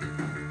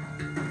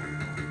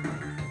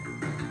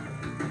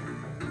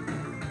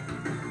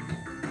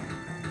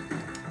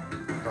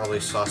 Probably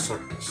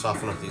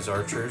soften up these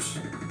archers.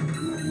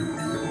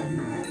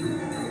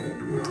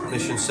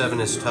 Mission 7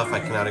 is tough, I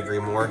cannot agree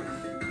more.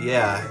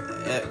 Yeah,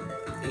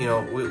 you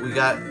know, we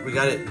got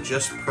it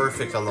just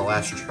perfect on the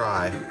last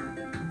try.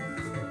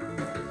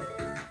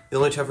 The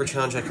only tougher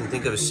challenge I can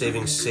think of is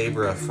saving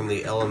Sabra from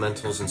the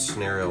elementals in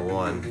scenario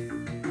 1.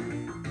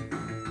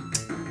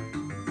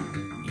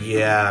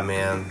 Yeah,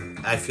 man.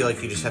 I feel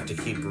like you just have to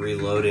keep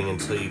reloading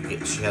until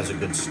she has a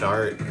good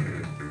start.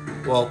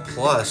 Well,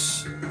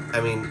 plus,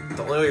 I mean,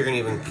 the only way you're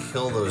going to even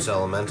kill those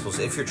elementals,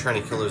 if you're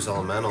trying to kill those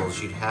elementals,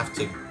 you'd have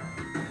to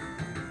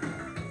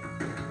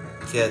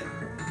get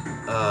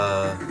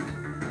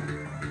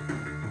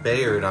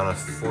Bayard on a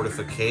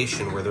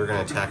fortification where they're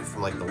going to attack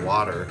from, like, the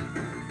water.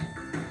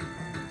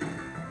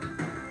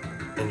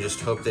 And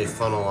just hope they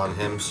funnel on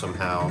him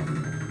somehow.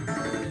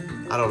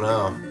 I don't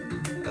know.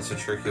 That's a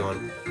tricky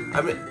one.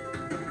 I mean...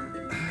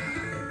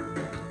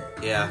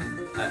 Yeah.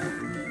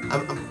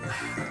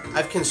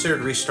 I've considered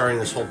restarting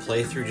this whole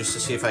playthrough just to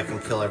see if I can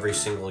kill every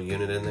single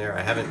unit in there.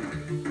 I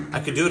haven't... I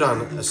could do it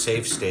on a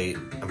save state,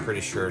 I'm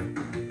pretty sure.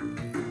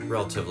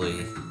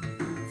 Relatively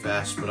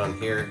fast, but on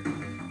here...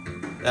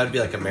 That would be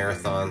like a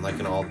marathon, like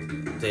an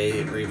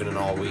all-day or even an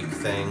all-week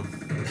thing.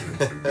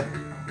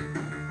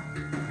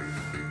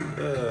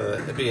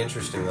 It'd be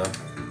interesting, though.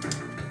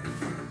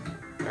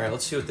 Alright,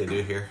 let's see what they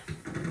do here.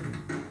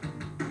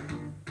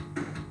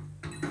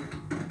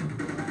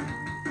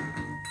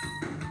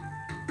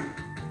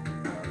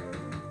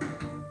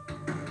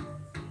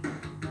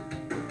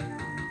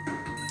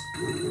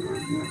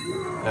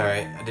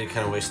 Alright, I did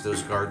kind of waste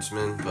those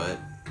guardsmen, but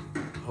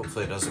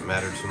hopefully it doesn't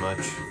matter too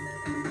much.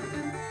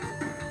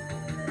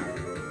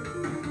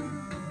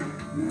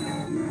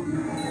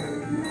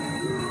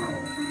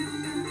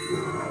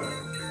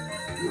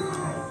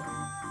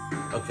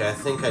 Okay, I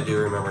think I do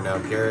remember now.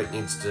 Garrett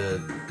needs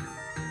to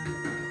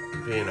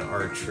be an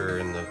archer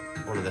in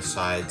one of the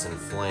sides and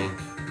flank.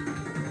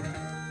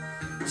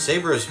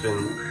 Sabra's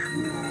been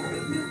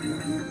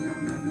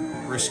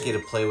risky to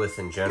play with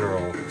in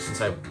general since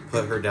I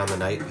put her down the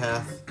night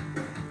path.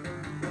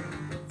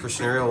 For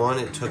scenario 1,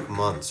 it took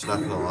months, not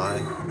gonna lie.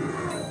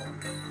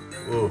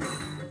 Ooh.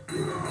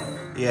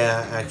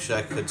 Yeah, actually,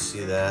 I could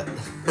see that.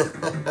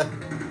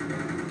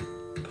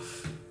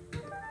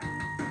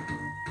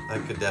 I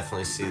could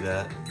definitely see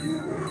that.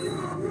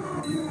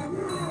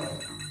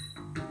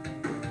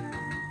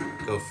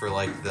 Go for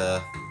like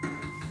the...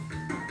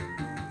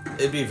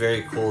 It'd be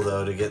very cool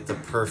though to get the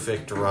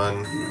perfect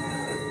run.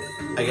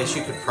 I guess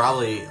you could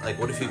probably, like,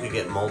 what if you could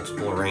get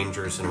multiple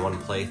Rangers in one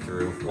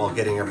playthrough while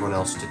getting everyone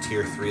else to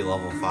tier 3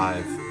 level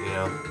 5, you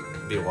know?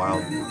 It'd be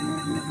wild.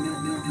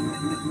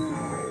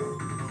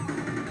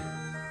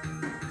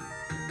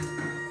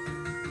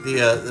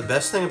 The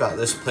best thing about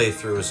this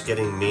playthrough was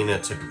getting Mina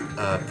to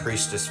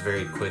Priestess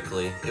very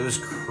quickly. It was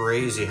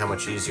crazy how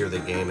much easier the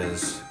game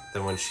is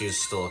than when she's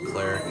still a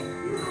cleric.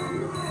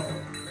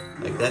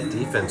 Like, that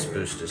defense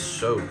boost is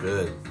so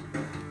good.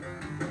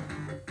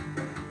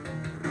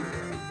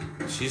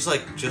 She's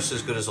like just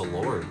as good as a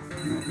lord.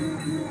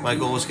 My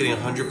goal was getting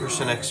 100%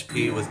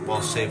 XP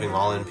while saving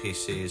all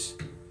NPCs.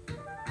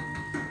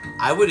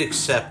 I would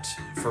accept,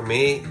 for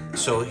me,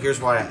 so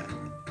here's why,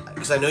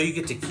 because I know you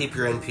get to keep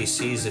your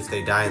NPCs if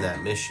they die in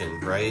that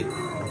mission, right?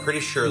 I'm pretty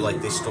sure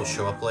like they still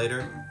show up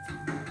later.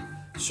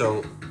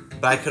 So,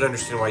 but I could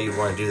understand why you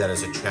want to do that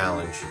as a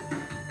challenge.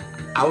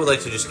 I would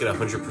like to just get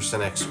 100%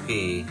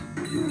 XP.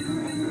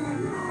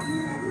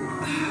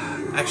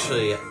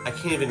 Actually, I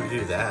can't even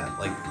do that.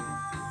 Like,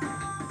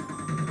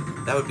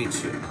 that would be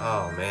too...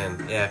 Oh,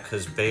 man. Yeah,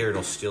 because Bayard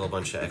will steal a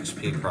bunch of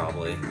XP,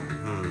 probably.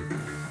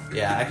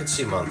 Yeah, I could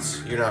see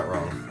months. You're not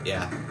wrong.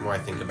 Yeah, the more I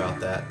think about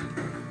that.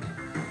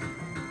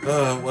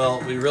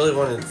 Well, we really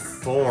wanted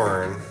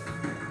Thorn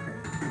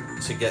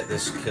to get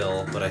this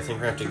kill, but I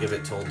think we're going to have to give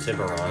it to old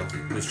Tiburon,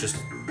 who's just...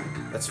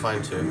 That's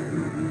fine, too.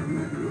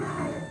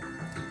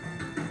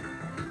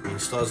 He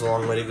still has a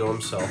long way to go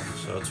himself,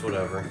 so it's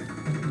whatever.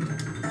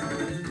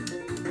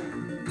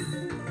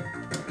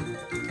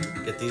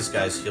 Get these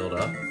guys healed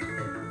up.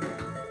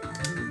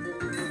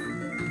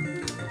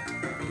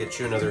 Get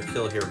you another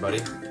kill here,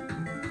 buddy.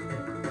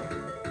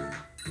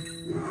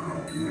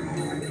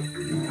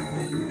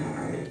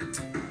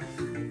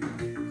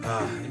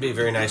 It'd be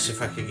very nice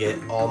if I could get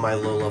all my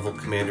low-level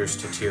commanders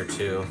to tier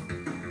 2.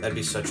 That'd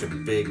be such a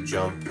big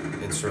jump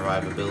in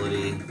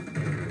survivability.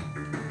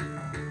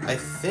 I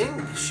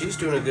think she's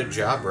doing a good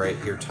job right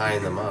here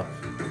tying them up.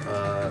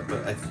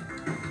 But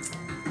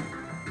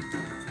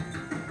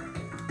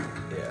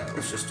yeah,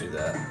 let's just do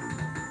that.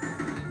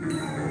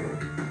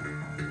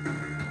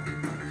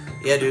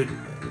 Yeah, dude,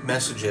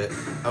 message it.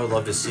 I would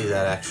love to see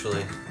that,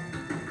 actually.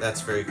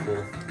 That's very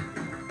cool.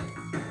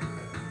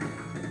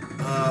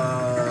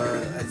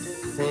 I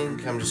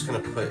think I'm just gonna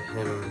put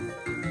him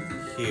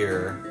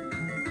here.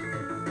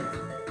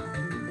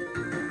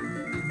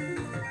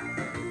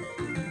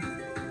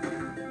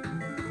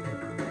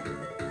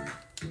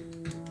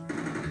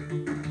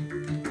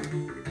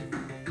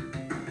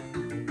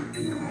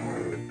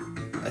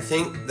 I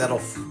think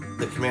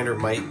the commander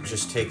might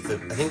just take the...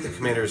 I think the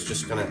commander is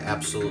just going to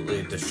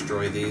absolutely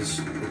destroy these,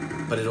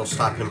 but it'll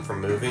stop him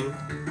from moving,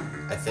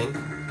 I think.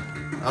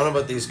 I don't know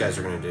what these guys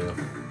are going to do.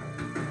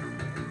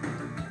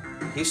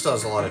 He still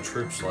has a lot of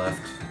troops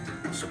left,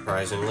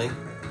 surprisingly.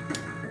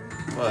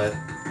 But,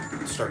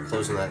 start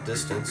closing that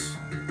distance.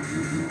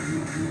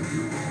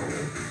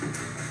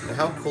 And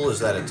how cool is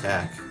that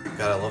attack?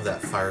 God, I love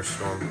that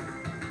firestorm.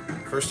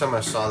 First time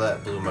I saw that,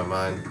 it blew my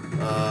mind.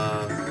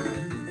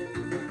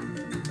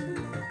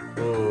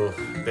 Ooh,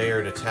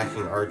 Bayard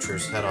attacking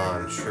archers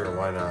head-on. Sure,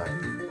 why not?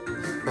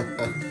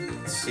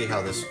 Let's see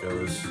how this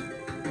goes.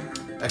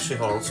 Actually,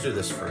 hold on, let's do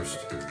this first.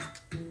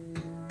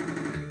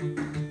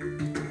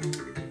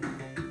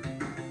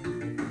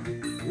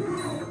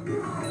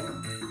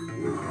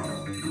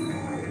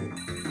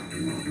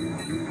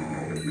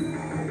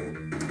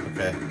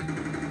 Okay.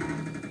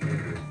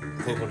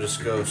 I think we'll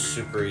just go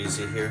super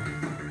easy here.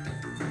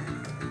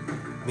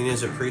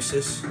 Mina's a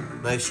priestess.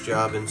 Nice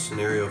job in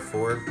scenario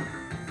 4.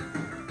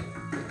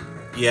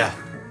 Yeah.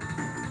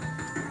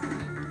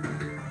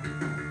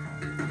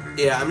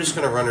 Yeah, I'm just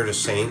going to run her to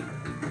Saint,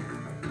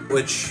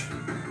 which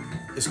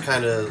is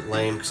kind of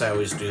lame because I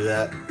always do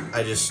that.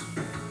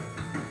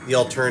 The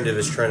alternative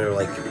is trying to,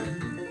 like,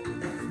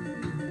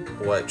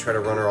 try to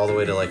run her all the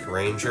way to, like,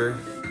 Ranger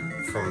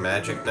from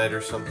Magic Knight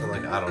or something?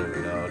 Like, I don't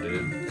even know,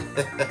 dude.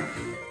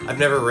 I've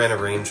never ran a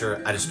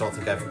Ranger. I just don't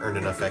think I've earned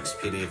enough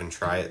XP to even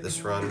try it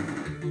this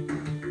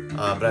run.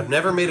 But I've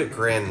never made a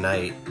Grand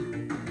Knight.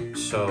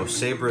 So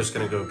Saber is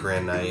going to go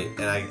Grand Knight,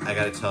 and I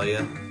gotta tell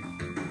you,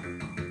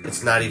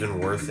 it's not even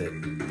worth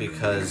it,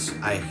 because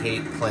I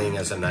hate playing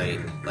as a Knight.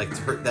 Like,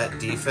 that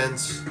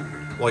defense,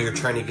 while you're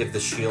trying to give the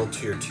shield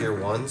to your tier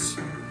 1s,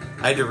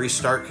 I had to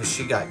restart because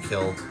she got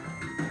killed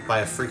by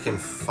a freaking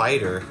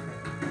fighter.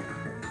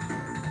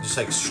 Just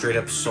like straight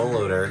up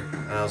soloed her,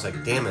 and I was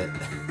like, damn it.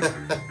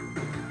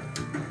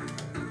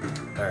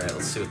 Alright,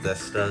 let's see what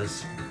this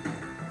does.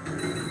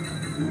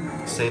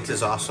 Saint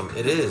is awesome.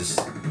 It is.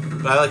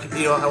 But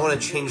I want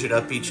to change it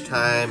up each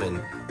time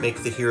and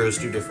make the heroes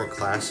do different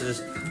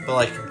classes. But,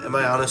 like, am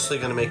I honestly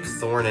going to make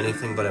Thorn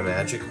anything but a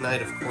Magic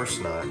Knight? Of course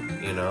not,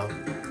 you know?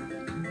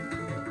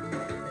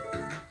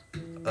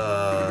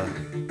 I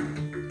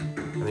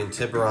mean,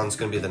 Tiburon's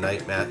gonna be the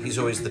Knight He's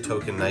always the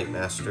token Knight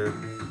Master.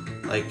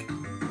 Like,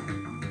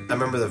 I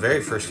remember the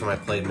very first time I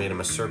played, made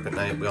him a Serpent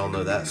Knight. We all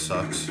know that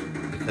sucks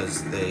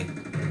because they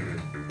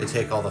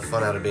take all the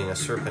fun out of being a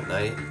Serpent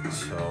Knight.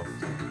 So,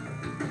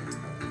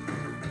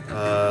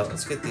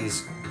 let's get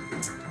these.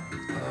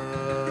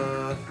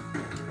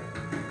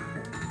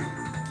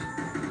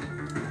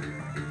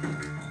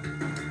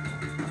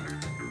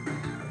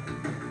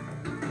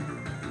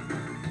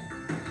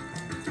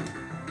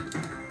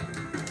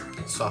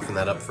 Soften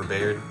that up for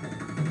Bayard.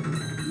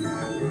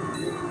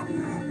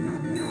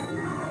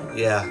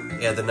 Yeah,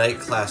 the Knight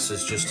class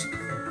is just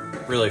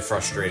really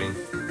frustrating.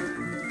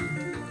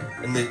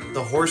 And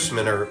the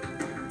horsemen are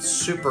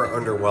super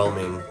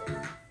underwhelming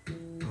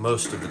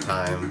most of the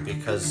time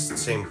because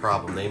same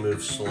problem. They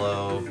move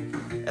slow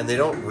and they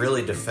don't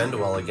really defend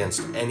well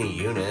against any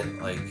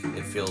unit, like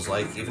it feels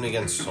like, even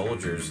against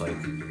soldiers.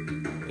 Like,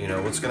 you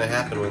know, what's gonna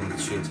happen when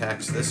she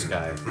attacks this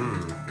guy?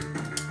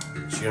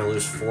 Is she gonna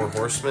lose 4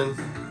 horsemen?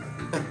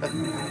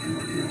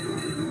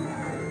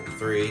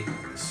 3.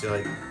 So,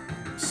 like,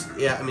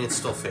 yeah, I mean, it's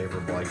still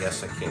favorable, I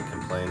guess. I can't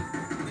complain.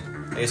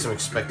 I guess I'm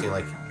expecting,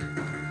 like,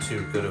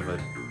 too good of a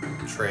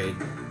trade.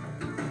 There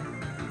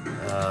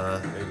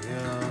you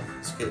go.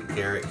 Let's get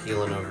Garrett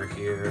healing over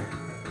here.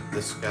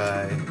 This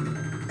guy.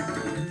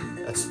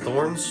 That's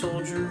Thorn's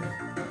soldier?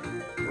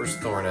 Where's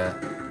Thorn at?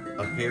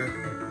 Up here?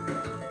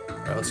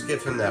 Alright, let's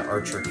give him that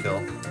archer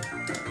kill.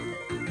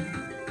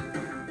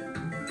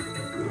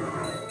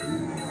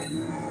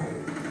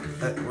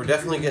 We're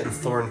definitely getting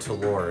Thorn to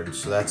Lord,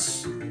 so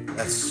that's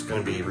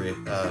going to be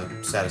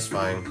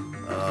satisfying.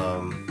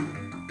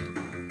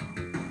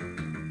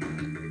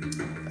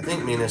 I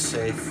think Mina's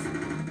safe.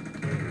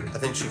 I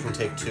think she can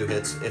take 2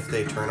 hits if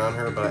they turn on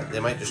her, but they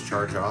might just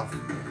charge off.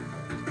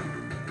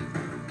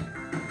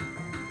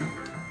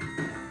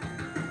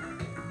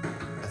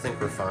 I think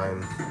we're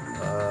fine.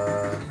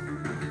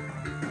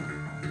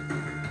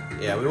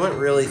 Yeah, we went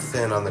really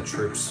thin on the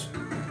troops,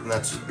 and I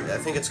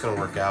think it's going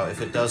to work out. If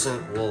it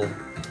doesn't, we'll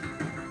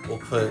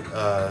put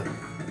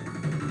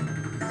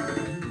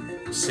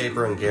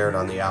Saber and Garrett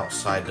on the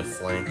outside to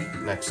flank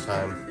next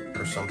time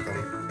or something.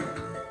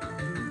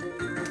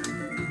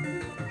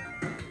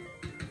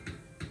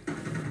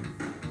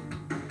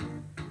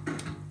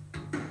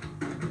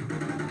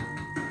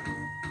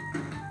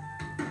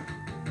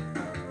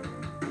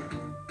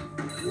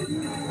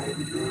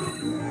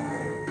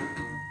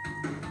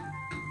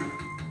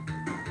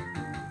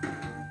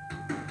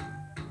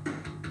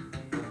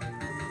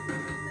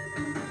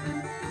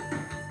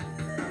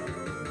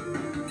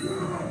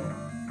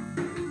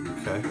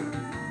 Okay.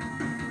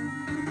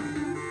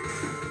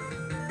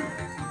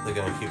 They're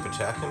gonna keep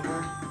attacking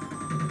her?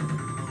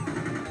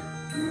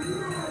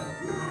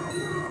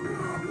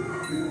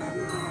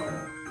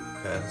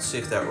 Okay, let's see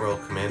if that Royal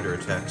Commander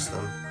attacks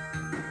them.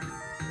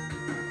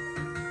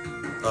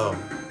 Oh,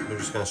 they're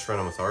just gonna surround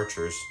them with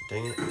archers.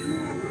 Dang it.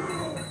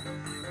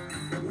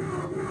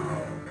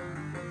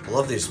 I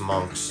love these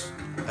monks.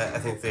 I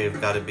think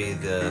they've got to be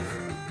the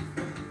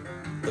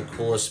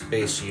coolest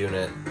base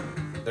unit.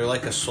 They're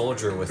like a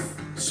soldier with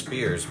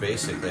spears,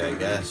 basically, I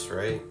guess,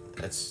 right?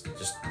 That's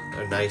just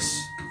a nice...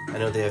 I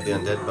know they have the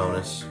undead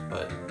bonus,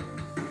 but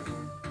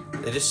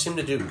they just seem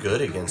to do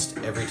good against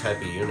every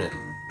type of unit.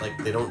 Like,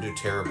 they don't do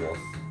terrible,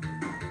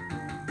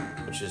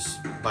 which is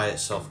by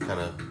itself kind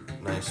of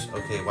nice.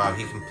 Okay, wow,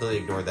 he completely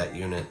ignored that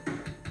unit.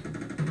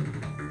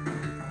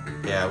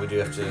 Yeah, we do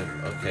have to...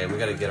 Okay, we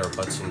gotta get our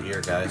butts in gear,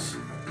 guys.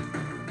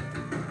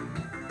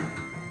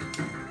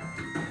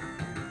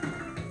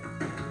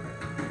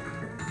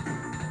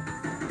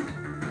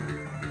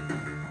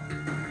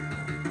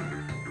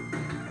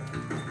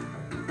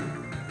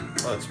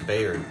 Oh, it's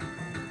Bayard.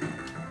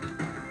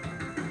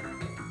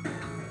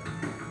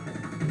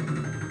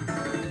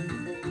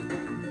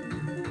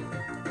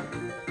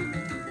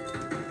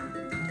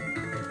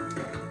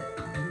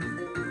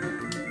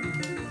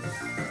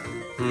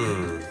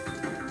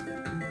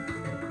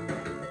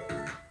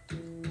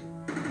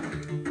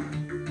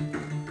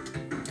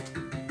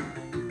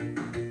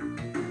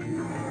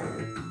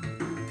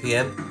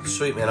 PM?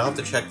 Sweet, man. I'll have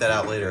to check that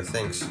out later.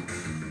 Thanks.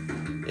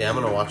 Yeah, I'm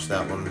gonna watch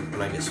that one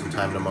when I get some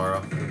time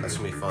tomorrow. That's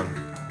gonna be fun.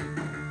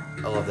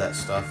 I love that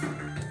stuff.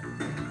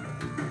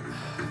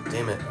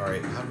 Damn it.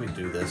 Alright, how do we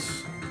do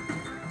this?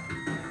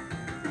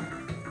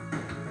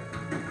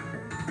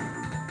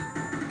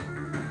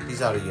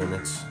 He's out of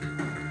units.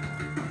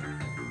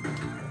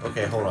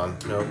 Okay, hold on.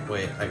 No,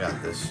 wait, I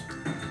got this.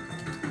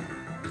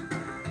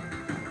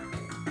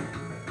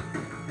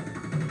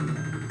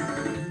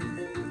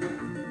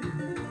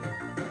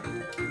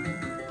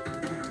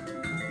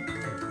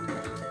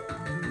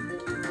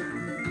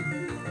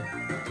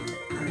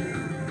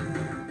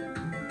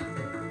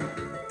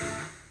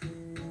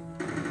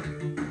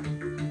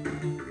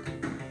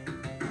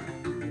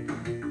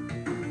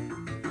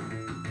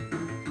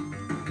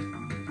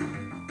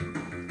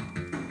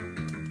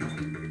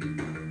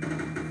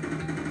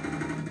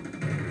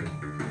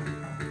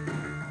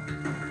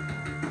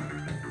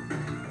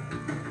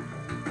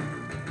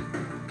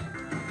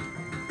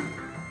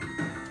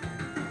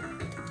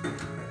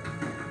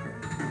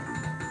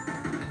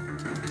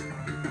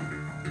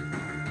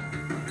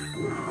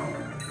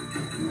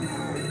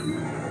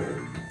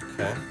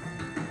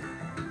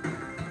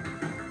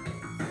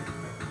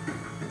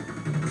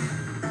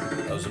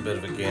 a bit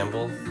of a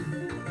gamble.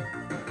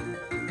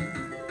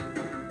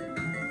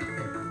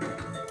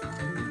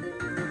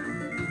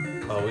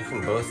 Oh, we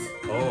can both...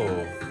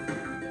 Oh.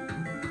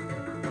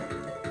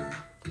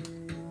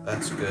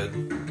 That's good.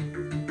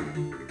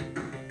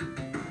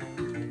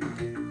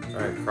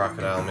 Alright,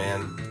 Crocodile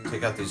Man.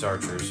 Take out these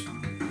archers.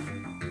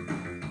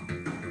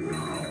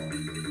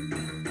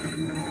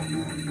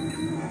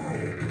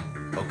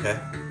 Okay.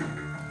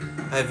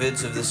 I have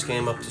vids of this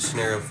game up to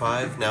scenario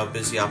 5, now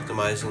busy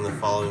optimizing the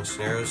following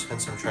scenarios,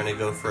 hence I'm trying to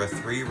go for a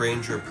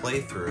 3-ranger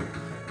playthrough,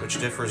 which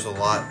differs a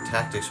lot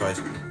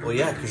tactics-wise. Well,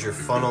 yeah, because you're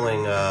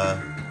funneling,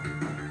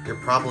 you're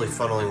probably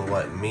funneling,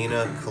 what,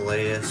 Mina,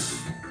 Calais,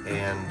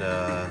 and,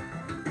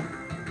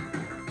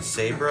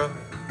 Sabra?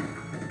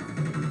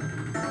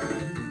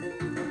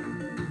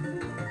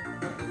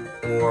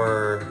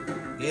 Or,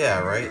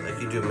 yeah, right?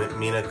 Like you do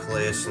Mina,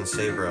 Calais, and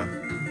Sabra.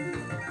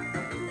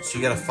 So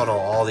you gotta funnel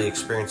all the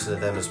experience into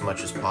them as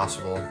much as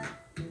possible.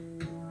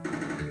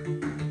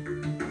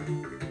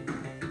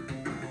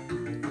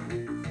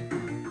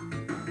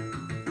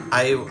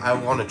 I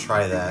want to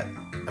try that.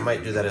 I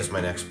might do that as my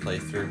next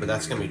playthrough, but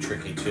that's gonna be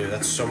tricky too.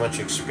 That's so much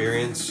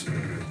experience.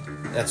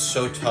 That's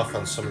so tough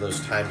on some of those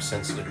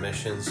time-sensitive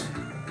missions.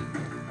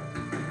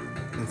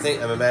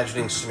 I'm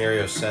imagining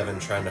scenario 7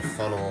 trying to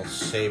funnel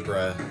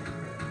Sabra.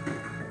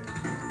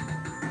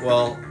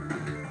 Well,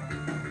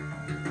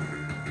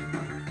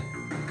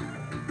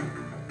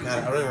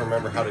 God, I don't even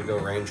remember how to go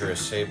Ranger as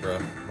Sabra.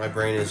 My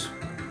brain is...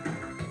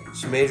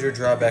 Some major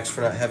drawbacks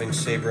for not having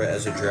Sabra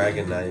as a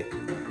Dragon Knight.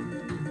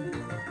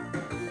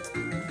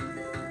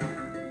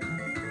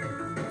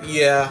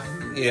 Yeah.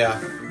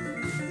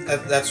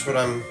 That's what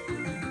I'm...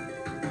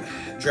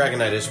 Dragon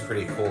Knight is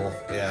pretty cool,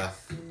 yeah.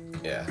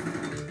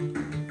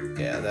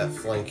 Yeah, that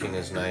flanking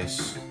is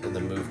nice, and the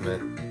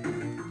movement.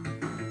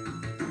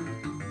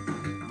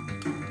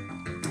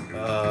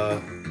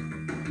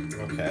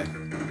 Okay.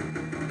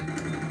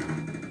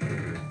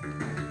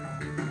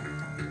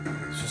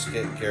 Let's just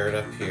get Garrett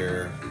up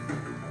here.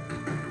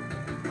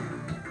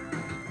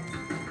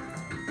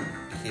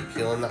 Keep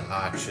healing the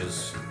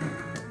Hotches.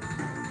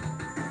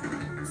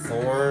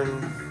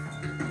 Thorn.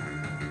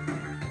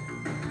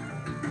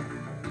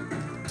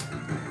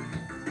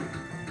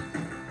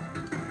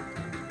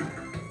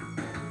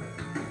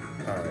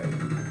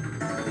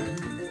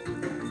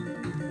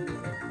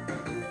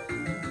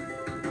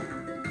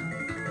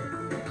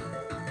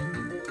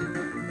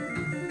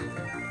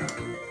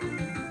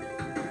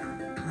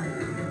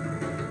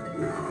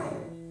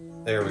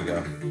 There we go.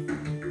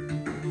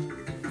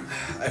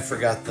 I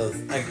forgot the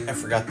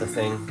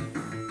thing.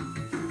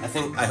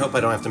 I hope I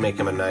don't have to make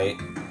him a knight.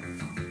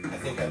 I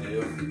think I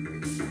do.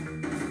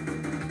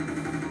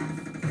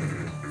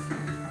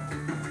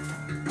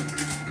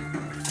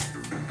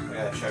 I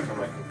gotta check on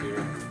my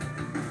computer.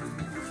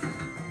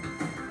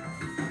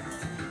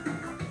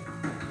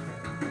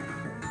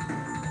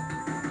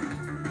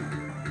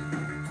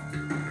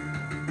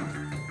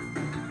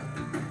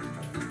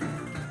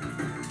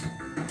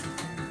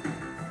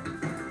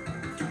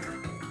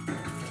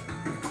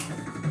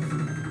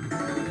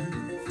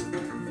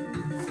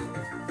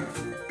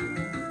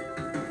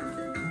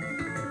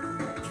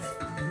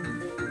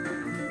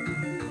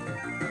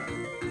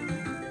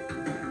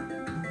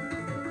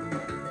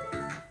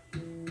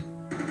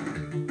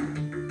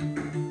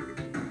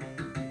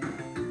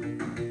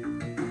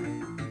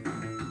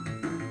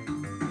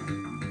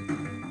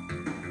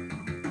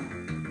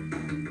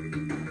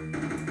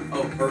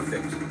 Oh,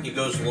 perfect. He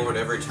goes Lord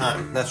every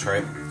time. That's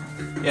right.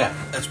 Yeah,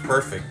 that's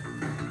perfect.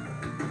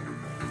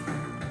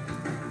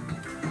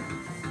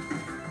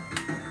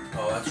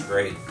 Oh, that's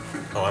great.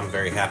 Oh, I'm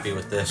very happy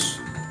with this.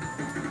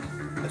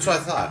 That's what I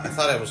thought. I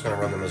thought I was going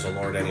to run them as a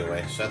Lord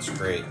anyway, so that's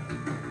great.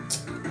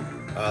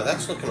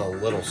 That's looking a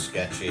little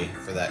sketchy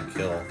for that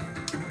kill.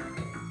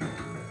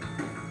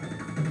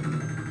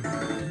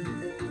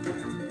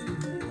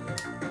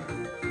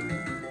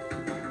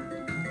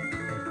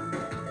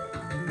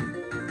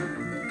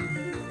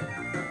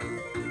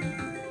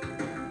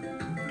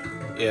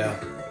 Yeah,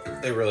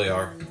 they really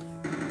are.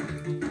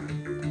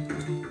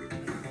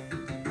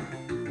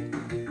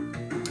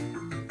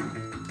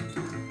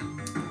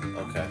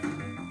 Okay,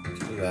 let's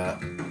do that.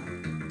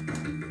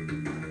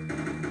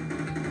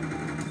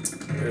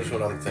 Here's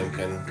what I'm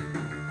thinking.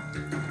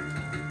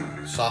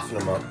 Soften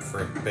them up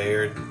for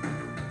Bayard.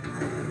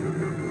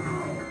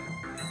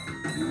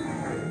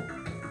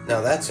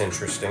 Now that's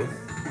interesting.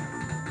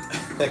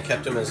 I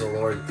kept him as a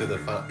Lord through the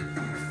fun.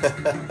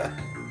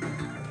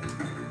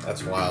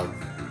 That's wild.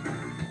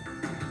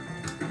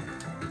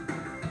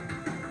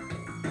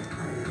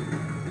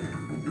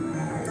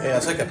 Yeah,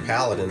 it's like a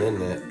paladin,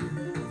 isn't it?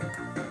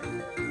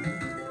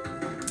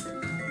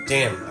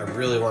 Damn, I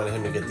really wanted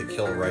him to get the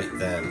kill right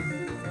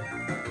then.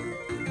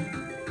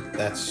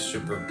 That's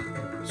super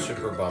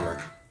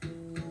bummer.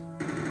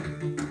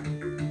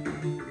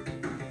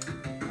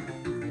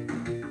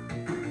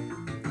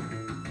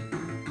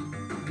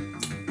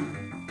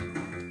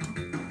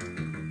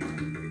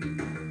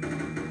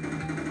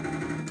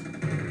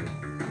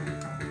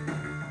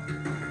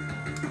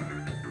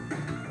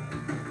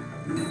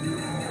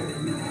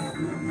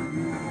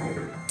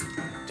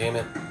 Damn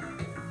it.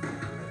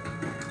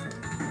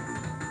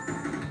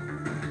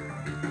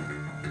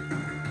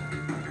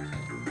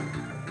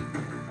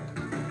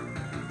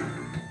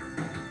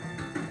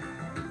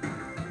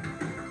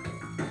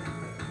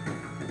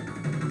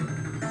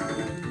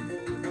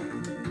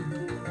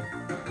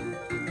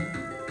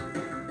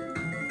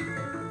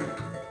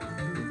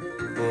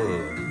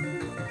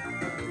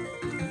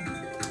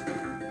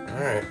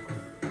 Alright.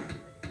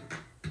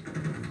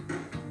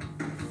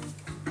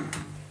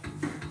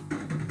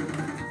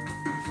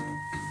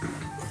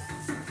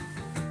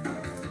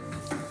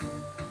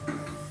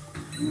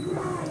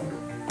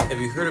 Have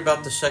you heard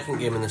about the second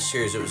game in the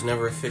series? It was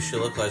never officially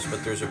localized,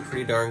 but there's a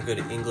pretty darn good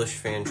English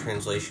fan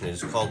translation. It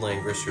is called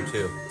Langrisser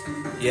 2.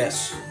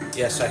 Yes.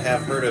 Yes, I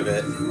have heard of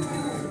it.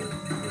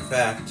 In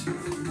fact,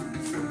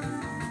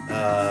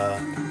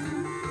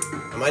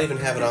 I might even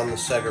have it on the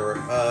Sega.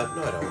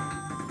 No, I don't.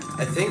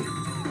 I think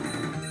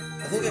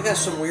I got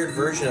some weird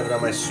version of it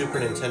on my Super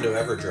Nintendo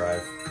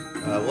EverDrive.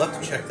 We'll have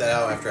to check that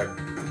out after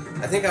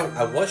I think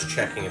I was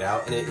checking it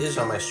out, and it is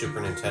on my Super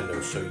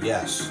Nintendo, so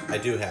yes, I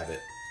do have it.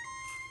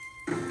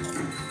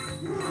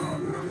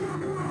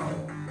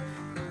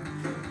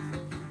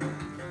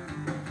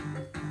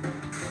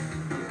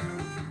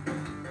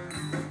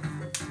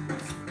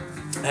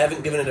 I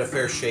haven't given it a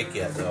fair shake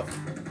yet, though.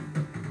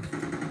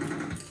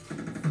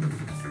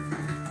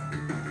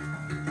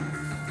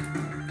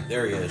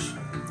 There he is.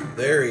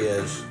 There he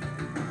is.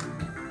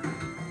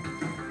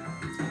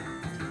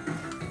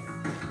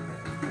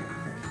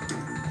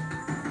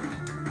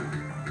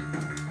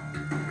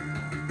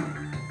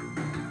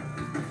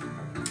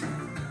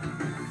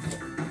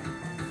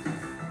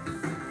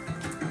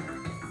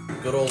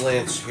 Good old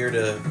Lance here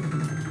to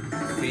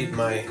feed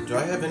my... Do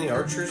I have any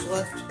archers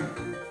left?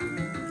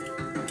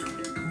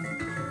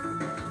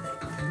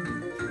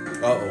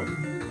 Uh-oh.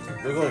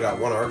 We've only got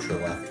one archer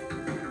left.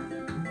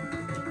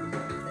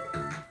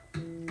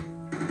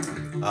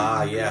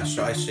 Ah, yeah,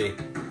 so I see.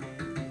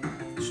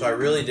 So I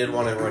really did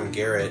want to run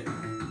Garrett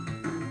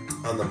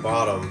on the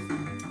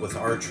bottom with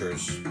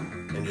archers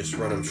and just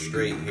run them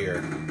straight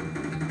here.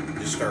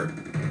 Just a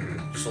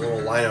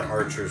little line of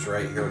archers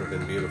right here would have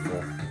been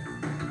beautiful.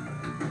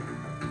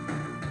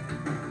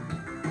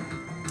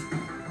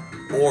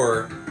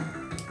 Or,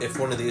 if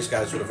one of these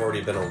guys would have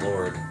already been a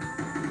lord,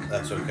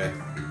 that's okay.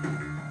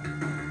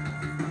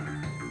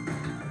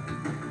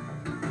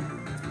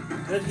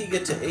 How did he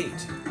get to 8?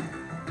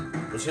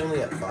 Was he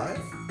only at 5?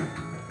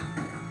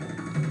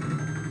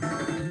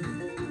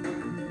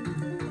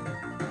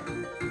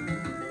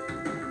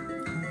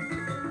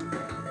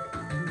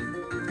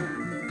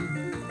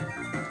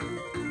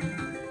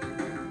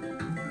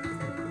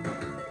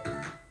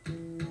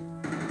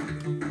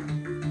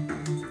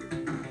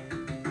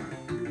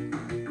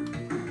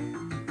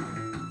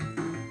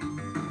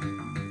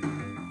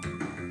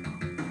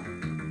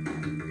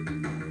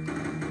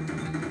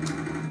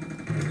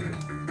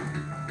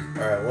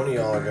 Alright, one of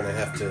y'all are gonna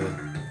have to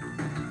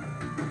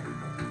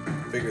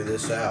figure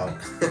this out.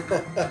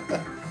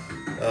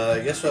 I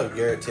guess we'll have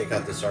Garrett take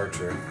out this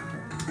archer.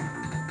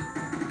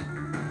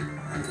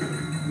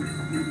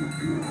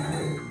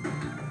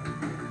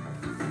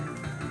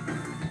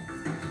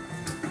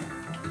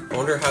 I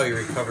wonder how he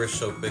recovers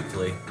so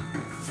quickly.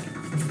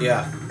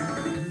 Yeah.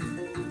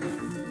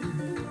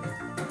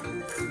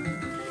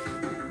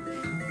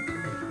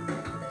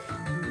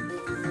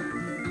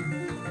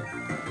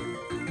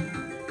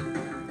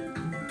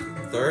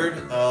 Third,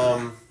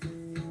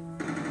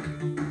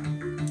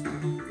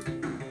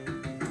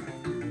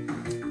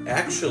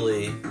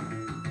 actually,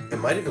 it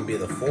might even be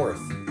the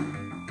 4th.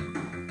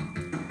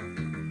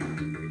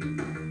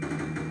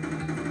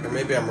 Or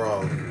maybe I'm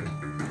wrong.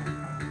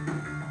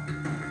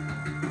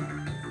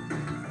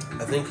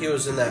 I think he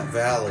was in that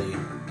valley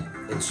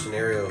in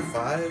scenario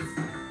 5.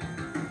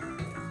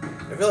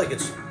 I feel like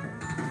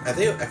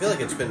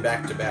it's been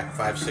back to back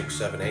 5, 6,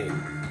 7, 8.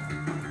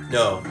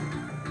 No.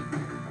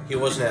 He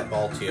wasn't at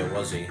Baltia,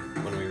 was he?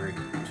 When we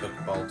took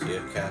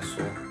Baltia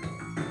Castle.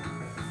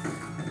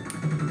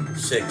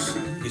 6.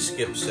 He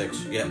skipped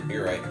 6. Yeah,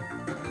 you're right.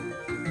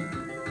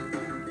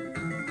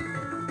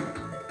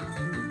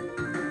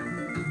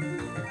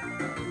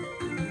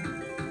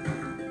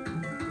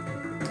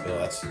 Oh,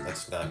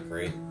 that's not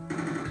great.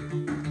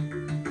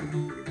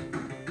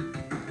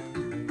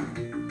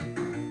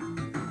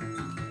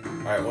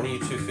 Alright, one of you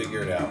two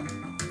figure it out.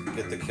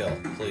 Get the kill,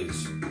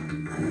 please.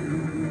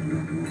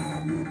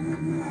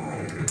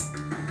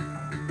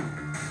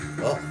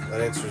 Well, that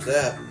answers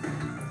that.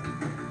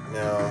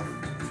 Now,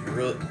 if you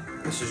really...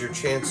 This is your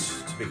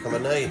chance to become a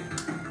knight.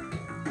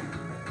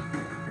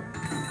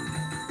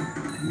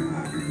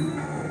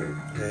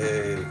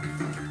 Hey.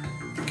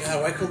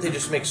 God, why couldn't they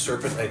just make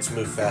Serpent Knights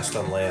move fast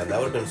on land? That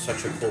would have been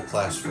such a cool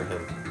class for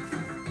him.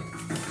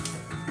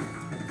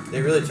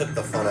 They really took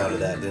the fun out of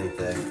that, didn't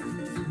they?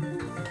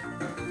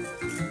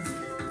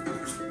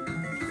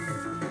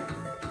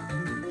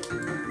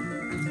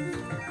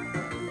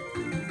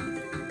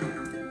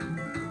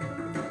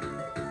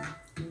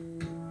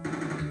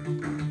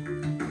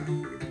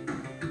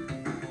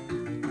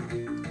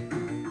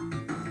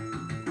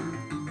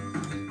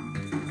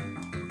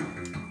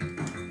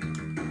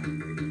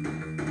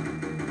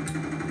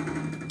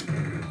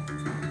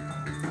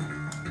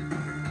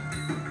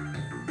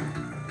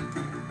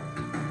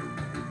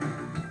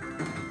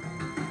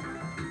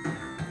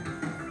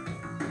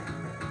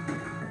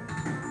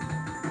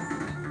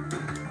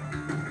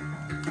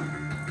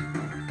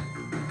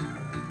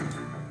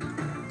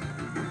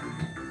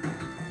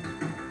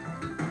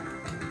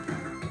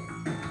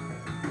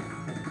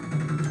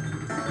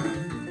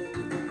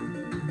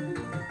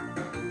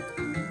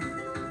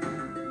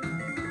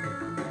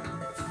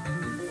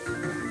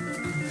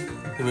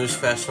 He moves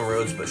fast on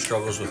roads but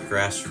struggles with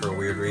grass for a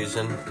weird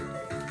reason.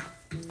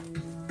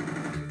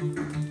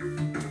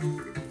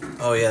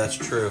 Oh yeah, that's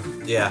true.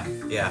 Yeah.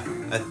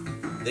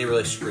 They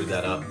really screwed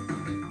that up.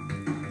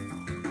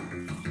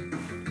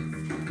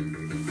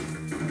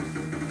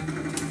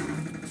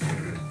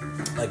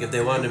 Like, if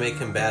they wanted to make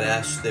him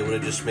badass, they would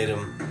have just made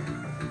him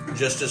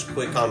just as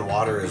quick on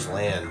water as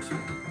land.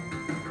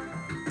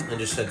 And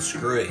just said,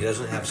 screw it, he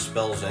doesn't have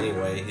spells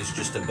anyway, he's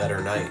just a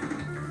better knight.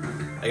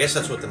 I guess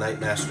that's what the Knight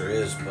Master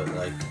is, but,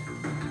 like,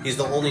 he's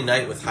the only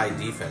knight with high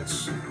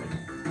defense.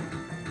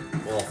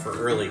 Well, for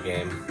early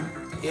game.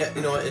 Yeah,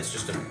 you know what, it's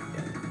just a...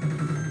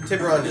 Yeah.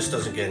 Tiburon just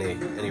doesn't get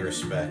any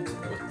respect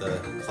with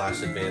the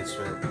class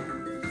advancement.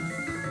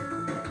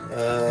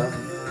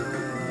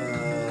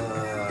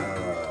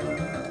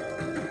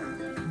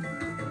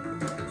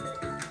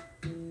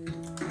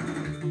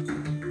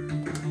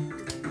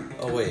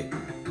 Oh, wait.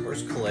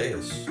 Where's Calais?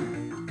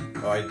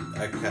 Oh,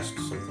 I cast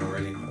something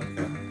already.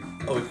 Okay.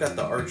 Oh, we've got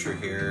the archer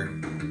here.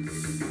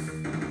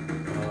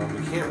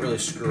 We can't really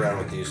screw around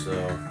with these,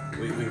 though.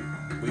 We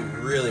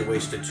really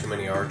wasted too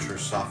many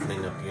archers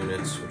softening up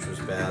units, which was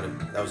bad.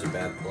 That was a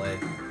bad play.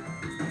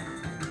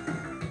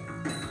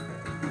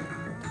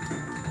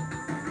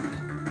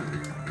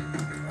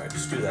 Alright,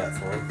 just do that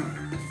for him.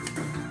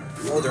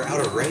 Oh, they're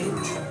out of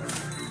range.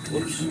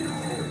 Whoops.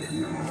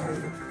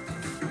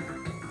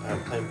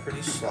 I'm playing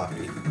pretty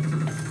sloppy.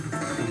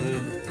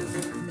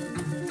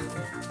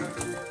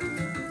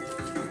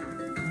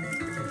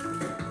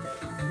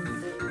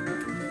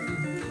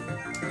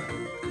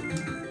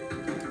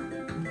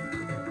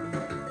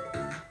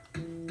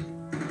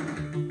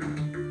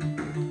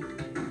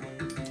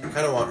 I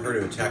kind of want her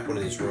to attack one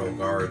of these royal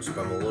guards,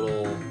 but I'm a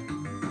little...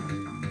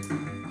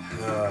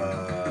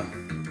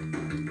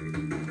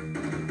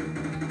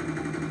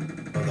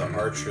 Oh, the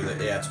archer,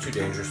 yeah, it's too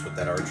dangerous with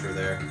that archer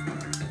there.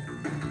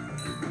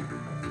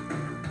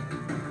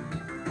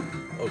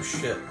 Oh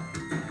shit.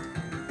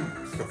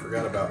 I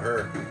forgot about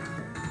her.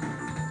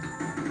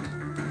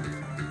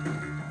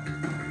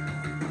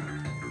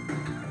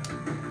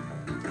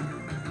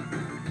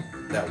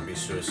 That would be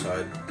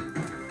suicide.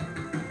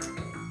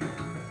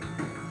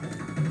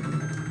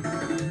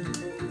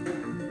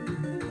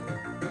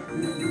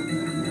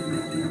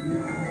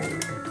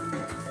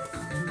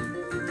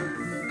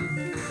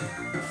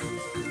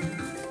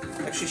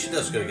 Actually, she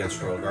does good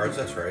against royal guards,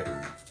 that's right.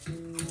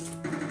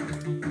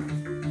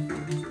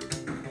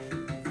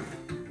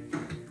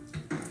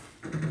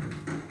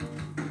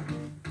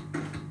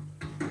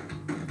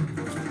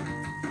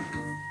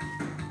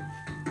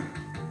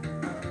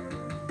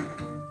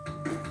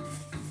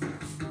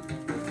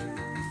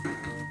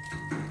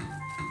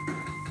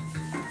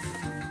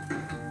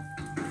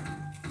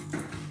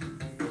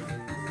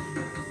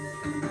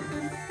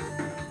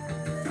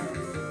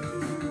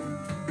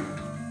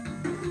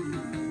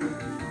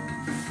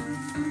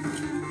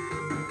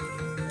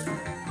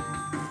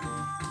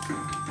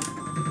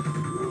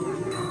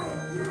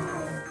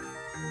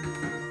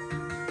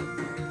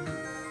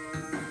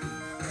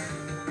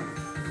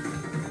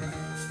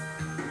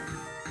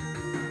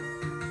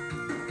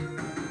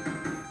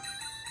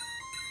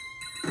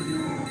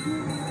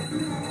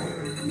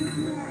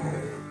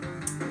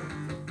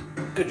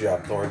 Good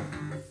job, Thorn.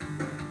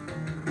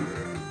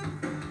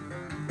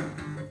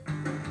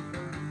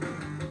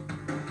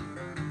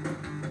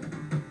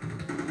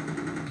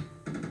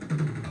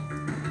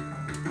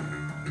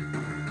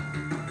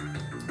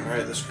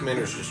 Alright, this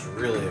commander's just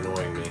really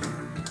annoying me.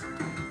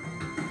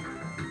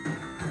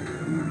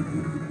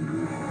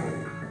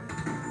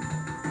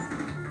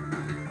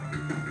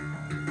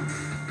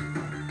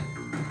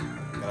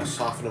 Gotta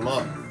soften him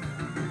up.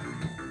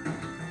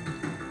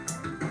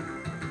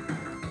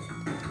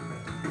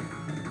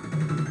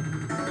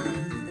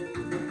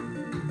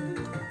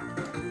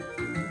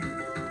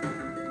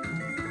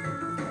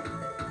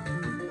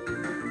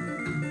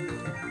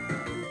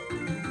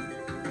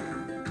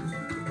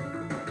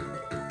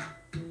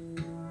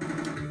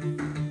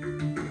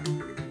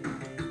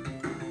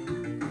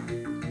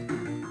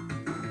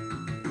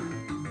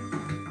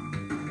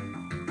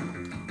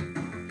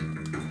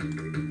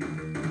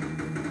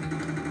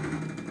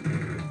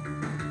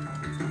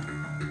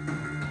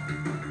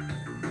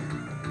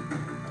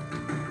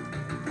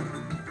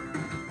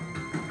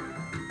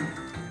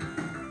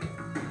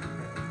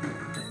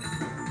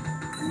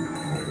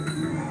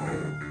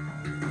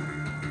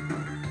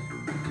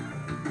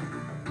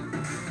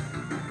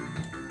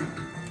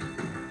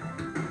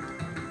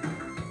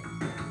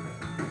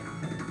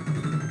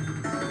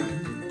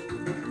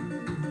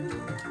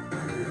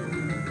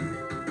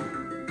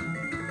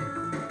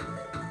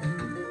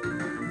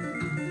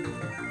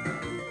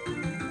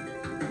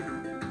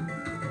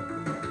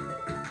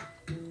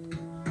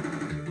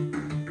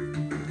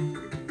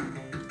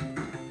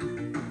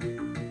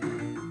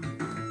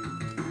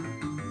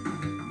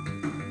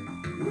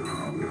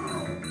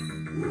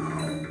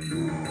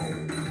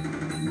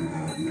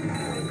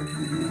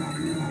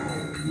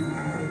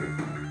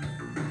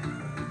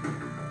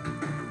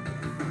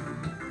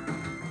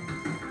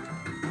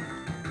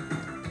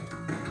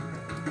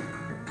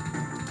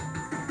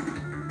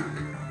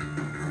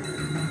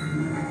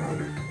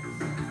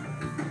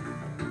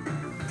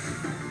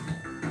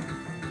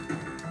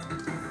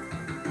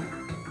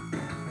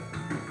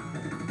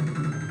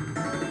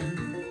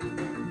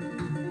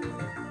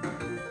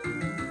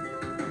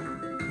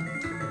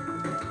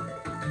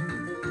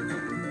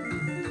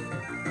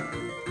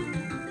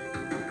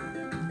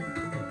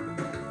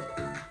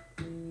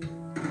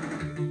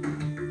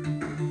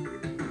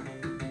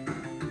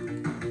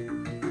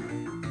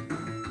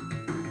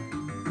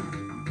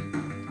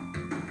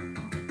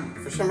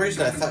 For some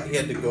reason, I thought he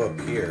had to go up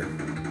here.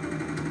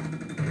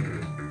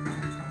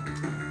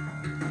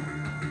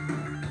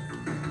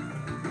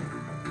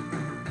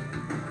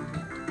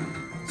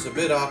 It's a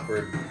bit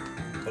awkward,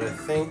 but I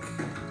think...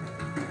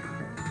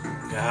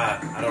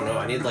 God, I don't know.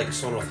 I need, like,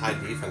 someone with high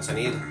defense.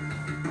 I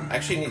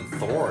actually need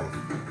Thorn.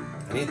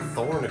 I need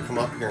Thorn to come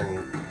up here and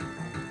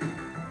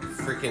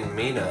freaking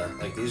Mina.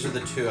 Like, these are the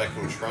two I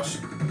can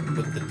trust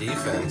with the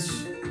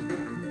defense.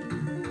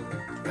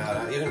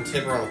 God, even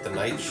Tiburon with the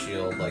Night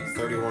Shield, like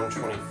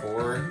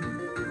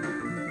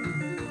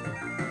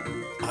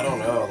 31-24. I don't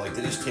know, like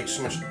they just take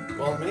so much.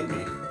 Well,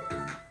 maybe.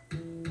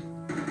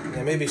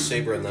 Yeah, maybe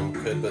Saber and them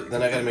could, but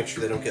then I gotta make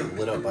sure they don't get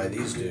lit up by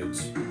these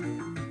dudes.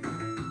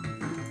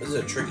 This is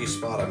a tricky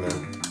spot I'm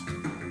in.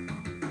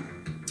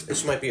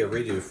 This might be a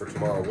redo for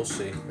tomorrow, we'll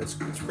see. It's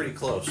pretty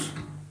close.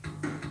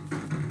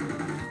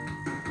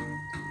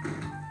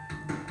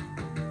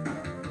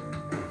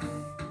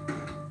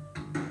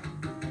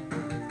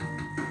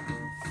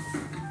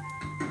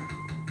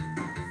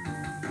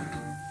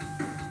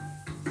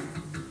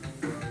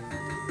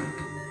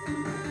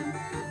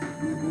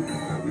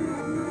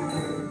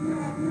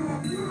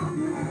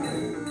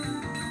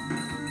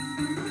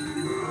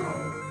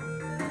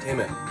 Damn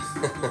it.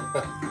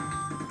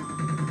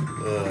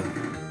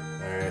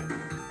 Alright.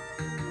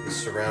 He's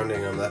surrounding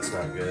him, that's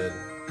not good.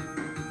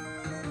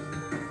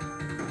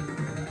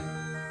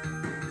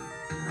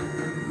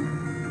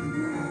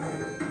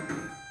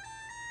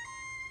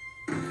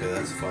 Okay,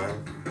 that's fine.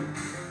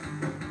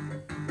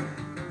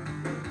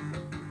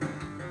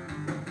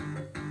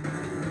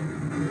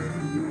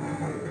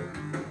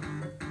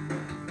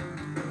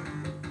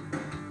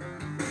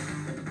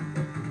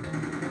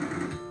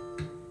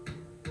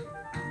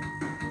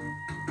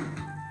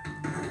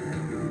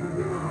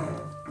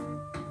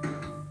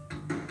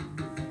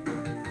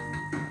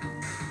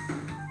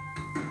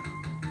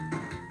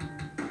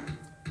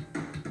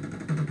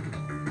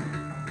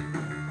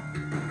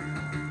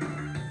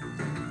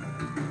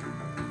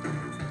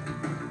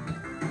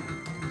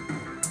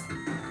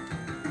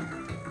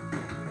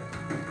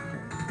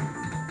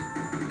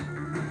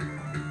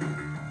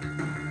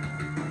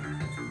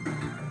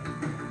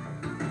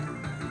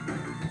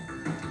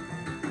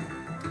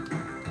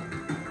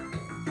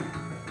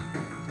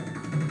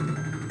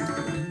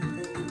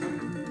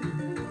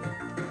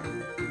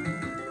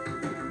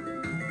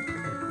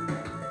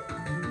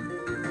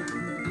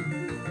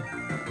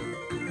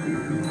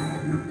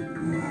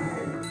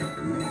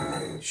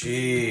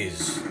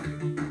 Jeez.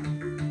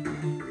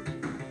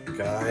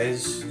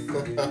 Guys.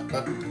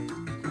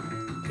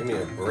 Give me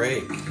a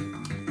break.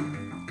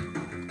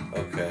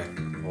 Okay,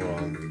 hold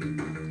on.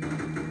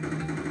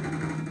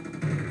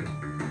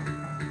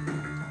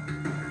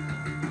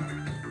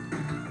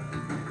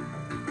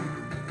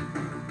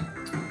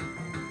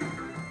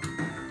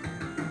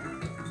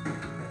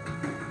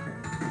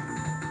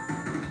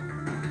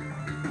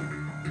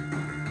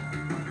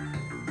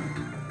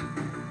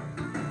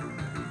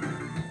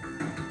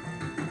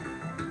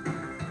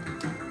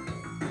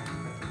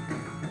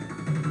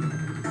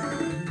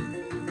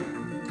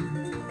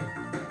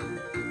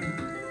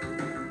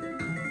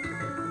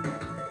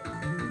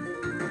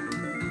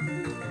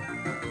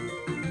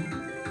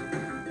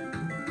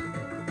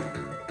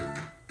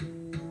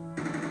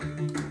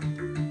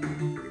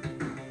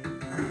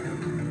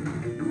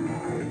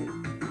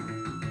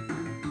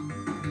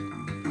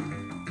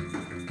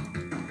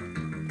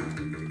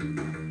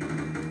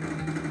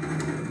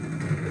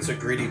 It's a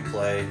greedy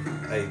play.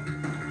 I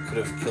could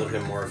have killed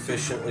him more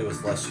efficiently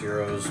with less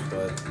heroes,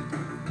 but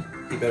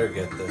he better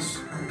get this.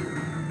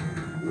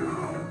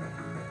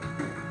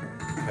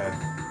 Okay.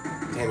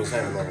 Damn, he's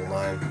not even level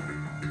 9.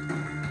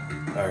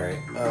 Alright,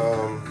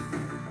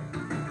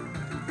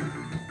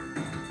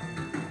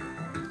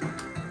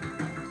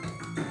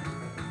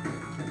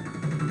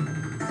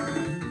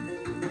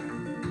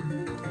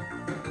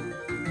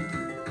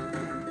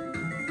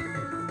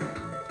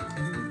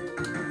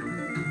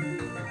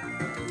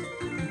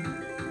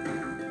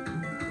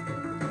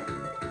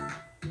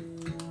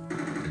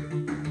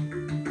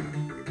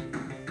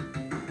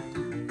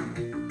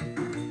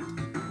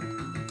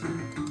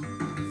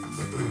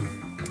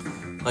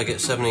 I get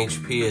 7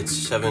 HP, it's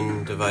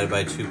 7 divided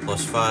by 2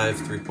 plus 5,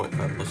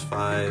 3.5 plus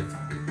 5,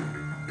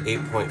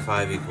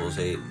 8.5 equals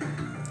 8.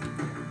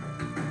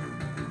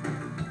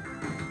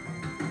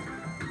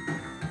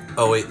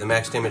 Oh wait, the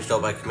max damage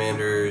dealt by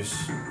commanders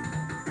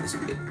is...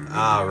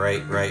 Ah,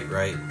 right.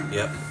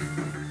 Yep.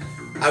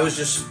 I was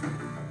just...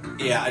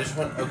 Yeah, I just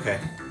want... Okay.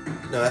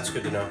 No, that's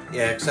good to know.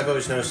 Yeah, because I've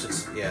always noticed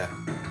it's... Yeah.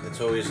 It's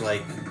always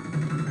like...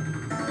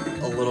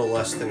 a little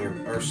less than your...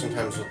 Or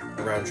sometimes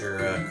around your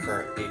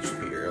current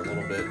HP or a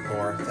little bit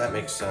more. That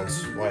makes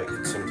sense. Why it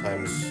could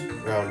sometimes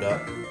round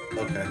up.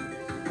 Okay.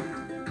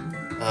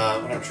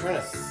 What I'm trying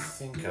to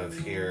think of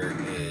here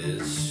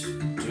is...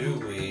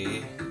 Do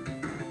we...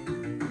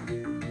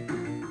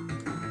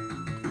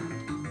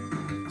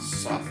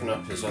 soften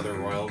up his other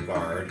Royal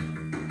Guard?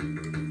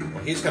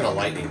 Well, he's gonna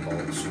Lightning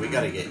Bolt, so we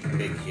gotta get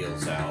big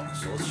heals out.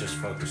 So let's just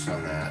focus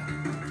on that.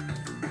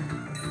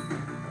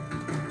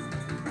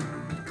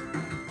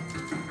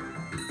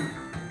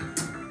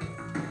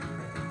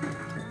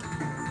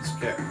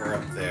 get her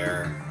up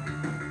there.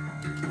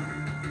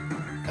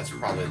 That's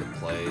probably the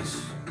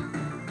plays.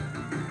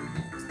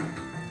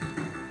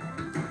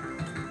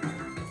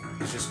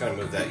 He's just gonna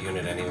move that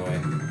unit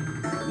anyway.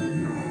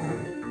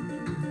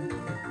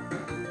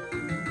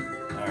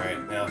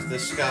 Alright, now if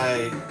this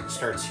guy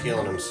starts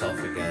healing himself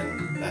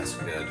again, that's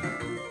good.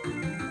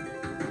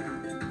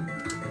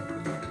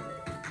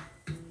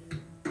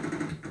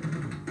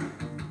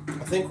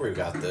 I think we've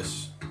got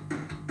this.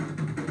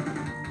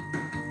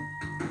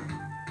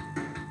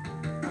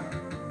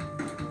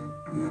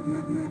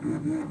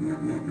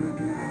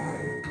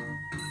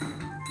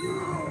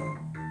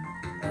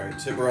 Alright,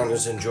 Tiburon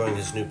is enjoying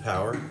his new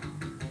power.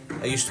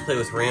 I used to play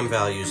with RAM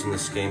values in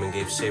this game and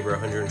gave Saber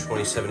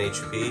 127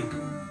 HP.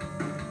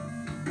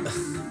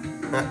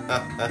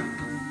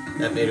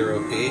 That made her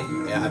OP?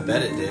 Yeah, I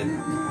bet it did.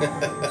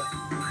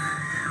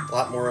 A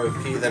lot more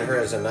OP than her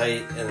as a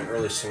knight in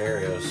early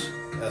scenarios,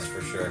 that's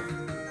for sure.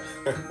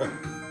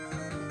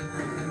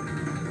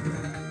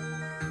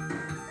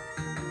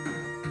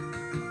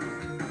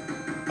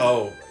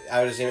 Oh,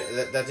 I was even,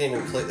 that didn't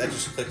even click. That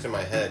just clicked in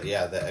my head.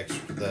 Yeah,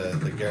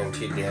 the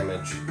guaranteed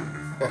damage.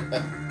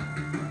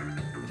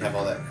 You'd have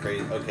all that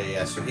crazy. Okay,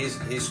 yeah. So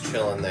he's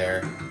chilling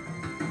there.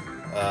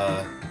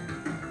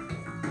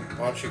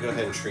 Why don't you go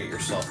ahead and treat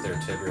yourself there,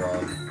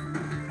 Tiburon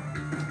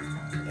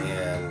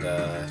and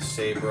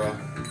Sabra.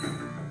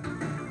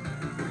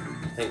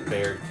 I think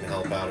Baird can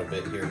help out a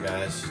bit here,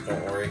 guys.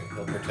 Don't worry,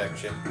 he'll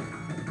protect you.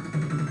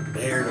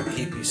 Baird will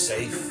keep you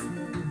safe.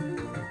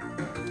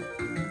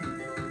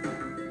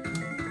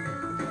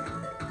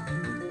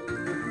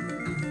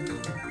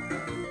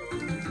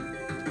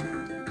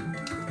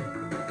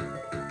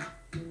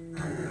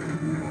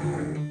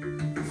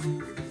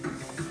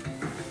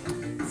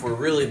 If we're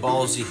really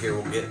ballsy here,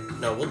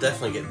 we'll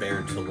definitely get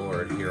Baird to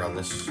Lord here on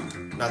this,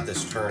 not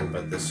this turn,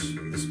 but this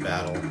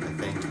battle, I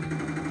think,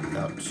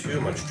 without too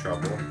much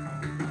trouble.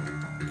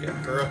 Get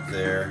her up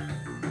there.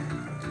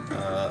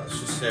 Let's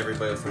just hit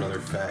everybody with another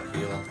fat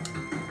heal.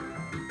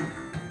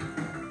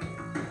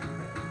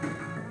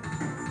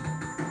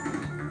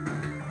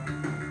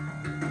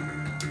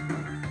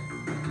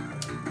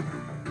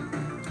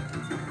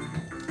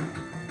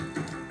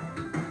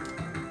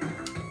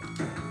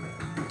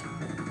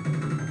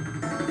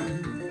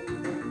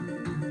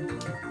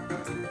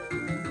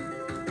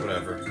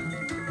 Whatever.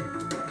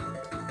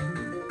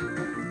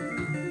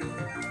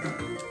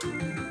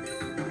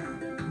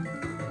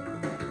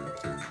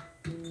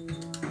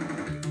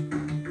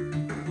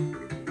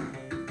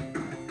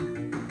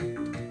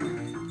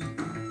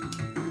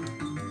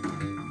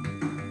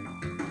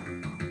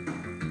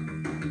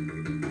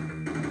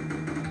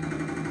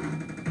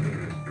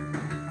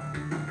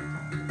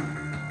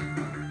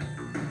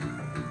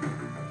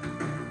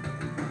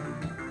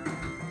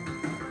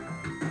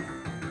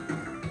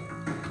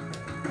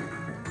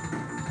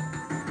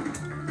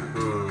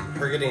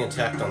 Her getting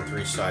attacked on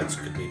 3 sides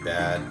could be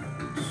bad,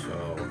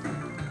 so...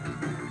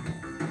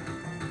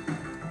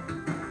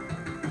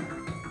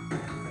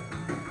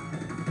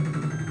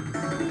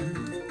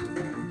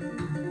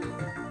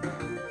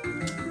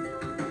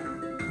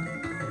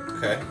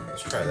 Okay,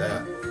 let's try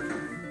that.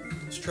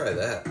 Let's try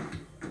that.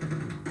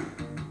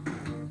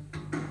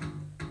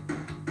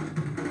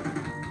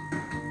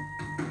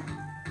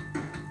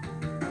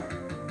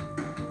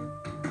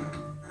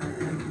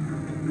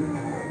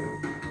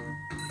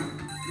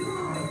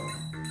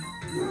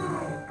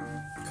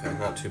 Okay,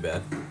 not too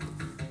bad.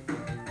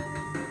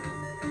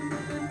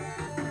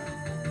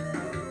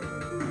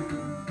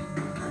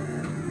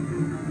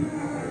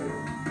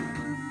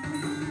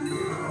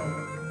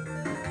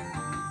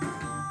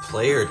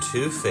 Player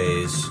 2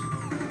 phase.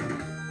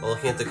 While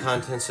looking at the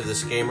contents of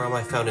this game ROM,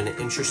 I found an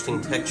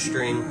interesting text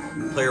string,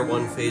 Player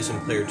 1 phase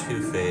and Player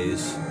 2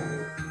 phase.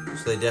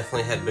 So they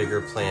definitely had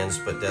bigger plans,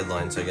 but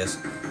deadlines, I guess.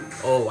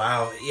 Oh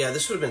wow, yeah,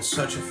 this would have been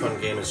such a fun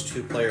game as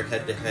 2-player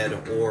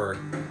head-to-head or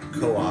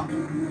co-op.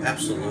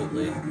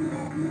 Absolutely.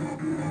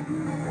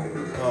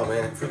 Oh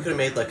man, if we could have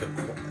made like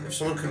if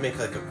someone could make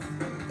like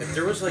if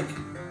there was like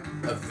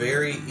a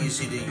very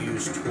easy to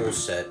use tool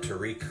set to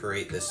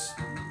recreate this,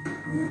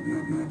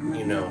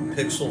 you know,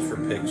 pixel for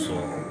pixel,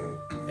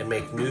 and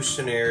make new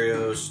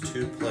scenarios,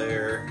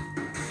 2-player,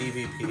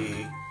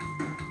 PvP,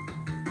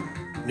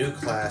 new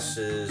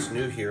classes,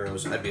 new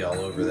heroes, I'd be all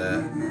over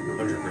that,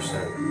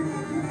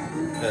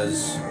 100%.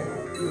 Because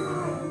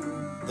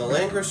the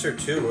Langrisser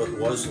 2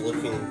 was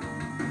looking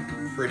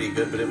pretty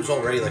good, but it was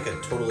already like a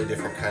totally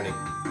different kind of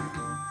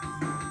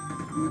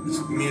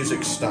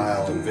music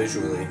style and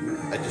visually.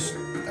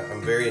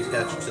 I'm very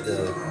attached to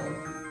the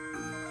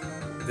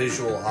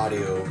visual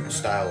audio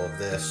style of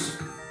this.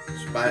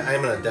 But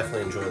I'm going to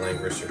definitely enjoy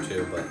Langrisser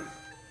 2, but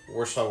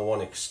Warsong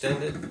 1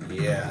 Extended,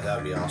 yeah, that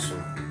would be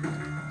awesome.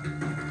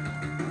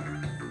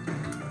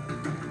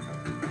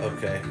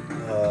 Okay,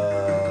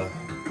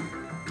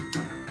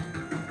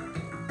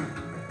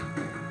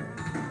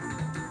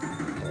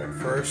 alright,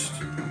 first,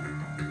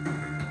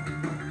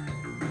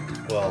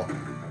 well,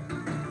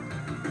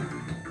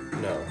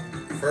 no,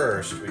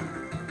 first,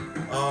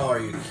 oh, are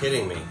you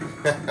kidding me?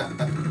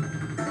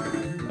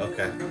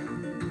 Okay.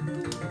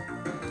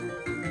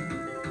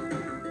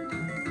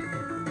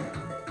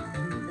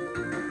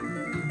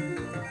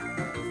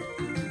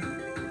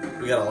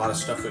 We got a lot of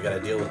stuff we gotta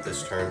deal with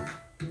this turn.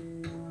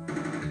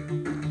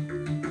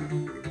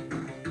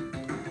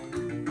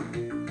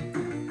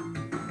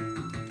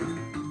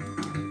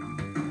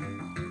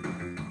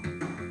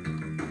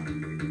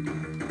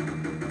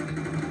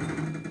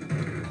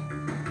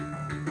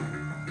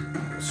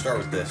 Let's start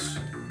with this.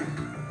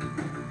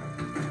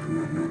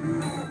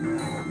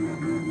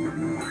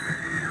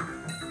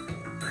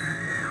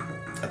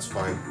 That's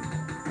fine.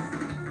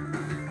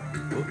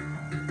 Oop.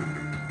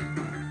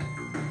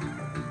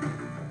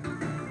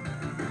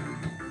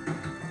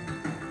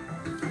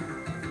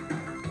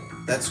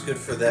 That's good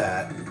for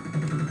that.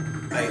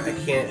 I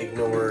can't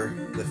ignore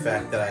the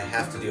fact that I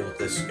have to deal with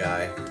this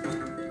guy.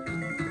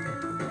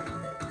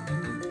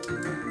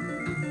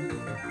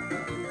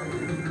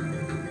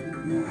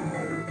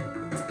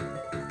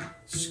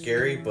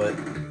 Scary, but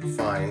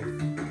fine.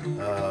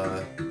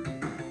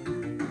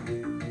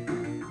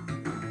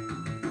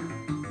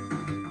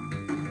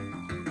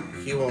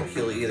 He won't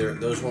heal either.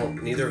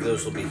 Neither of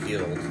those will be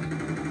healed.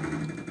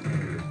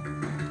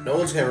 No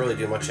one's gonna really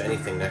do much of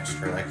anything next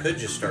turn. I could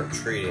just start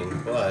treating,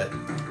 but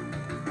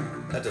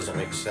that doesn't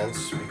make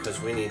sense because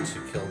we need to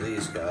kill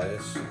these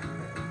guys.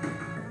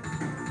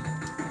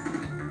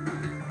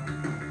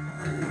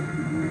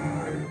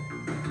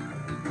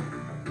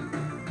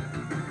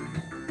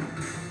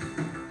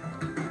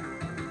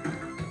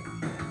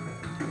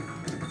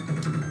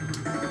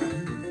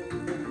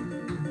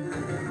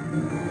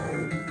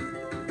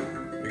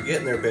 You're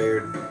getting there,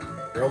 Bayard.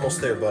 You're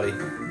almost there, buddy.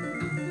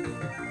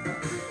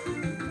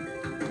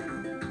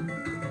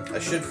 I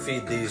should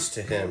feed these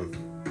to him.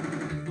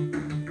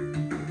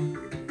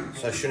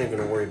 So I shouldn't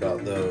even worry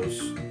about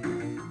those.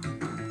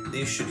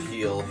 These should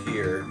heal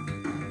here.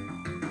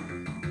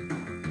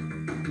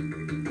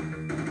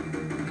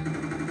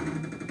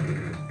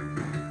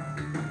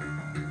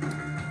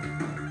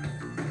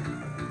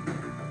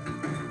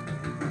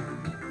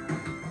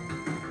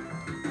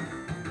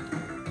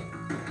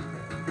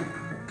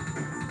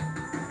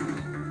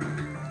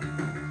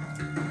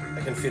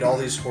 I can feed all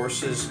these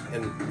horses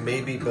and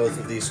maybe both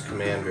of these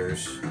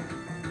commanders.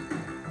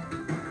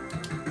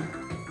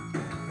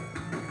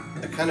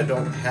 I kind of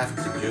don't have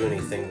to do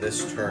anything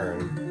this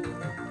turn.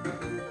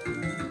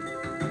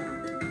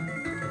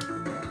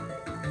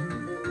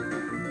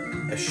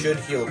 I should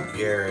heal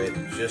Garrett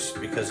just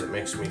because it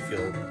makes me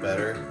feel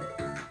better.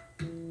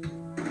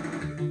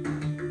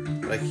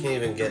 But I can't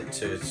even get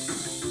to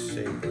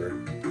Saber.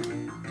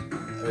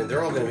 I mean,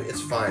 they're all gonna be...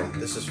 It's fine.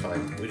 This is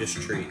fine. We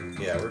just treat.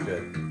 Yeah, we're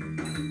good.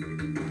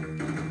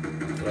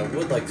 What I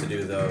would like to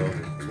do, though,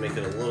 is make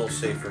it a little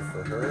safer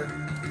for her.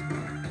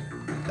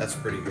 That's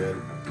pretty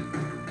good.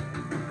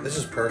 This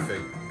is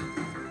perfect.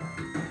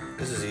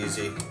 This is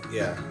easy.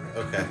 Yeah,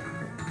 okay.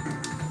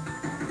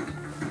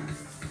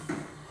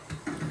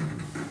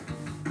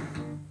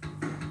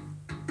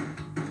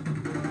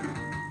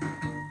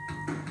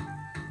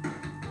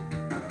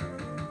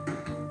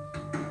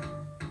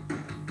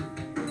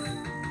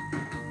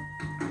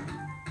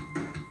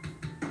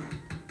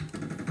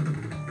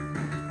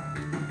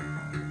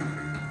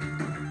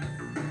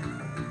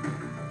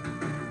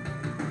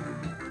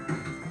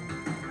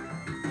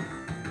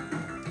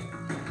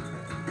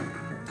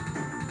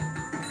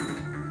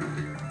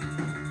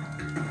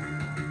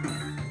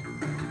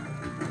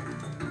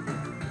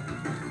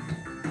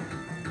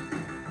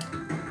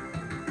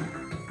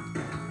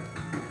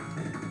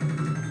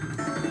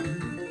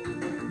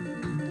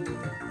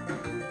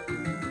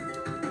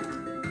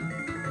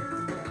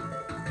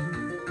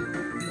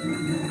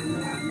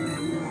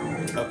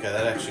 Okay,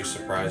 that actually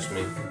surprised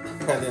me.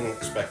 I didn't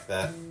expect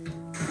that.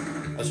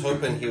 I was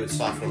hoping he would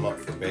soften him up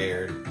for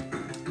Bayard.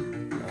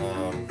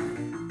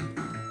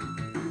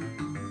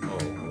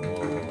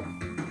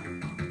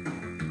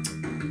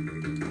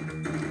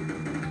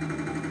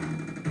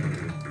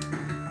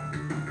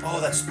 Oh,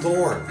 that's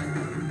Thorn!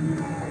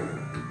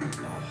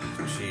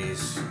 Oh,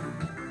 jeez.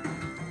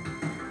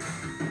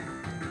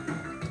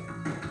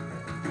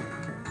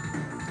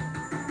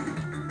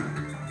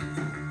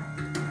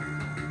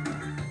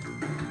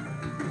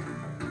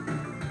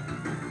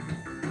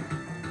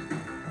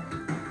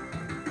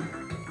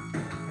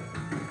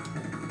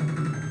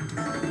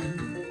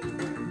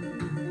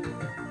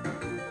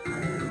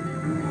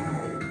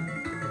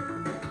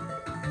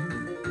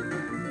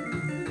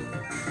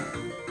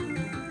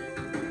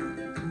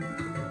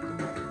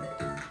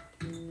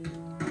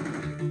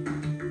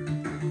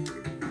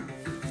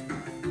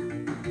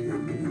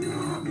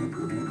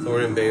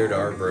 Thorn and Bayard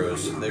are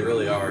bros. They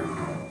really are.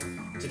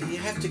 Did he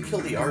have to kill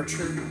the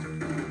archer?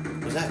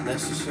 Was that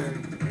necessary?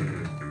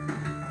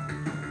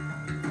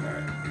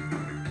 Alright.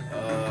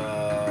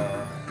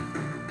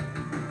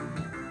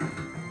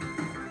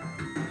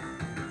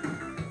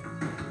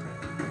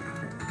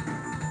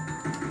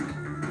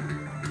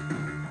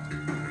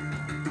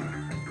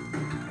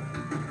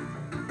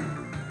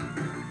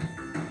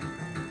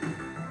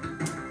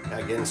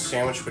 Yeah, getting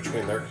sandwiched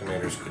between their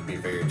commanders could be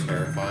very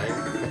terrifying.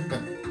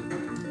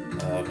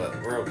 but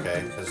we're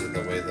okay because of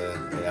the way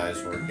the AI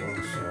is working,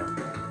 so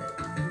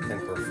I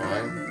think we're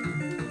fine.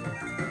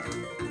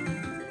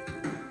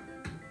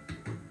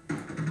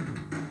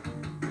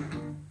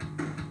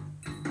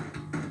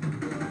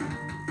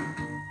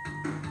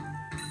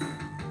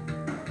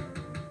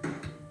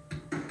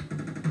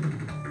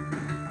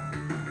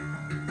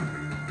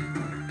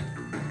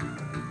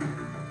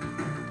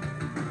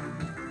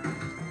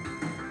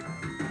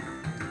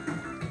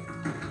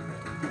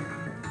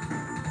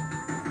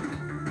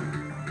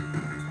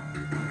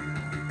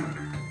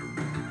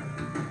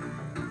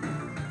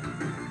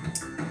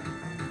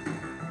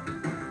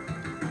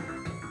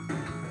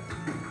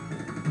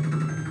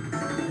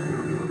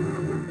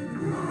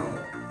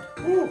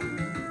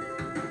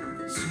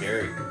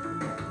 Scary.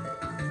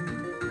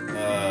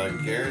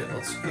 Garrett,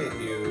 let's get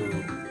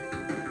you...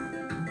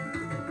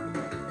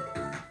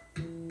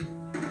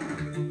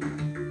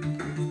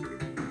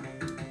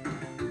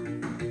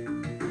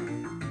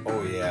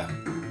 Oh, yeah.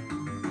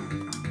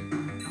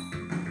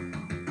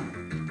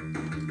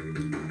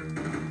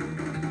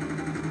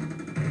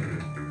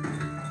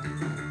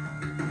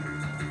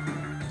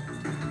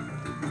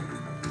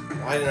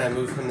 Why didn't I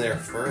move him there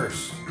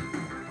first?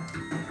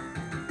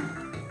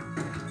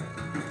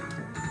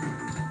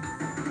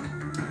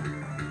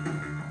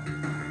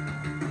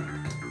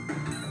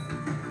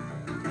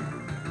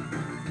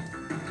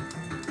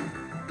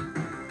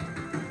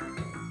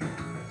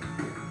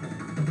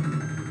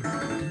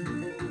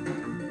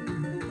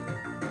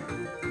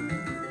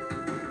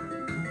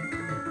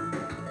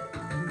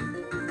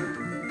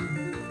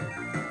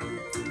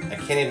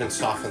 I can't even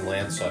soften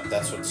Lance up.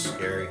 That's what's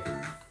scary.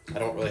 I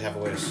don't really have a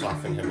way to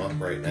soften him up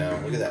right now.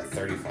 Look at that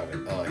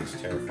 35. Oh,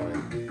 he's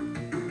terrifying.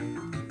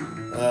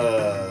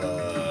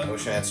 I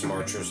wish I had some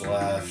archers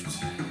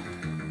left.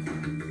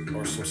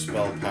 Or some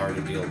spell power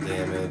to deal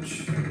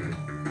damage.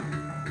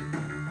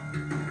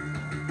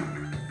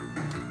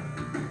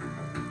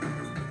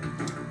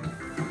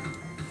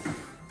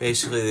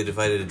 Basically, they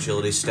divided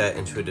agility stat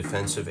into a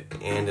defensive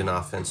and an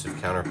offensive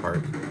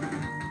counterpart.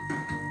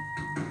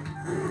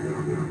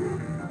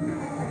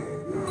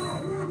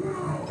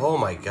 Oh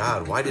my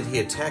god, why did he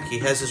attack? He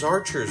has his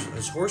archers,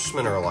 his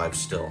horsemen are alive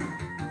still.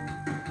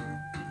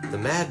 The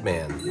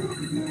madman.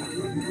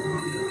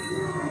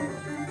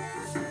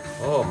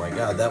 Oh my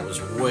god, that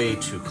was way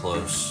too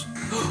close.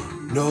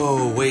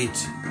 No,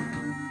 wait.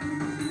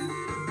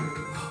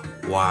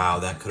 Wow,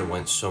 that could have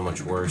went so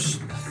much worse.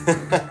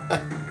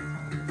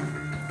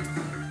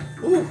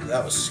 Ooh,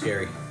 that was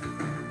scary.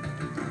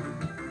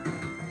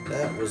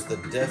 That was the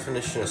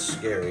definition of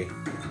scary.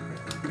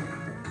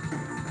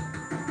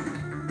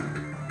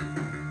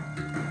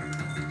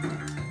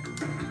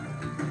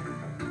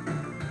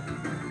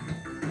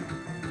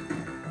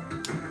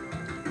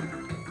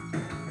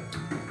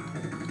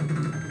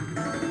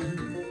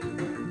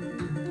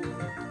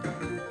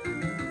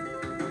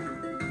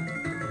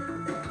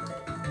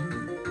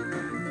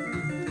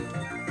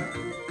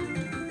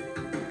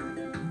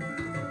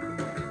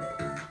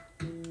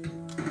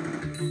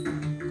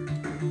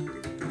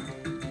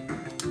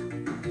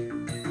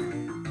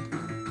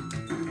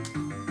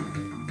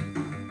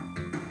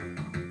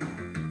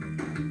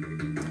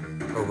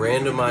 A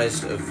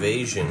randomized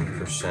evasion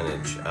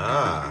percentage.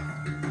 Ah.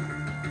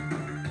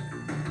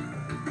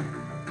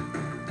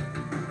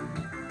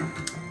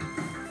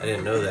 I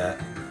didn't know that.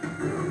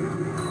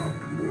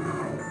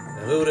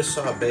 Now, who would have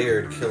saw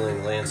Bayard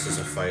killing Lance as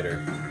a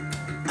fighter?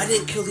 I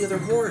didn't kill the other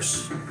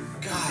horse.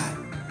 God.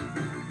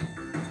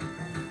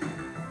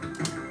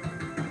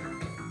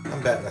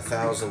 I'm batting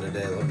 1,000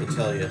 today, let me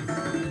tell you.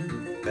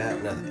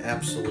 Batting an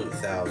absolute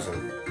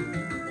 1,000.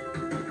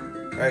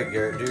 Alright,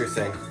 Garrett, do your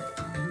thing.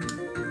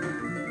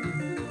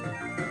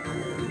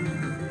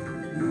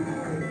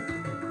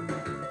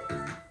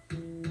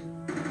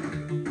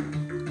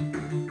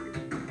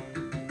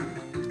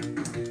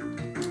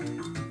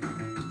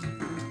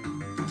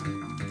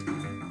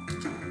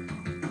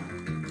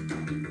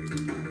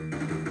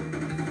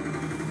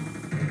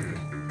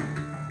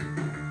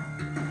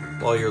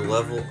 While your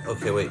level...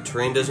 Okay, wait.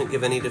 Terrain doesn't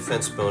give any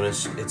defense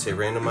bonus. It's a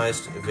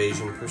randomized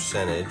evasion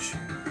percentage.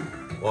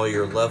 While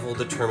your level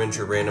determines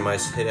your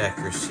randomized hit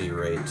accuracy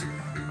rate.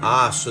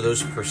 Ah, so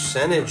those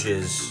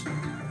percentages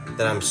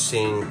that I'm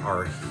seeing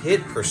are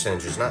hit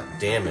percentages, not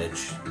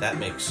damage. That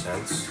makes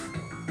sense.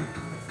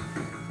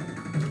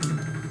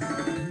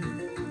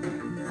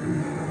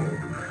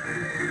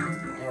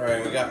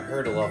 Alright, we got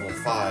her to level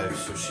 5,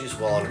 so she's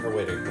well on her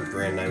way to her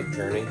Grand Knight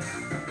journey.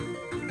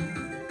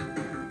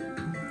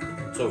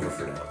 Over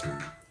for now.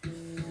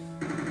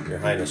 Your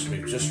Highness,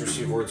 we've just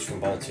received words from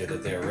Baltia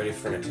that they are ready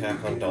for an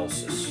attack on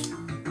Dulcis.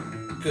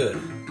 Good.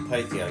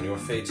 Pythion, your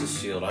fate is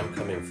sealed. I'm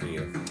coming for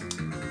you.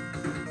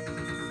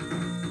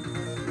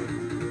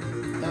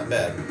 Not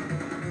bad.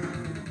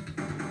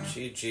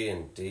 GG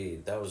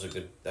indeed. That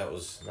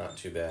was not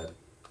too bad.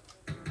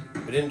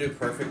 We didn't do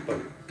perfect, but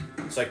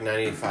it's like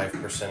 95%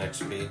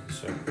 XP,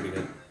 so pretty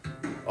good.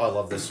 Oh, I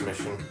love this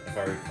mission, if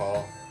I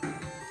recall.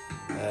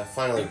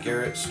 Finally,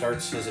 Garrett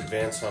starts his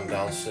advance on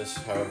Dalsis.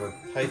 However,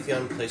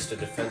 Pythion placed a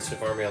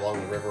defensive army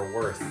along the River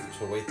Worth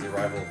to await the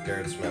arrival of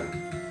Garrett's men.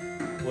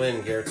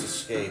 Win, Garrett's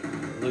escape.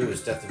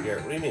 Lose, death of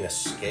Garrett. What do you mean,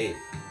 escape?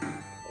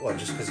 What,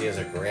 just because he has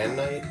a Grand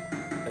Knight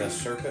and a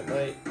Serpent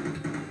Knight?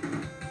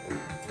 And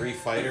 3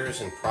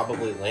 fighters and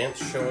probably Lance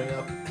showing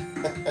up?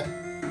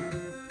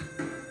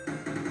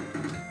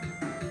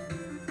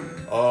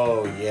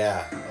 Oh,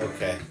 yeah.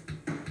 Okay.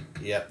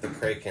 Yep, the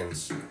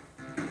Krakens.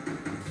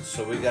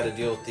 So we got to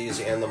deal with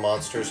these and the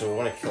monsters, and we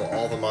want to kill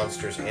all the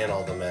monsters and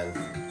all the men.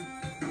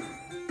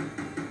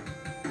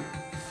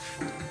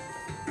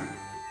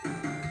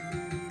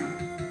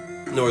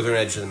 Northern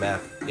edge of the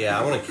map. Yeah,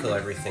 I want to kill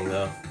everything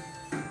though,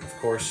 of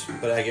course,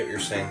 but I get what you're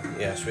saying.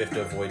 Yeah, so we have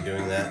to avoid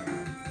doing that.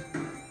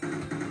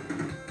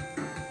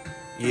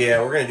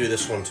 Yeah, we're going to do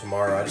this one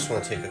tomorrow. I just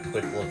want to take a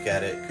quick look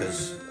at it,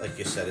 because, like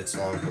you said, it's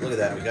long. But look at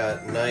that. We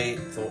got Knight,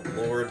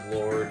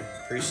 Lord,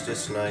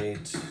 Priestess,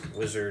 Knight,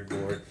 Wizard,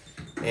 Lord.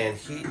 And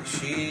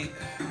she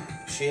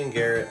and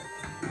Garrett,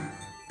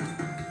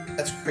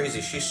 that's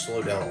crazy. She's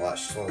slowed down a lot.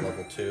 She's only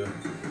level 2.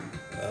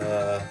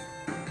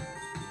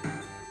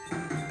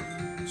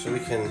 So we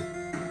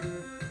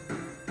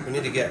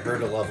need to get her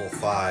to level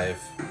 5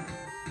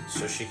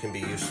 so she can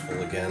be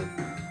useful again.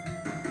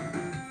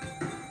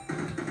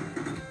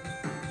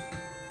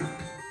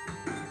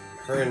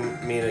 Her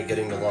and Mina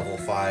getting to level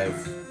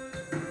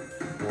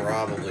 5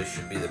 probably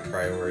should be the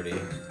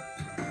priority.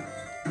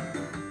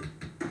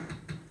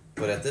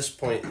 But at this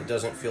point, it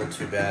doesn't feel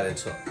too bad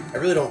until... I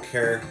really don't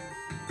care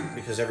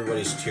because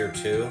everybody's tier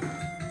 2.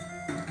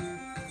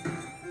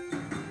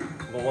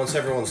 But once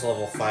everyone's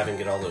level 5 and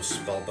get all those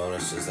spell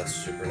bonuses, that's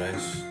super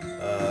nice.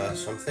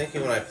 So I'm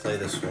thinking when I play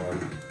this one...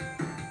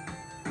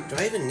 Do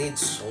I even need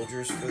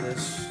soldiers for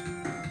this?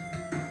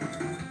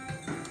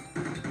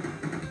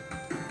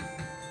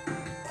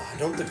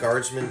 Don't the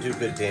guardsmen do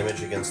good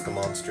damage against the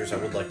monsters? I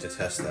would like to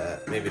test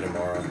that. Maybe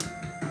tomorrow.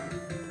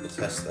 We'll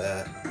test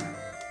that.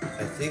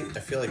 I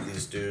feel like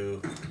these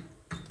do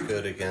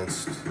good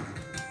against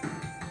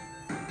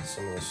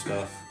some of the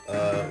stuff.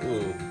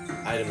 Ooh,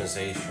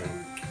 itemization.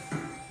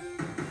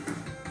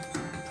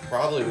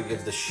 Probably we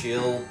give the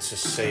shield to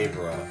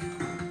Sabra.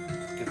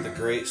 Give the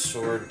great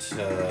sword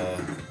to...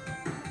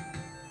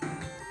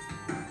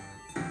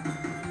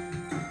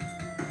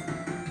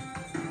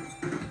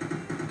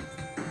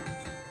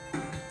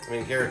 I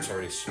mean, Garrett's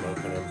already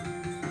smoking him.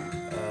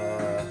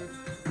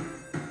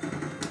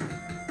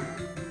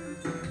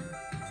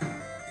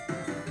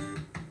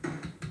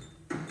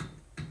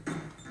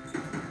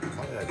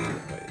 How did I do it?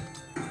 Wait.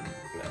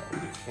 No,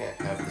 you can't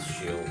have the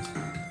shield.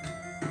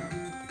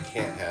 You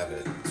can't have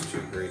it. It's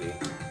too greedy.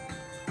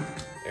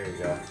 There you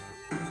go.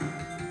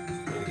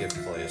 Need to give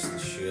Claes the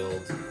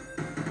shield.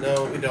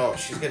 No, we don't.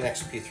 She's getting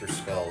XP through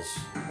spells.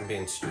 I'm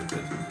being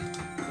stupid.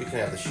 You can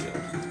have the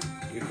shield.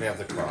 You can have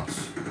the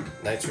cross.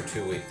 Knights are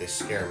too weak. They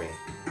scare me.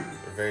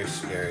 They're very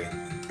scary.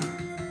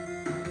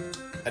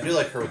 I do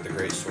like her with the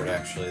greatsword,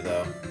 actually,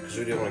 though, because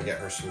we do want to get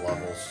her some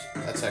levels.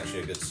 That's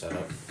actually a good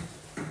setup.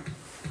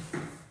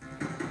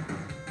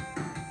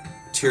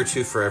 Tier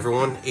 2 for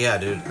everyone? Yeah,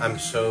 dude. I've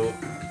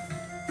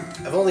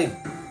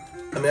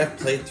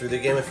played through the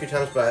game a few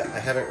times, but I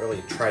haven't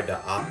really tried to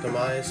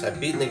optimize.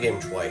 I've beaten the game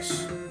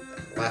twice.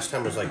 Last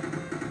time was like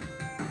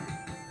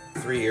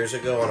 3 years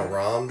ago on a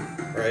ROM,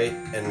 right?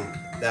 And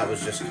that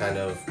was just kind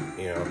of,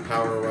 you know,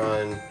 power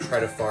run, try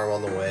to farm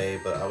on the way,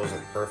 but I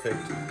wasn't perfect.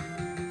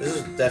 This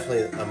is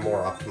definitely a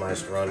more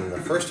optimized run. The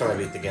first time I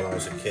beat the game, I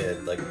was a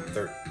kid, like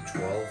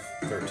 12,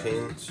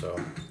 13, so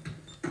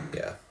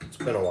yeah, it's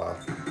been a while.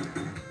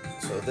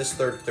 So this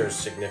third is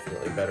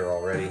significantly better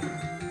already.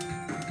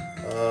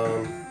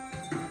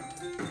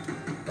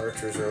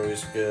 Archers are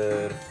always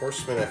good.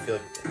 Horsemen, I feel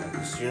like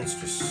these units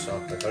just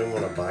suck. Like, I don't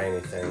even want to buy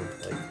anything.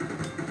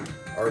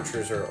 Like,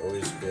 archers are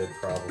always good,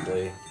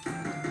 probably.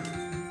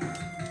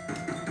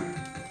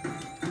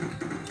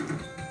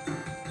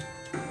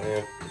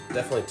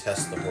 Definitely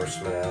test the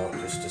horsemen out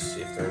just to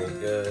see if they're any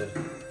good.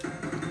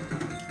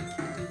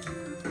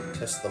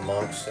 Test the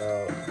monks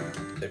out.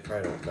 They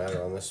probably don't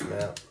matter on this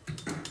map.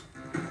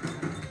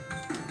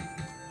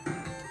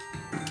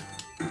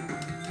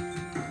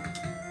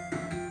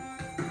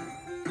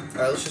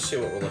 Alright, let's just see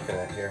what we're looking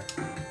at here.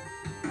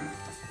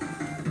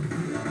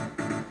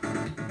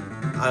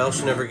 I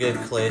also never gave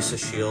Claes a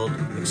shield,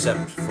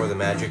 except for the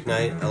Magic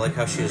Knight. I like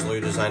how she is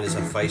literally designed as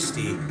a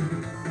feisty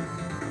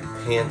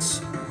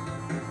pants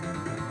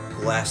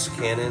glass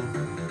cannon.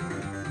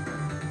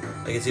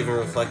 Like, it's even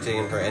reflecting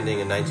in her ending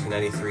in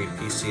 1993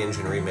 PC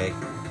Engine remake.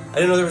 I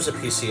didn't know there was a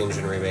PC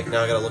Engine remake.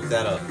 Now I gotta look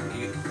that up.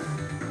 You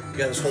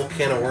got this whole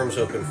can of worms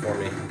open for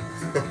me.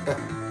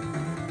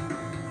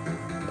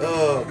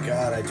 Oh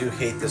god, I do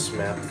hate this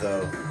map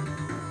though.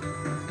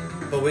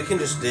 But we can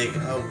just dig.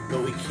 Oh,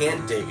 but we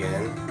can't dig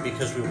in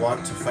because we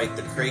want to fight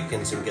the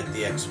Krakens and get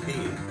the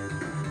XP.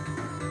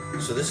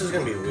 So this is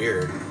gonna be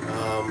weird.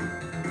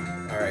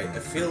 Alright, I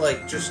feel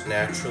like just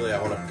naturally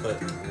I want to put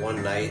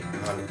one knight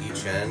on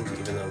each end,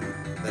 even though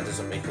that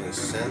doesn't make any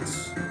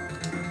sense.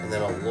 And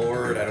then a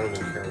lord, I don't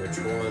even care which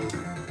one.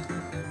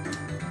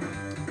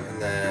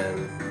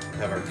 And then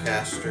have our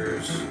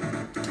casters.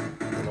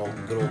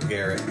 And good old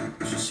Garrett.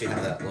 Let's just see how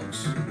that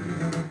looks.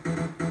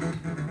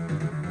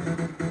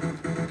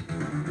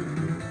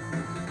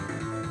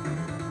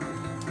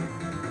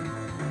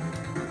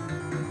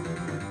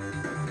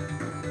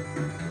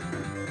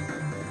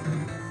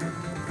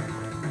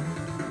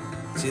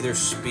 It's either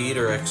speed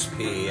or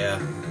XP, yeah.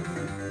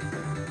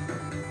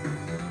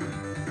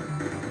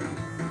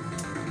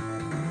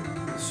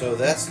 So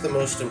that's the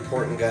most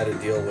important guy to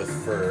deal with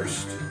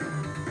first.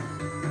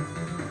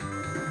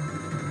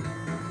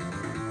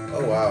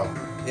 Oh wow.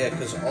 Yeah,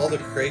 because all the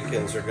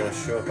Krakens are going to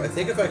show up. I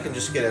think if I can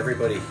just get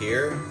everybody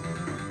here,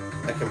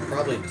 I can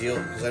probably deal...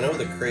 Because I know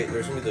the crate,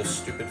 there's going to be those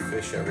stupid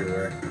fish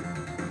everywhere.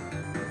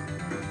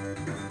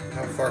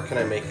 How far can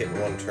I make it in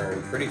one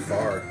turn? Pretty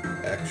far,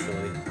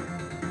 actually.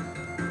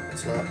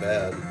 It's not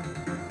bad.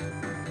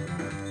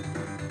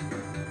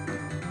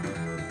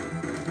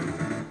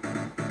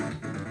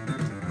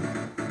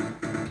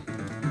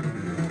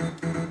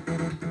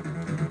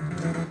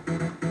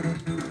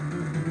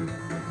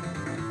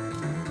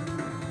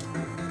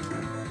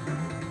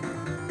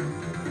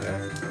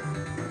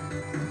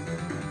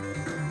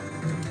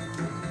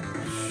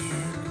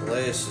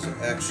 This is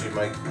actually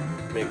might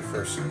make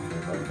first.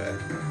 Okay.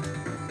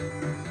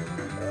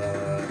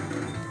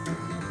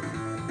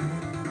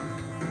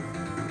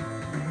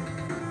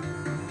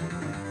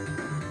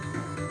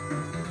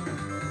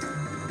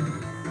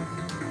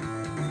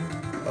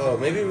 Oh,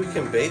 maybe we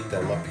can bait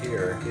them up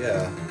here.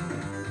 Yeah.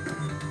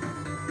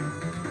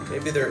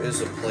 Maybe there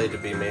is a play to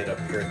be made up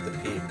here at the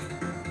peak.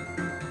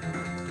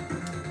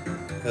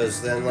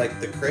 Because then, like,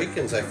 the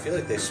Krakens, I feel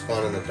like they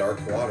spawn in the dark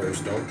waters,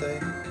 don't they?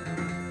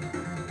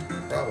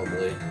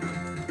 Probably.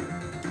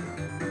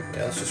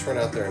 Yeah, let's just run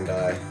out there and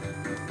die.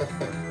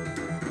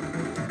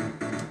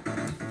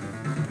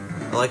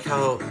 I like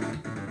how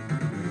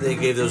they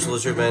gave those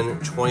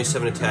Lizardmen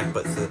 27 attack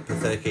but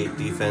pathetic 8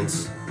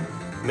 defense.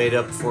 Made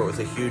up for it with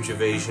a huge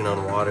evasion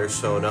on water,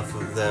 so enough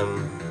of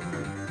them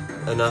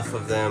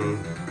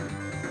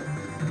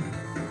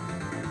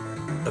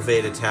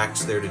evade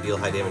attacks there to deal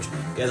high damage.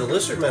 Yeah, the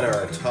Lizardmen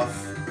are a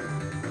tough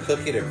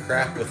cookie to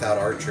crack without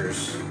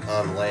archers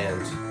on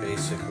land,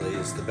 basically,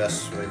 is the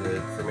best way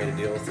for me to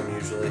deal with them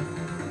usually.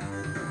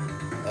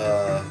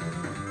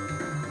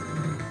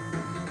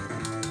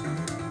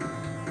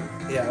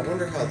 Yeah, I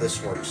wonder how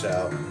this works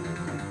out.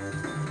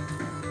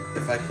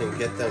 If I can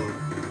get them...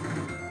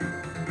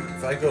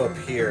 If I go up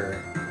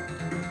here...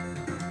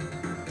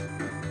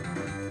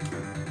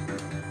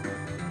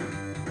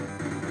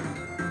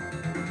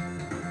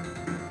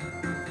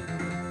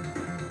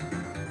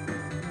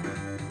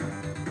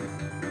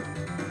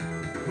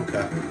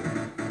 Okay.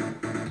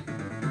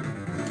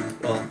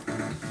 Well,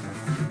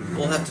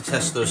 we'll have to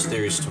test those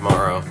theories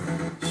tomorrow,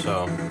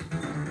 so...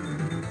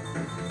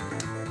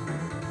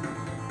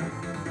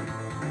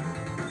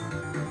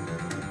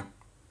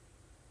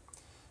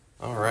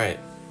 Alright.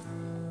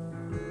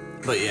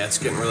 But yeah, it's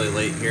getting really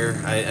late here.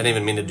 I didn't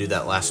even mean to do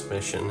that last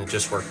mission. It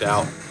just worked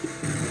out.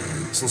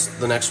 Since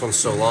the next one's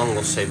so long,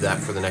 we'll save that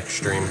for the next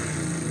stream.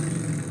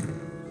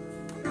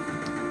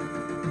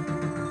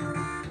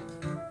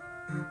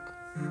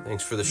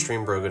 Thanks for the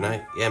stream, bro. Good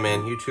night. Yeah,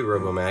 man. You too,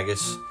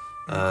 Robomagus.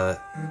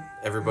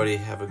 Everybody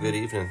have a good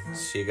evening.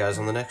 See you guys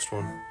on the next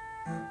one.